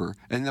get Harper.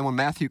 And then when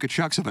Matthew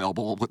Tkachuk's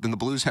available, then the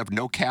Blues have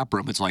no cap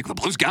room. It's like, the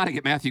Blues got to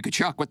get Matthew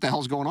Tkachuk. What the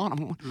hell's going on?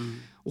 I'm like,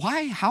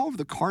 why? How have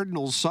the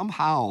Cardinals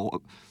somehow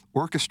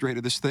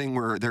orchestrated this thing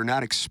where they're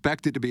not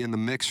expected to be in the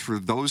mix for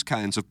those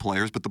kinds of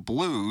players, but the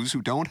Blues,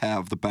 who don't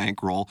have the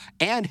bankroll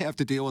and have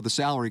to deal with the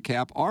salary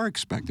cap, are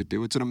expected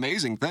to? It's an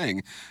amazing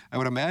thing. I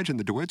would imagine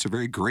the DeWitts are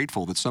very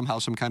grateful that somehow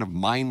some kind of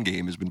mind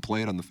game has been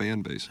played on the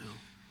fan base.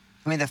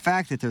 I mean, the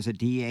fact that there's a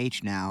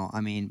DH now,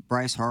 I mean,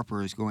 Bryce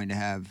Harper is going to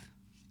have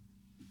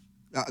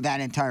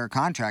that entire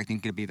contract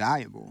and could be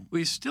valuable. Well,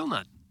 he's still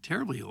not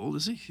terribly old,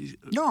 is he? He's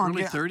No,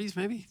 early 30s,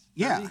 maybe?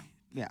 30?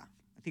 Yeah.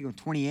 I think it was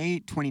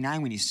 28,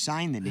 29 when he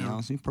signed the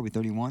deal, so he's probably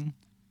 31.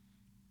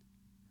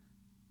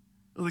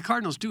 Well, the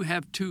Cardinals do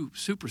have 2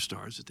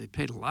 superstars that they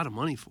paid a lot of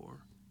money for,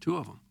 2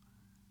 of them.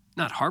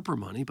 Not Harper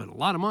money, but a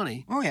lot of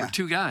money for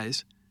 2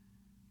 guys.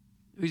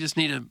 We just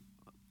need to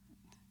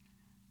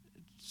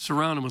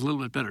surround them with a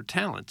little bit better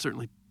talent,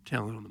 certainly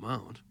talent on the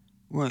mound.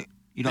 Well,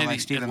 you don't like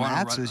Steven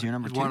Matz as your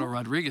number 2? Eduardo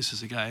Rodriguez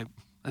is a guy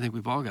I think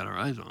we've all got our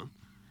eyes on.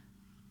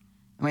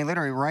 I mean,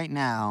 literally right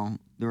now,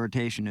 the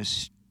rotation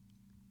is,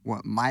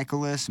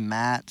 Michaelis,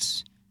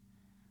 Matz,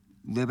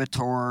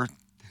 Libator,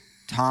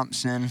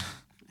 Thompson.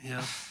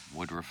 Yeah.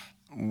 Woodruff.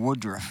 I mean,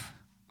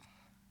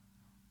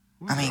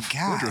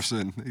 God. Woodruff's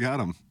in. You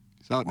got him.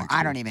 He's out next I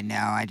year. don't even know.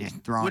 I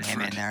just thrown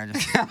him in there.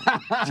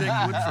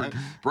 Jake Woodford.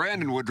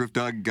 Brandon Woodruff,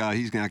 Doug,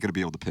 he's not going to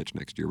be able to pitch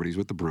next year, but he's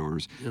with the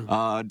Brewers.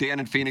 Yeah. Dan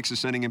in Phoenix is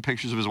sending in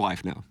pictures of his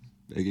wife now.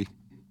 Iggy.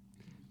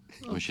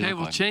 Okay,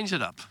 we'll change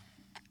it up.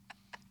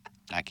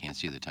 I can't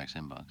see the text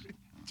inbox.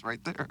 It's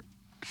right there.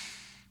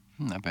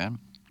 Not bad.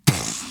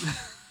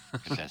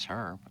 If that's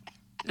her.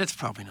 It's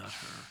probably not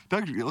her.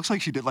 Doug, it looks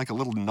like she did like a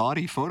little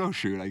naughty photo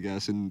shoot, I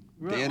guess, and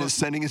Dan is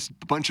sending us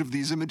a bunch of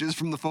these images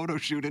from the photo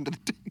shoot into the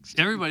text.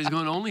 Everybody's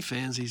going to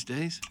OnlyFans these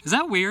days. Is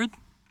that weird?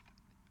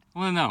 I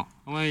want to know.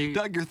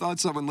 Doug, your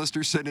thoughts on when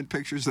listeners send in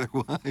pictures that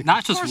why?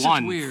 Not just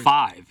 1,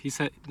 5. He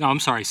said, no, I'm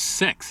sorry,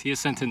 6. He has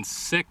sent in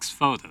 6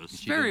 photos.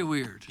 It's very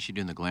weird. Is she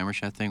doing the glamour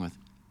shot thing with?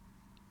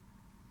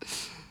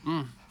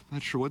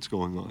 Not sure what's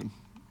going on.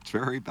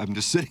 I'm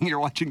just sitting here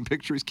watching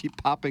pictures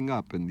keep popping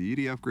up in the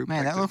EDF group.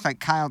 Man, that looks like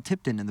Kyle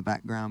Tipton in the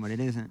background, but it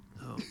isn't.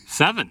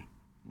 7.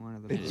 one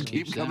of the. They just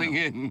keep coming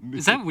in.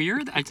 Is that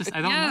weird? I don't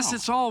know. Yes,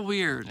 it's all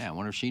weird. Yeah, I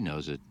wonder if she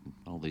knows it.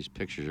 All these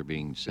pictures are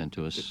being sent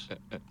to us.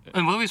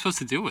 And what are we supposed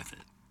to do with it?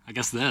 I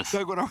guess this.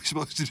 Doug, what are we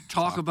supposed to do?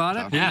 Talk about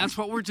it? Yeah. That's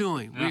what we're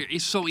doing. Yeah. We're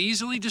so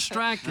easily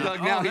distracted.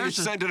 Doug, now he's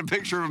sending a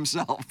picture of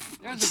himself.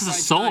 This is a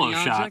solo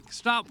shot.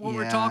 Stop what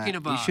we're talking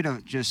about. You should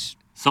have just.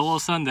 Solo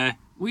Sunday.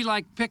 We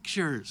like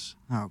pictures.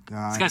 Oh,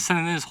 God. This guy's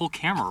sending in his whole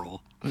camera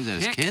roll. What is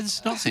that, his kids?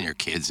 Don't send your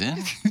kids in.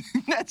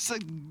 That's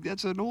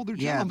an older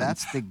Yeah, gentleman.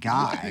 that's the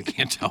guy. I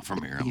can't tell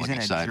from here. I'm He's looking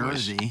in a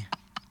sideways. jersey.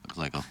 Looks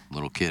like a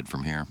little kid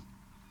from here.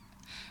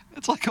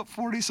 It's like a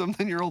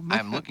 40-something-year-old man.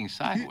 I'm looking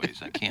sideways.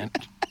 I can't.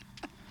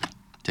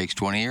 Takes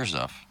 20 years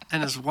off.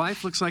 And his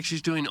wife looks like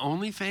she's doing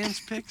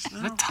OnlyFans pics Is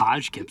now. that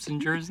Taj Gibson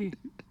jersey?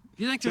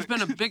 Do you think there's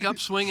been a big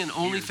upswing in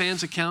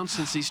OnlyFans accounts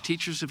since these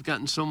teachers have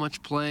gotten so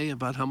much play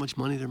about how much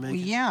money they're Well,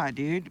 making? yeah,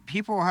 dude.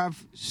 People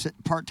have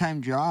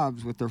part-time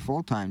jobs with their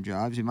full-time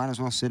jobs. You might as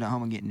well sit at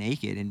home and get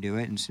naked and do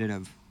it instead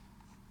of,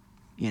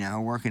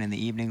 working in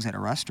the evenings at a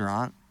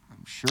restaurant.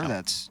 I'm sure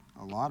that's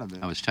a lot of it.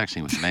 I was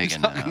texting with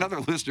Megan. Another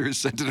listener has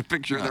sent in a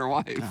picture of their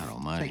wife. God It's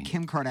almighty. like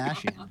Kim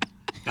Kardashian.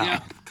 Yeah.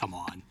 Come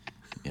on.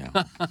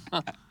 Yeah.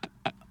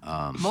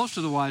 Most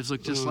of the wives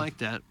look just like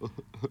that.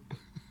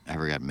 I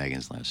forgot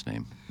Megan's last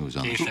name. Who was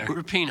on the show?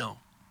 Rapino.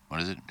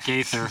 What is it?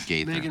 Gaither.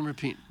 Gaither. Megan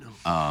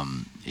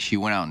Rapino. She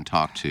went out and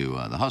talked to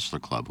the Hustler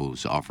Club,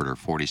 who's offered her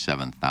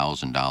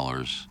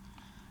 $47,000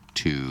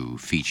 to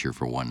feature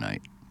for one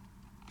night,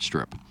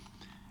 strip,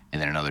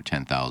 and then another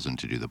 $10,000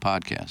 to do the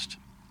podcast.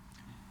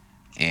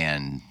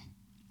 And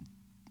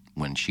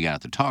when she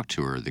got to talk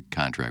to her, the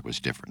contract was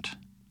different.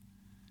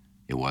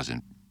 It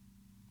wasn't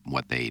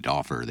what they'd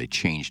offer. They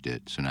changed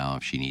it. So now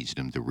if she needs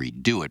them to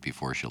redo it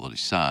before she'll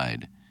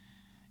decide.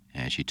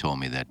 And she told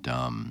me that,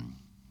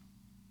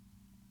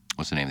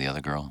 what's the name of the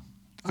other girl?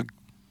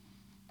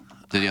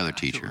 The other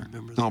teacher.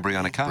 No,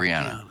 Brianna Cox.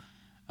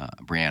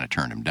 Brianna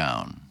turned him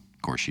down.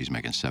 Of course, she's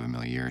making $7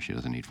 million a year. She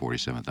doesn't need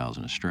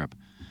 $47,000 a strip.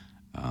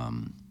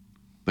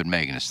 But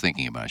Megan is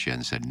thinking about it. She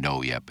hasn't said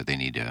no yet, but they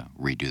need to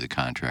redo the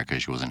contract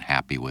because she wasn't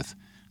happy with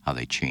how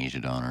they changed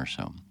it on her.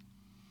 So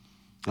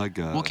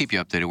we'll keep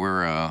you updated.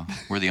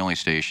 We're the only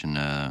station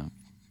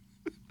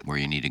where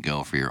you need to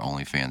go for your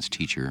OnlyFans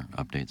teacher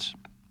updates.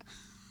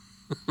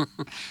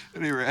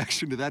 Any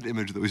reaction to that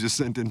image that was just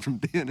sent in from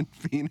Dan in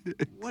Phoenix?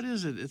 What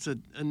is it? It's a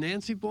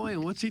Nancy boy,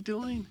 and what's he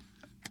doing?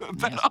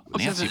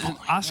 Nancy Is it an boy.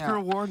 Oscar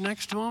award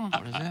next to him?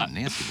 What is that?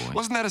 Nancy boy.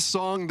 Wasn't that a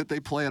song that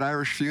they play at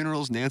Irish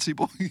funerals, Nancy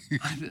Boy?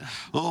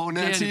 Oh,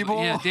 Nancy Danny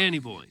Boy. Yeah, Danny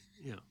boy.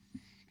 Yeah.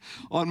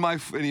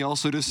 And he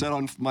also just said,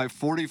 on my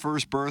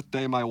 41st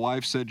birthday, my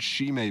wife said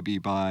she may be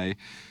bi.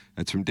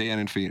 That's from Dan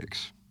in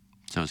Phoenix.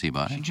 So is he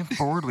bi? She's just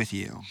bored with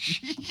you,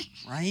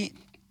 right?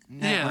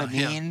 Isn't that what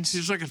it means?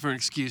 He's looking for an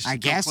excuse. I to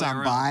guess play I'm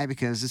around. bi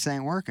because this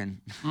ain't working.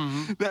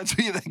 That's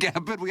what you think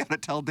happened? We got to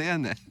tell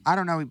Dan that. I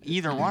don't know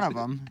either one of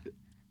them,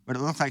 but it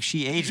looks like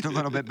she aged a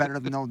little bit better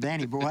than old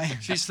Danny boy.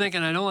 She's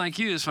thinking, I don't like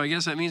you, so I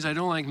guess that means I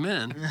don't like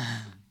men.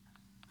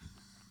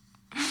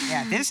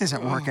 Yeah, this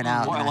isn't working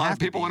out. Boy, a and I lot have of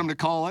to people be. want him to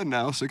call in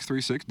now,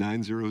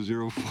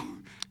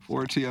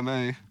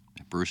 636-9004-TMA.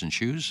 Bruce and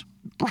Shoes?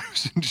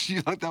 Bruce and Shoes.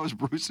 You thought that was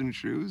Bruce and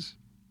Shoes?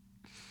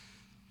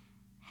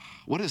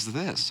 What is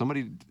this?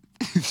 Somebody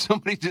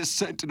just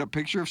sent in a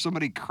picture of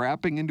somebody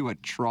crapping into a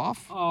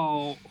trough?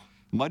 Oh.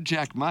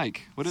 Mudjack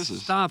Mike. What is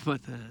this? Stop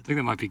with that. I think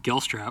that might be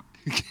Gilstrap.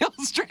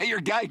 Gilstrap? Your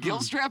guy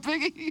Gilstrap,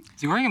 Iggy?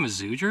 Is he wearing a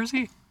Mizzou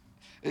jersey?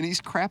 And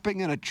he's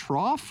crapping in a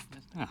trough?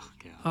 Oh,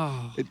 God.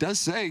 Oh. It does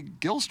say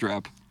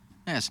Gilstrap.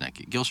 Yeah, it's not.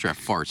 Gilstrap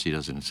farts. He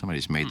doesn't.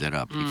 Somebody's made that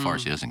up. He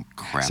farts. He doesn't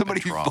crap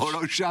Somebody at troughs.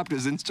 photoshopped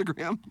his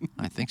Instagram.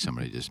 I think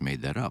somebody just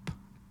made that up.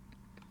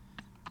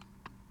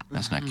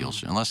 That's not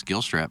Gilstrap. Unless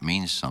Gilstrap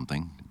means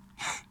something.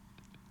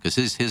 Because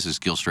his is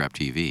Gilstrap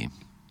TV.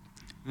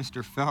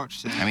 Mr.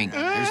 Felch said. I mean,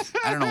 I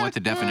don't know what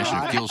the definition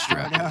of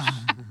Gilstrap is.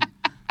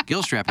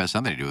 Gilstrap has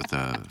something to do with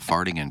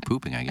farting and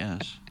pooping, I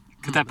guess.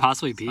 Could that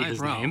possibly be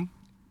his Eyebrow. name?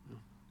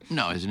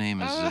 No, his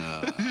name is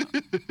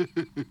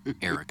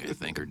Eric, I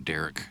think, or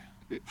Derek.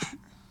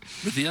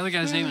 But the other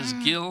guy's name is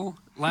Gil,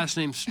 last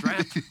name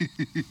Strap.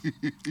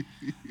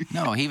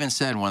 No, he even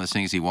said one of the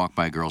things he walked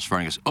by girls farting.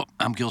 He goes, "Oh,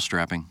 I'm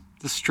Gilstrapping."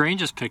 The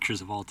strangest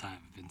pictures of all time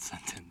have been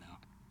sent in,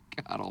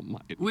 though. God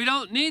almighty. We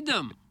don't need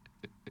them.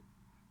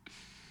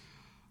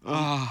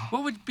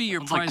 What would be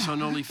your price on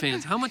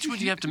OnlyFans? How much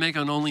would you have to make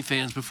on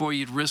OnlyFans before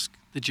you'd risk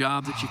the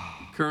job that you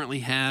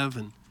currently have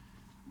and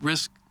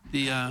risk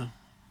the,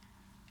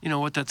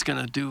 what that's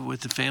going to do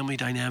with the family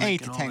dynamic?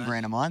 8 and to all 10 that?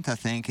 grand a month, I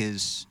think,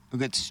 is a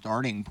good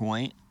starting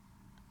point.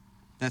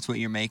 That's what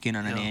you're making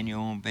on an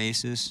annual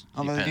basis.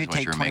 Although they do Depends what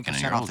take you're making in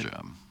 20% your off old the.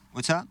 job.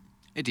 What's up?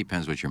 It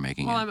depends what you're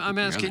making. Well, in I'm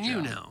your asking other you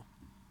job. now.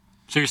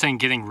 So you're saying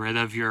getting rid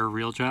of your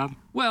real job?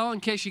 Well,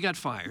 in case you got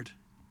fired.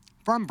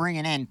 From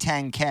bringing in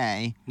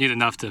 10K, Need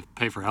enough to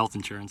pay for health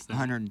insurance then.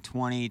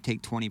 120,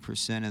 take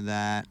 20% of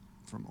that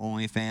from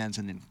OnlyFans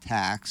and then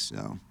tax.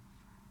 So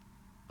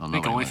Well,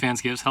 Think nobody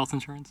OnlyFans gives health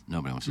insurance?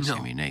 Nobody wants to No.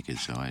 see me naked,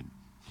 so I'd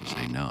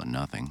say no,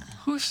 nothing.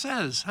 Who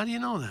says? How do you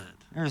know that?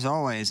 there's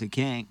always a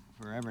kink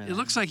for everything. It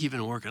looks like you've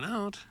been working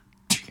out.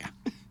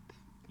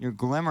 You're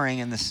glimmering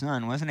in the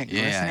sun. Wasn't it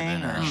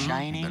glistening or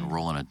shining? I've been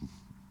rolling a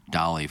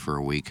dolly for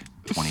a week,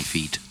 20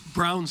 feet.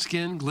 Brown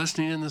skin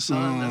glistening in the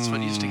sun. That's what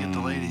used to get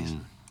the ladies.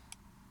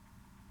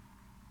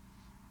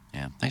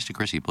 Yeah. Thanks to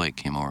Chrissy Blake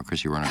came over.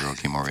 Chrissy Runner Girl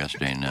came over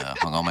yesterday and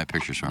hung all my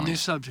pictures for me. New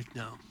subject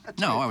now.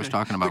 No, I was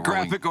talking about the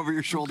rolling. graphic over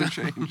your shoulder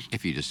changed.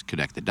 If you just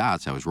connect the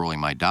dots, I was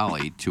rolling my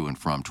dolly to and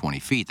from 20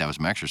 feet. That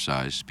was my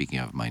exercise, speaking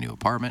of my new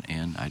apartment,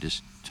 and I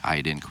just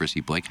tied in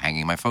Chrissy Blake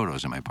hanging my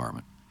photos in my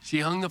apartment.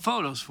 She hung the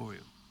photos for you.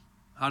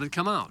 How did it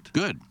come out?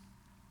 Good.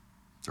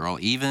 They're all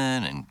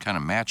even and kind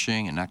of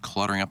matching and not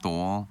cluttering up the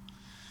wall.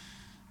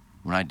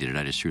 When I did it,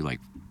 I just threw like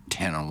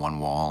 10 on one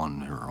wall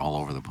and they're all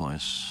over the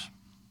place.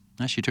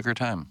 No, she took her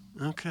time.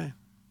 Okay.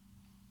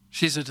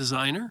 She's a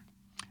designer?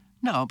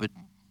 No, but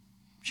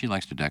she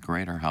likes to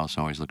decorate. Her house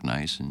always looked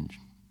nice, and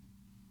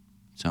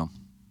so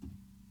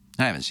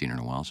I haven't seen her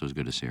in a while, so it was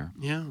good to see her.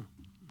 Yeah.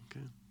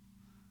 Okay.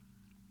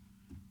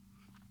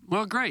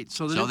 Well, great.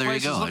 So the new there you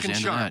place go. is That's looking the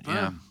end of sharp, that.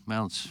 huh? Yeah.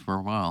 Well, it's for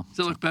a while. Does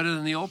it look better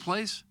than the old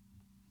place?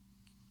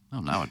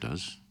 Oh, now it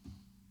does.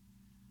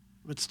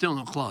 But still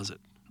no closet.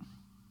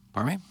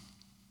 Pardon me?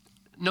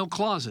 No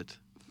closet.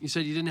 You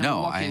said you didn't have a No,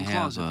 I walk-in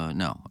have. closet.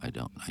 No, I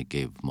don't. I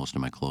gave most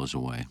of my clothes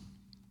away.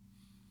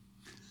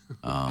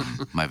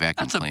 My vacuum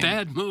That's a cleaner.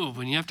 bad move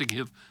when you have to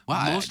give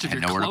Well, most of I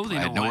your know clothing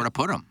I away. know where to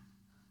put them.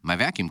 My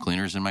vacuum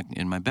cleaner's in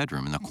my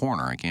bedroom in the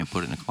corner. I can't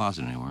put it in the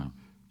closet anywhere.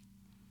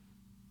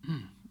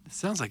 It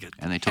sounds like it.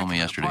 And they told me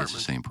yesterday it's the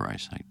same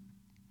price.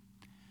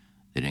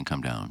 They didn't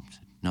come down. I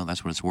said, no,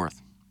 that's what it's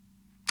worth.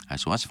 I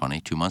said, well, that's funny.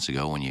 2 months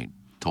ago, when you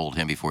told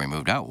him before he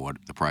moved out what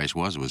the price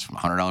was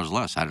 $100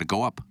 less. How did it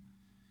go up?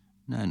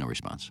 No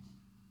response.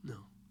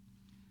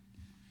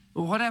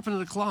 Well, what happened to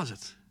the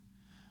closets?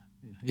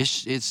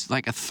 It's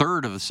like a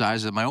third of the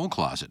size of my old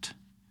closet.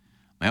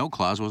 My old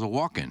closet was a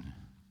walk-in.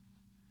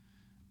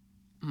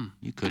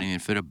 You couldn't even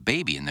fit a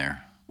baby in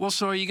there. Well,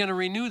 so are you going to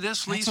renew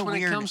this lease when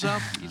it comes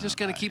up? You just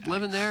going to keep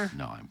living there?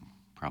 No, I'm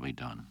probably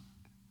done.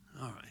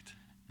 All right.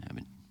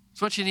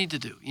 That's what you need to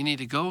do. You need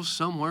to go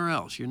somewhere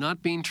else. You're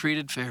not being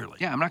treated fairly.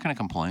 Yeah, I'm not going to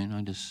complain.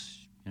 I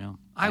just,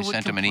 I would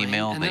sent them an complain,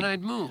 email. and then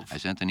I'd move. I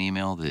sent an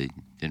email. They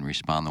didn't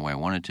respond the way I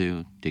wanted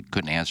to. They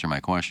couldn't answer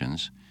my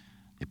questions.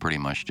 They pretty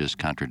much just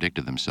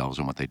contradicted themselves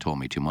on what they told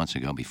me 2 months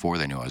ago before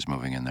they knew I was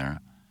moving in there.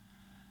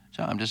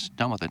 So I'm just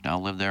done with it.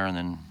 I'll live there, and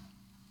then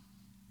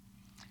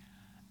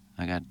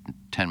I got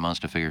 10 months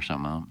to figure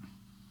something out.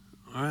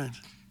 All right.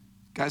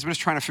 Guys, I'm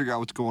just trying to figure out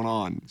what's going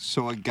on.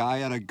 So a guy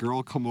had a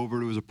girl come over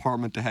to his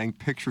apartment to hang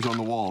pictures on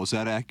the wall. Is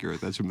that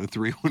accurate? That's from the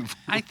 314.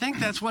 I think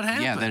that's what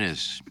happened. Yeah, that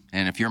is.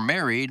 And if you're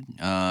married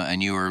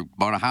and you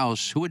bought a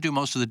house, who would do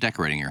most of the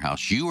decorating in your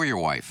house, you or your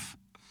wife?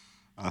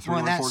 Well,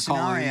 in that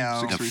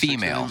scenario, the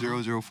female.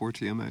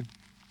 004TMA.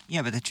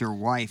 Yeah, but that's your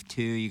wife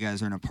too. You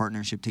guys are in a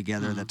partnership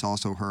together. That's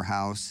also her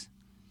house.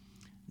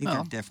 I think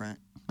they're different.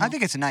 I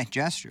think it's a nice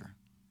gesture.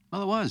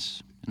 Well, it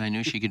was. And I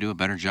knew she could do a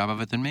better job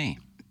of it than me.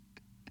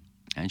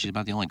 And she's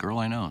about the only girl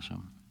I know,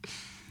 so.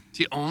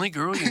 The only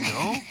girl you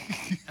know?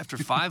 After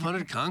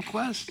 500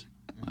 conquests?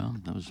 Well,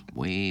 that was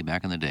way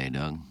back in the day,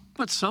 Doug.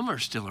 But some are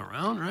still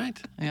around, right?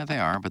 Yeah, they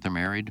are, but they're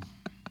married.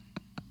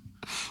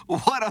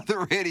 What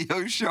other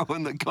radio show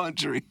in the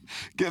country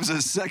gives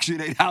a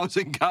Section 8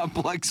 housing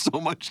complex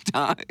so much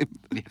time?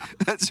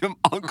 That's from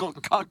Uncle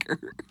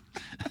Cucker.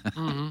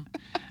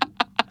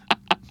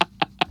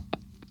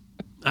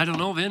 I don't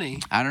know of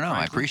any. I don't know.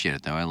 I appreciate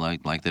it, though. I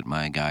like that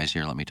my guys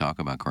here let me talk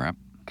about crap.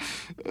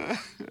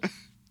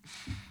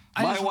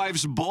 My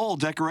wife's bull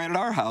decorated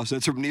our house.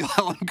 That's from Neil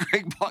Allen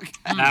Greg Buck.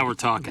 Now we're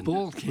talking. The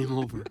bull came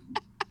over.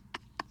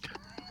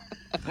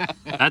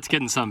 That's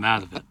getting something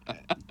out of it.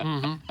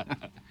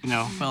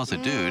 Well, it's a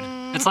dude.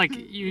 It's like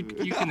you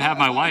can have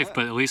my wife,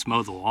 but at least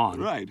mow the lawn.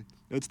 Right.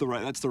 That's the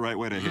right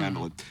way to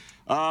handle it.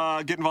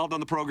 Get involved on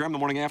the program the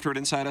morning after at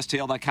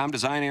InsideSTL.com.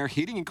 Design, Air,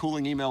 Heating, and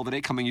Cooling email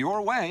today coming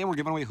your way. And we're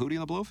giving away Hootie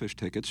and the Blowfish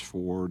tickets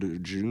for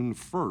June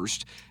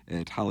 1st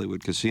at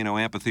Hollywood Casino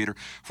Amphitheater.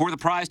 For the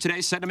prize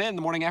today, send them in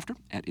the morning after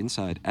at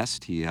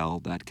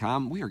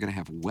InsideSTL.com. We are going to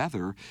have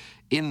weather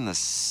in the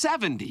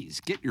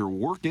 70s. Get your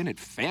work in at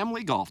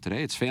Family Golf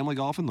today. It's Family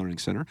Golf and Learning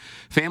Center.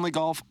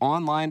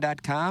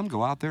 FamilyGolfOnline.com.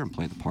 Go out there and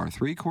play the par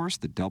 3 course,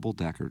 the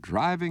double-decker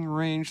driving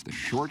range, the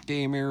short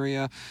game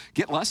area.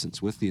 Get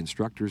lessons with the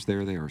instructors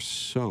there. They are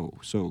so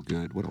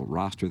good. What a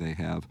roster they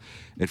have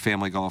at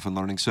Family Golf and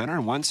Learning Center.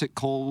 And once it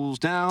cools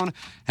down,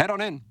 head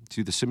on in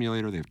to the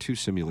simulator. They have 2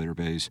 simulator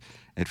bays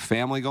at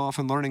Family Golf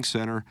and Learning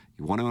Center.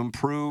 You want to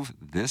improve?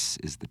 This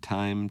is the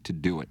time to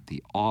do it.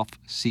 The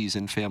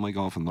off-season Family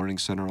Golf and Learning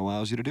Center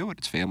allows you to do it.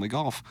 It's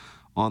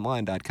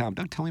FamilyGolfOnline.com.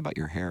 Doug, tell me about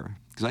your hair,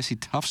 because I see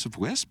tufts of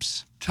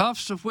wisps.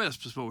 Tufts of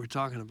wisps is what we're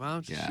talking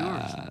about.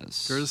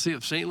 Yes. Sure. Courtesy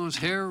of St. Louis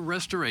Hair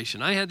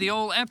Restoration. I had the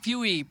old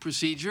FUE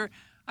procedure.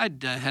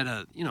 I'd had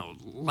a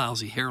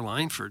lousy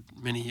hairline for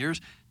many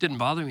years. Didn't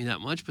bother me that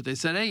much, but they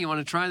said, hey, you want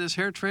to try this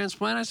hair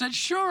transplant? I said,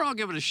 sure, I'll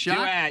give it a shot.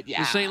 Do it,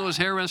 yeah. The St. Louis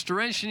Hair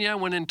Restoration, I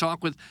went in and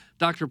talked with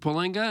Dr.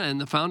 Polenga and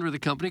the founder of the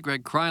company,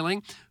 Greg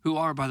Kryling, who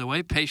are, by the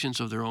way,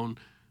 patients of their own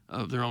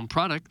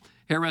product.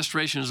 Hair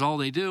restoration is all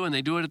they do, and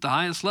they do it at the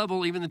highest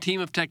level. Even the team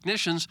of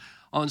technicians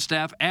on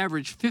staff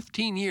average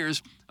 15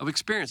 years of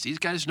experience. These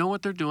guys know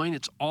what they're doing.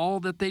 It's all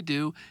that they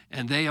do,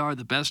 and they are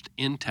the best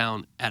in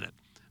town at it.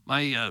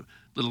 My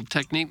little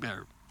technique,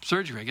 or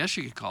surgery, I guess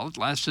you could call it,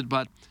 lasted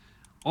about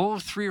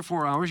 3 or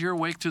 4 hours. You're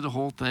awake through the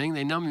whole thing.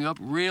 They numb you up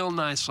real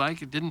nice,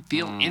 like it didn't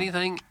feel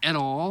anything at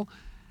all.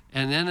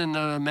 And then in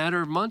a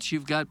matter of months,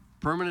 you've got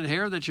permanent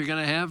hair that you're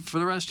going to have for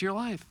the rest of your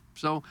life.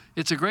 So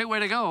it's a great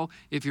way to go.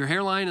 If your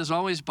hairline has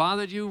always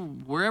bothered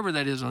you, wherever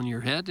that is on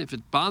your head, if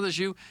it bothers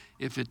you,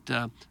 if it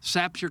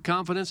saps your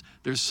confidence,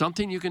 there's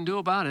something you can do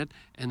about it.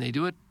 And they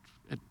do it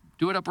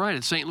upright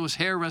at St. Louis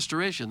Hair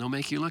Restoration. They'll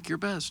make you look your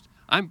best.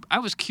 I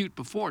was cute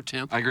before,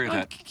 Tim. I agree with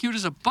that. Cute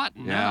as a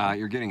button. Yeah, now.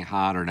 You're getting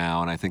hotter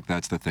now, and I think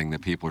that's the thing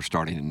that people are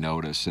starting to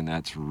notice, and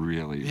that's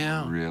really,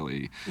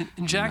 really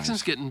And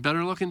Jackson's getting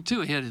better looking,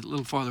 too. He had a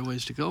little farther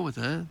ways to go with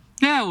that.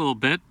 Yeah, a little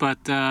bit, but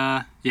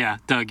yeah,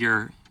 Doug,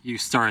 you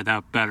started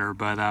out better,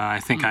 but I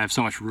think I have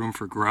so much room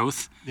for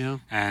growth,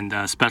 and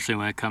especially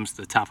when it comes to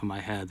the top of my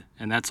head.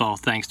 And that's all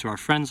thanks to our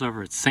friends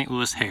over at St.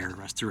 Louis Hair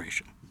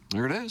Restoration.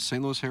 There it is,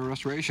 St. Louis Hair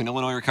Restoration,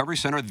 Illinois Recovery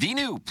Center, the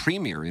new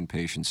premier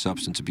inpatient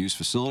substance abuse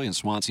facility in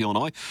Swansea,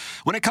 Illinois.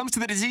 When it comes to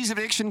the disease of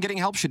addiction, getting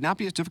help should not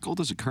be as difficult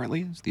as it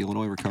currently is. The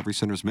Illinois Recovery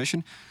Center's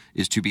mission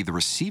is to be the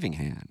receiving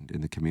hand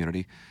in the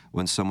community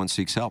when someone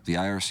seeks help. The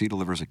IRC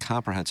delivers a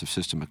comprehensive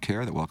system of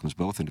care that welcomes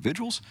both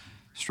individuals,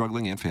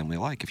 struggling, and family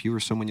alike. If you or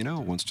someone you know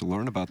wants to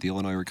learn about the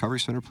Illinois Recovery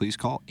Center, please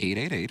call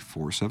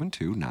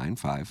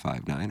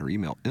 888-472-9559 or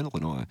email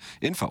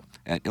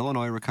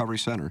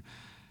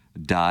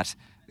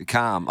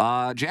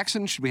info@illinoisrecoverycenter.com.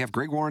 Jackson, should we have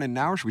Greg Warren in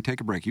now, or should we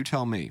take a break? You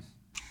tell me.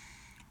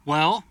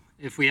 Well,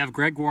 if we have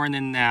Greg Warren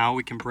in now,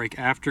 we can break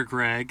after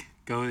Greg,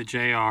 go to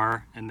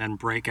JR, and then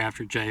break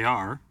after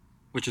JR,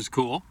 which is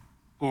cool.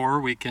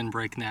 Or we can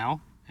break now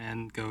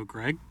and go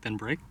Greg, then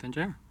break, then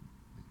JR.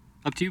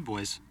 Up to you,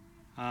 boys.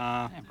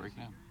 Break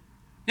now.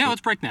 Yeah,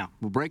 let's break now.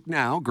 We'll break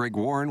now. Greg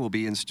Warren will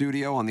be in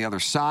studio on the other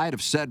side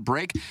of said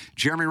break.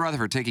 Jeremy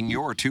Rutherford taking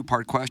your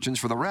two-part questions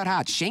for the Red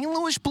Hot St.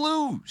 Louis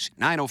Blues.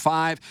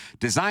 9:05.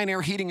 Design,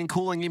 Air, Heating, and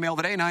Cooling email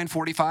today.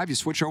 9:45. You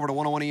switch over to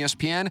 101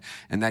 ESPN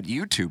and that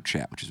YouTube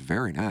chat, which is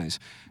very nice.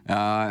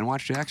 And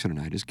watch Jackson and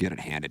I just get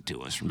it handed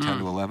to us from 10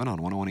 to 11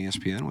 on 101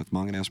 ESPN with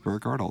Mung and S.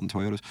 Burkhardt, Alton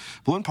Toyota's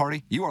Balloon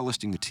Party. You are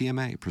listening to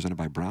TMA, presented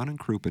by Brown and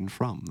Crouppen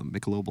from the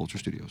Michelob Ultra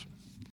Studios.